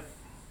yeah,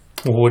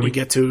 well,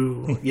 get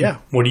to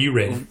what do you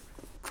rate?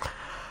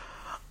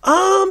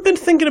 Been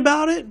thinking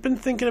about it.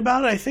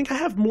 I think I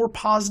have more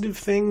positive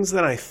things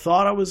than I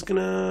thought I was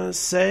gonna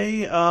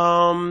say.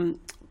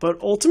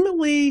 But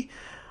ultimately,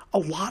 a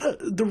lot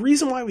of the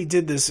reason why we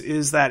did this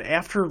is that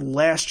after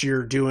last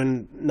year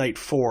doing Night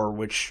 4,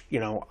 which,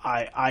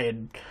 I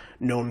had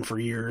known for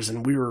years,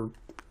 and we were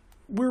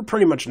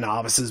pretty much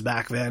novices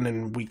back then,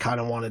 and we kind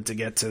of wanted to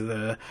get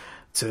to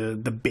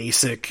the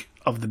basic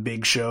of the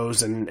big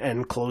shows,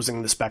 and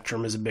Closing the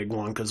Spectrum is a big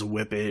one because of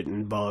Whip It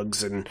and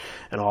Bugs and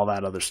all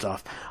that other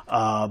stuff.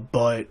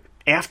 But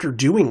after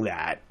doing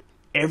that,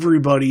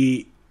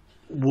 everybody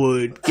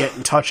would get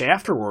in touch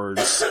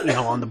afterwards,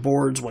 on the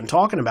boards when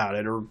talking about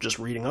it or just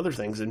reading other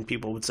things, and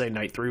people would say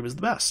Night 3 was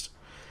the best.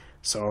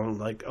 So I'm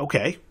like,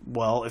 okay,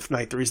 well, if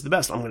Night 3 is the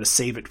best, I'm going to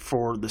save it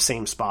for the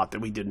same spot that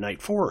we did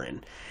Night 4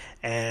 in.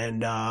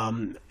 And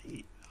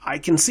I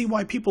can see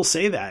why people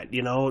say that.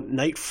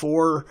 Night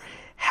 4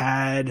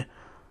 had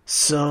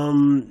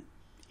some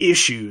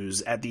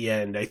issues at the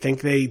end. I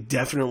think they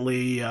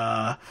definitely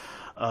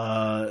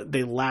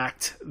they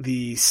lacked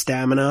the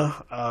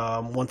stamina.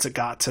 Once it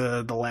got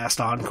to the last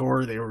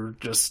encore, they were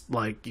just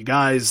like, you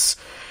guys,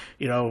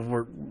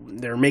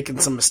 they're making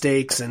some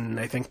mistakes, and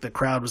I think the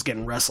crowd was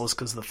getting restless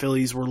because the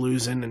Phillies were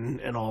losing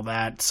and all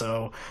that.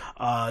 So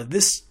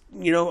this,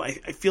 I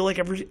feel like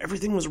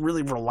everything was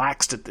really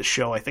relaxed at this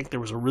show. I think there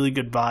was a really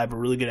good vibe, a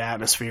really good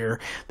atmosphere.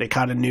 They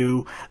kind of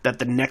knew that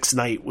the next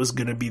night was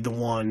going to be the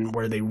one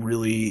where they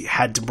really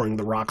had to bring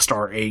the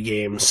Rockstar A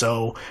game.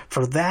 So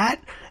for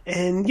that,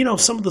 and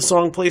some of the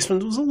song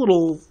placement was a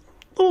little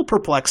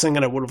perplexing,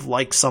 and I would have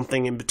liked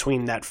something in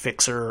between that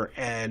Fixer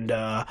and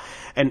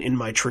In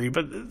My Tree,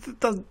 but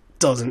that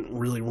doesn't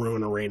really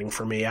ruin a rating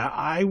for me.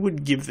 I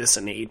would give this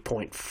an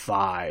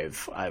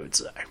 8.5, I would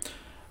say.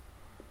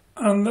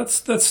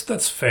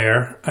 That's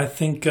fair. I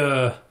think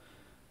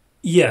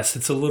yes,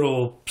 it's a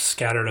little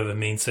scattered of a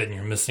main set, and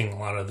you're missing a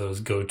lot of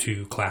those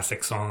go-to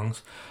classic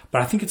songs.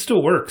 But I think it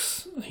still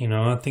works.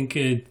 I think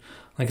it,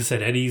 like I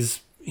said, he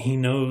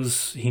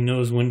knows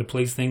when to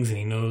place things and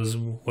he knows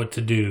what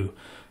to do.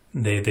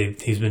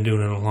 He's been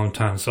doing it a long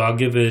time, so I'll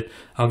give it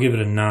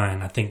a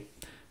 9. I think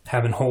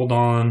having Hold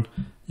On,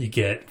 you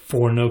get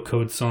 4 no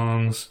code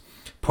songs,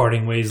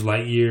 Parting Ways,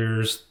 Light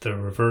Years, the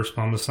reverse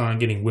Mama song,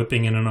 getting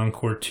Whipping in an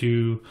encore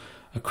 2,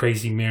 a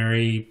Crazy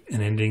Mary,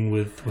 and ending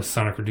with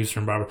Sonic Reducer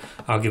and Barbara.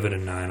 I'll give it a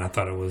 9. I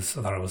thought it was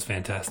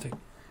fantastic.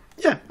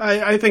 Yeah,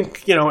 I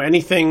think,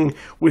 anything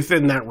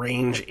within that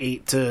range,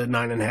 8 to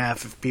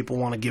 9.5. If people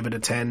want to give it a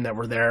 10 that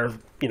were there,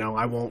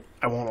 I won't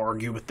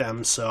argue with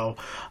them. So,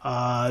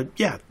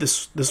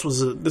 this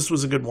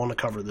was a good one to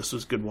cover. This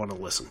was a good one to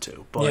listen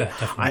to. But yeah,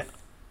 definitely.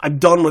 I'm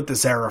done with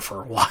this era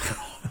for a while.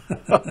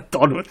 I'm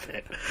done with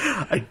it.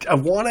 I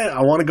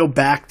want to go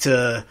back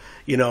to,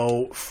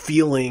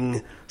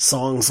 feeling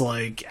songs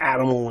like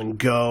Animal and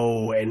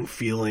Go and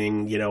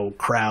feeling,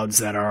 crowds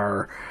that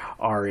are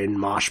in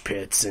mosh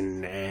pits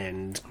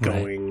and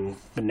going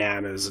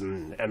bananas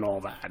and all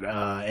that.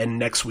 And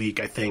next week,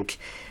 I think,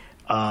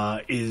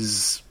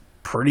 is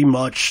pretty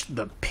much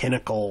the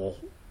pinnacle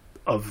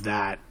of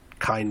that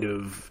kind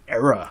of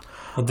era.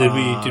 Well,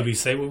 did we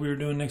say what we were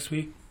doing next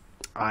week?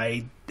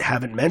 I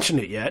haven't mentioned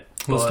it yet.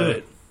 Let's do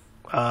it.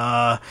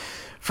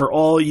 For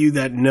all you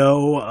that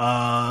know,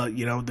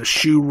 the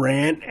Shoe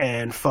Rant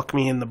and Fuck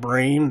Me in the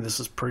Brain, this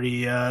is a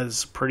pretty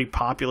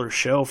popular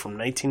show from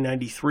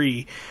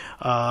 1993.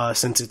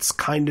 Since it's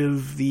kind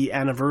of the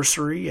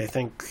anniversary, I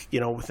think,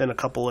 within a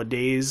couple of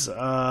days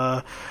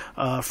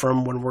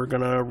from when we're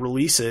going to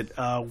release it,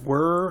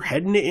 we're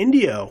heading to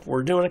India.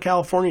 We're doing a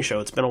California show.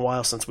 It's been a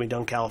while since we've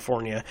done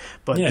California,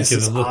 but this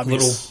is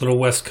little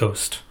West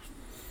Coast.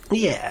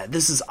 Yeah,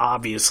 this is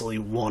obviously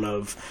one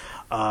of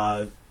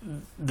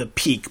the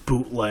peak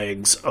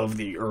bootlegs of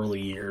the early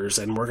years,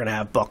 and we're gonna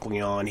have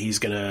Buckley on. He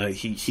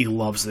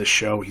loves this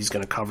show. He's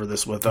gonna cover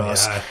this with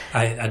us.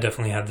 I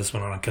definitely had this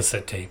one on a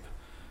cassette tape.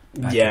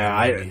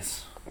 I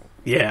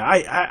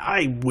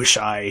wish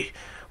I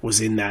was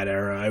in that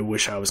era. I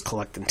wish I was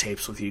collecting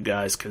tapes with you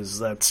guys, because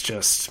that's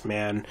just,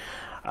 man,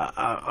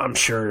 I'm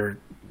sure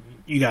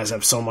you guys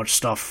have so much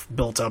stuff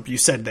built up. You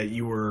said that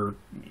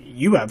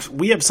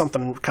we have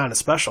something kind of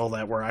special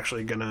that we're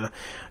actually going to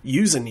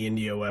use in the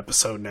Indio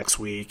episode next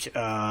week,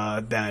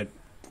 that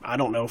I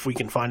don't know if we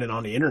can find it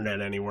on the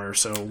internet anywhere,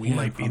 so we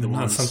might be the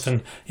ones.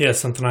 Something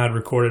I had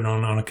recorded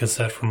on a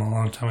cassette from a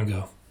long time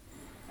ago.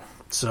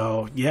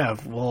 So, yeah,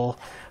 well,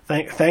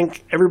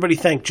 thank everybody.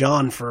 Thank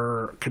John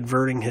for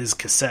converting his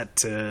cassette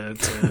to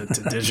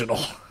digital.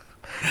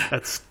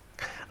 That's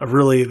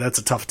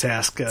a tough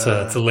task. It's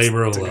a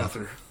labor of love.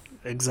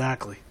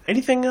 Exactly.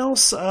 Anything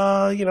else?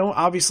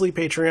 Obviously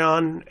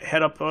Patreon.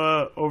 Head up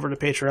over to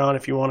Patreon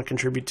if you want to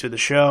contribute to the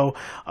show.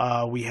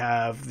 We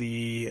have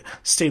the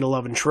State of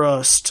Love and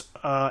Trust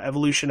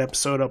Evolution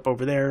episode up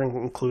over there,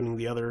 including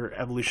the other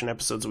Evolution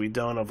episodes we've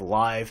done of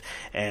Live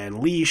and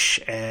Leash,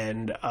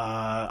 and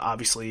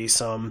obviously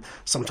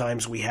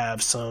sometimes we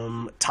have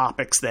some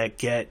topics that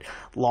get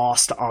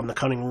lost on the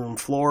cutting room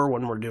floor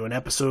when we're doing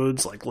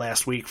episodes. Like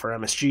last week for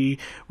MSG,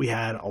 we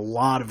had a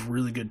lot of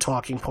really good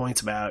talking points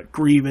about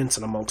grievance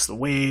and Amongst the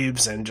Waves,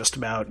 and just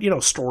about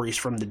stories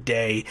from the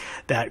day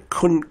that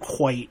couldn't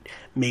quite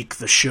make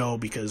the show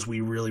because we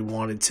really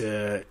wanted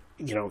to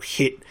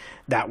hit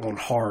that one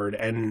hard.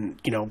 And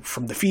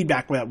from the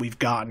feedback that we've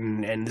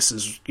gotten, and this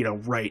is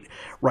right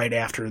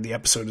after the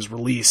episode is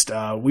released,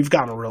 we've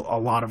gotten a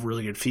lot of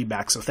really good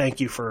feedback, so thank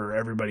you for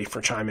everybody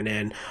for chiming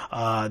in.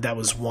 That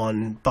was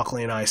one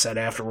Buckley and I said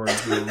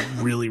afterwards we were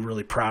really,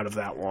 really proud of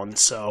that one.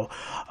 So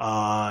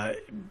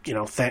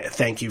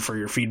thank you for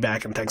your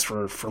feedback, and thanks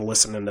for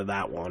listening to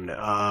that one.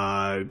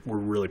 We're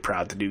really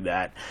proud to do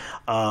that.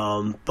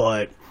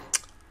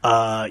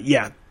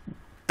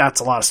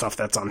 That's a lot of stuff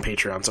that's on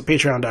Patreon. So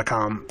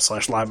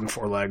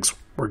patreon.com/liveon4legs.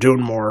 We're doing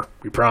more.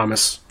 We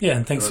promise. Yeah,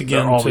 and thanks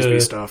again to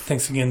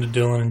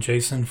Dylan and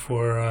Jason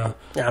for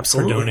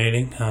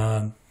donating.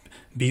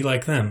 Be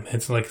like them.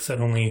 It's like I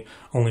said, only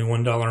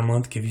 $1 a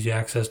month gives you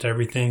access to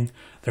everything.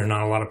 There are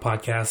not a lot of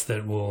podcasts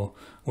that will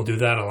do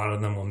that. A lot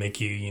of them will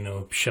make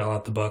you shell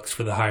out the bucks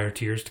for the higher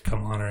tiers to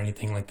come on or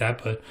anything like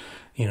that. But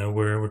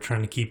we're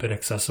trying to keep it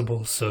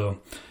accessible. So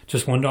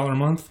just $1 a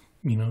month.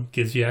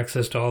 Gives you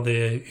access to all the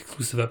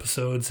exclusive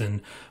episodes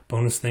and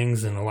bonus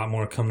things, and a lot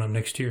more coming up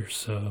next year.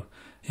 So,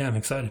 yeah, I'm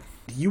excited.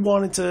 You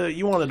wanted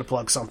to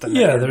plug something.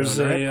 Yeah, there's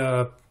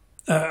I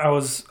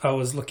was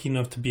lucky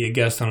enough to be a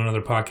guest on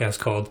another podcast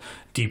called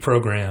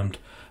Deprogrammed.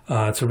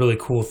 It's a really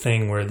cool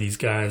thing where these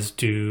guys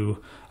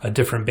do a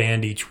different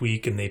band each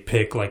week, and they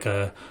pick like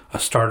a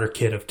starter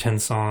kit of 10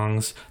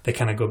 songs. They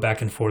kind of go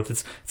back and forth.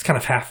 It's kind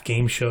of half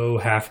game show,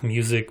 half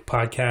music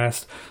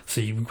podcast.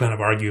 So you kind of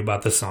argue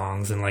about the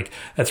songs, and like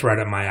that's right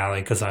up my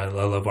alley because I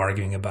love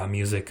arguing about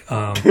music.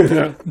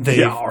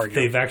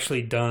 They've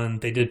actually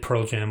they did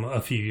Pearl Jam a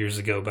few years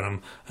ago, but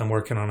I'm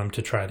working on them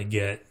to try to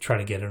get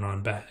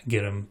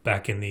them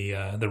back in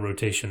the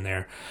rotation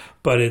there.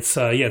 But it's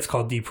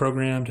called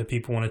Deprogrammed. If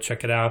people want to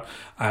check it out,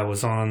 I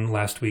was on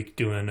last week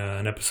doing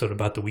an episode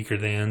about the the Weaker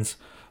Thans.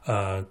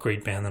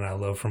 Great band that I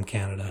love from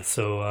Canada.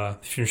 So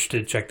if you're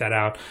interested, check that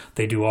out.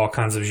 They do all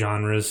kinds of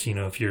genres. You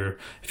know, if you're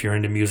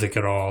into music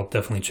at all,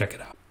 definitely check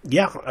it out.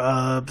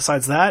 Yeah.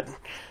 Besides that,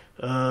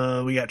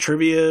 we got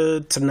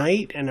trivia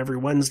tonight and every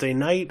Wednesday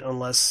night,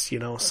 unless, you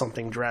know,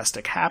 something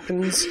drastic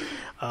happens.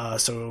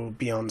 So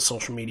be on the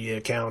social media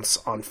accounts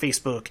on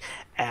Facebook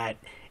at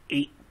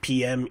 8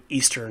 p.m.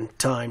 Eastern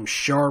Time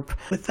sharp.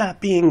 With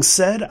that being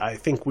said, I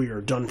think we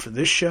are done for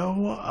this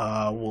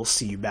show. We'll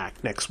see you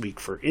back next week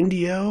for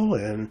Indio,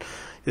 and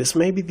this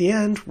may be the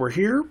end. We're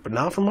here, but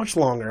not for much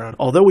longer.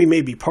 Although we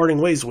may be parting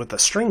ways with the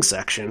string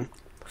section,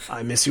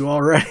 I miss you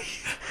already.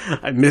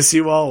 I miss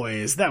you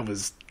always. That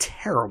was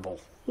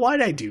terrible.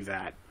 Why'd I do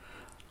that?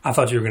 I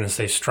thought you were going to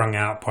say strung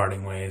out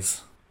parting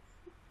ways.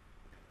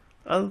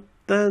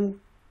 Then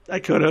I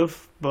could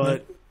have,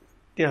 but,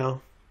 you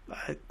know,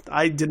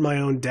 I did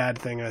my own dad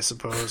thing, I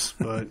suppose.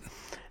 But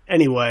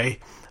anyway,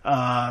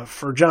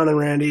 for John and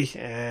Randy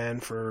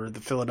and for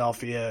the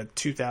Philadelphia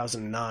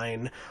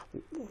 2009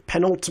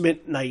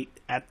 penultimate night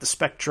at the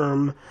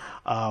Spectrum,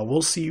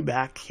 we'll see you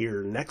back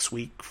here next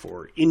week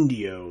for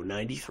Indio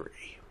 93.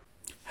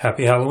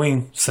 Happy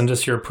Halloween. Send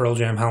us your Pearl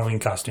Jam Halloween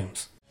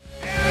costumes.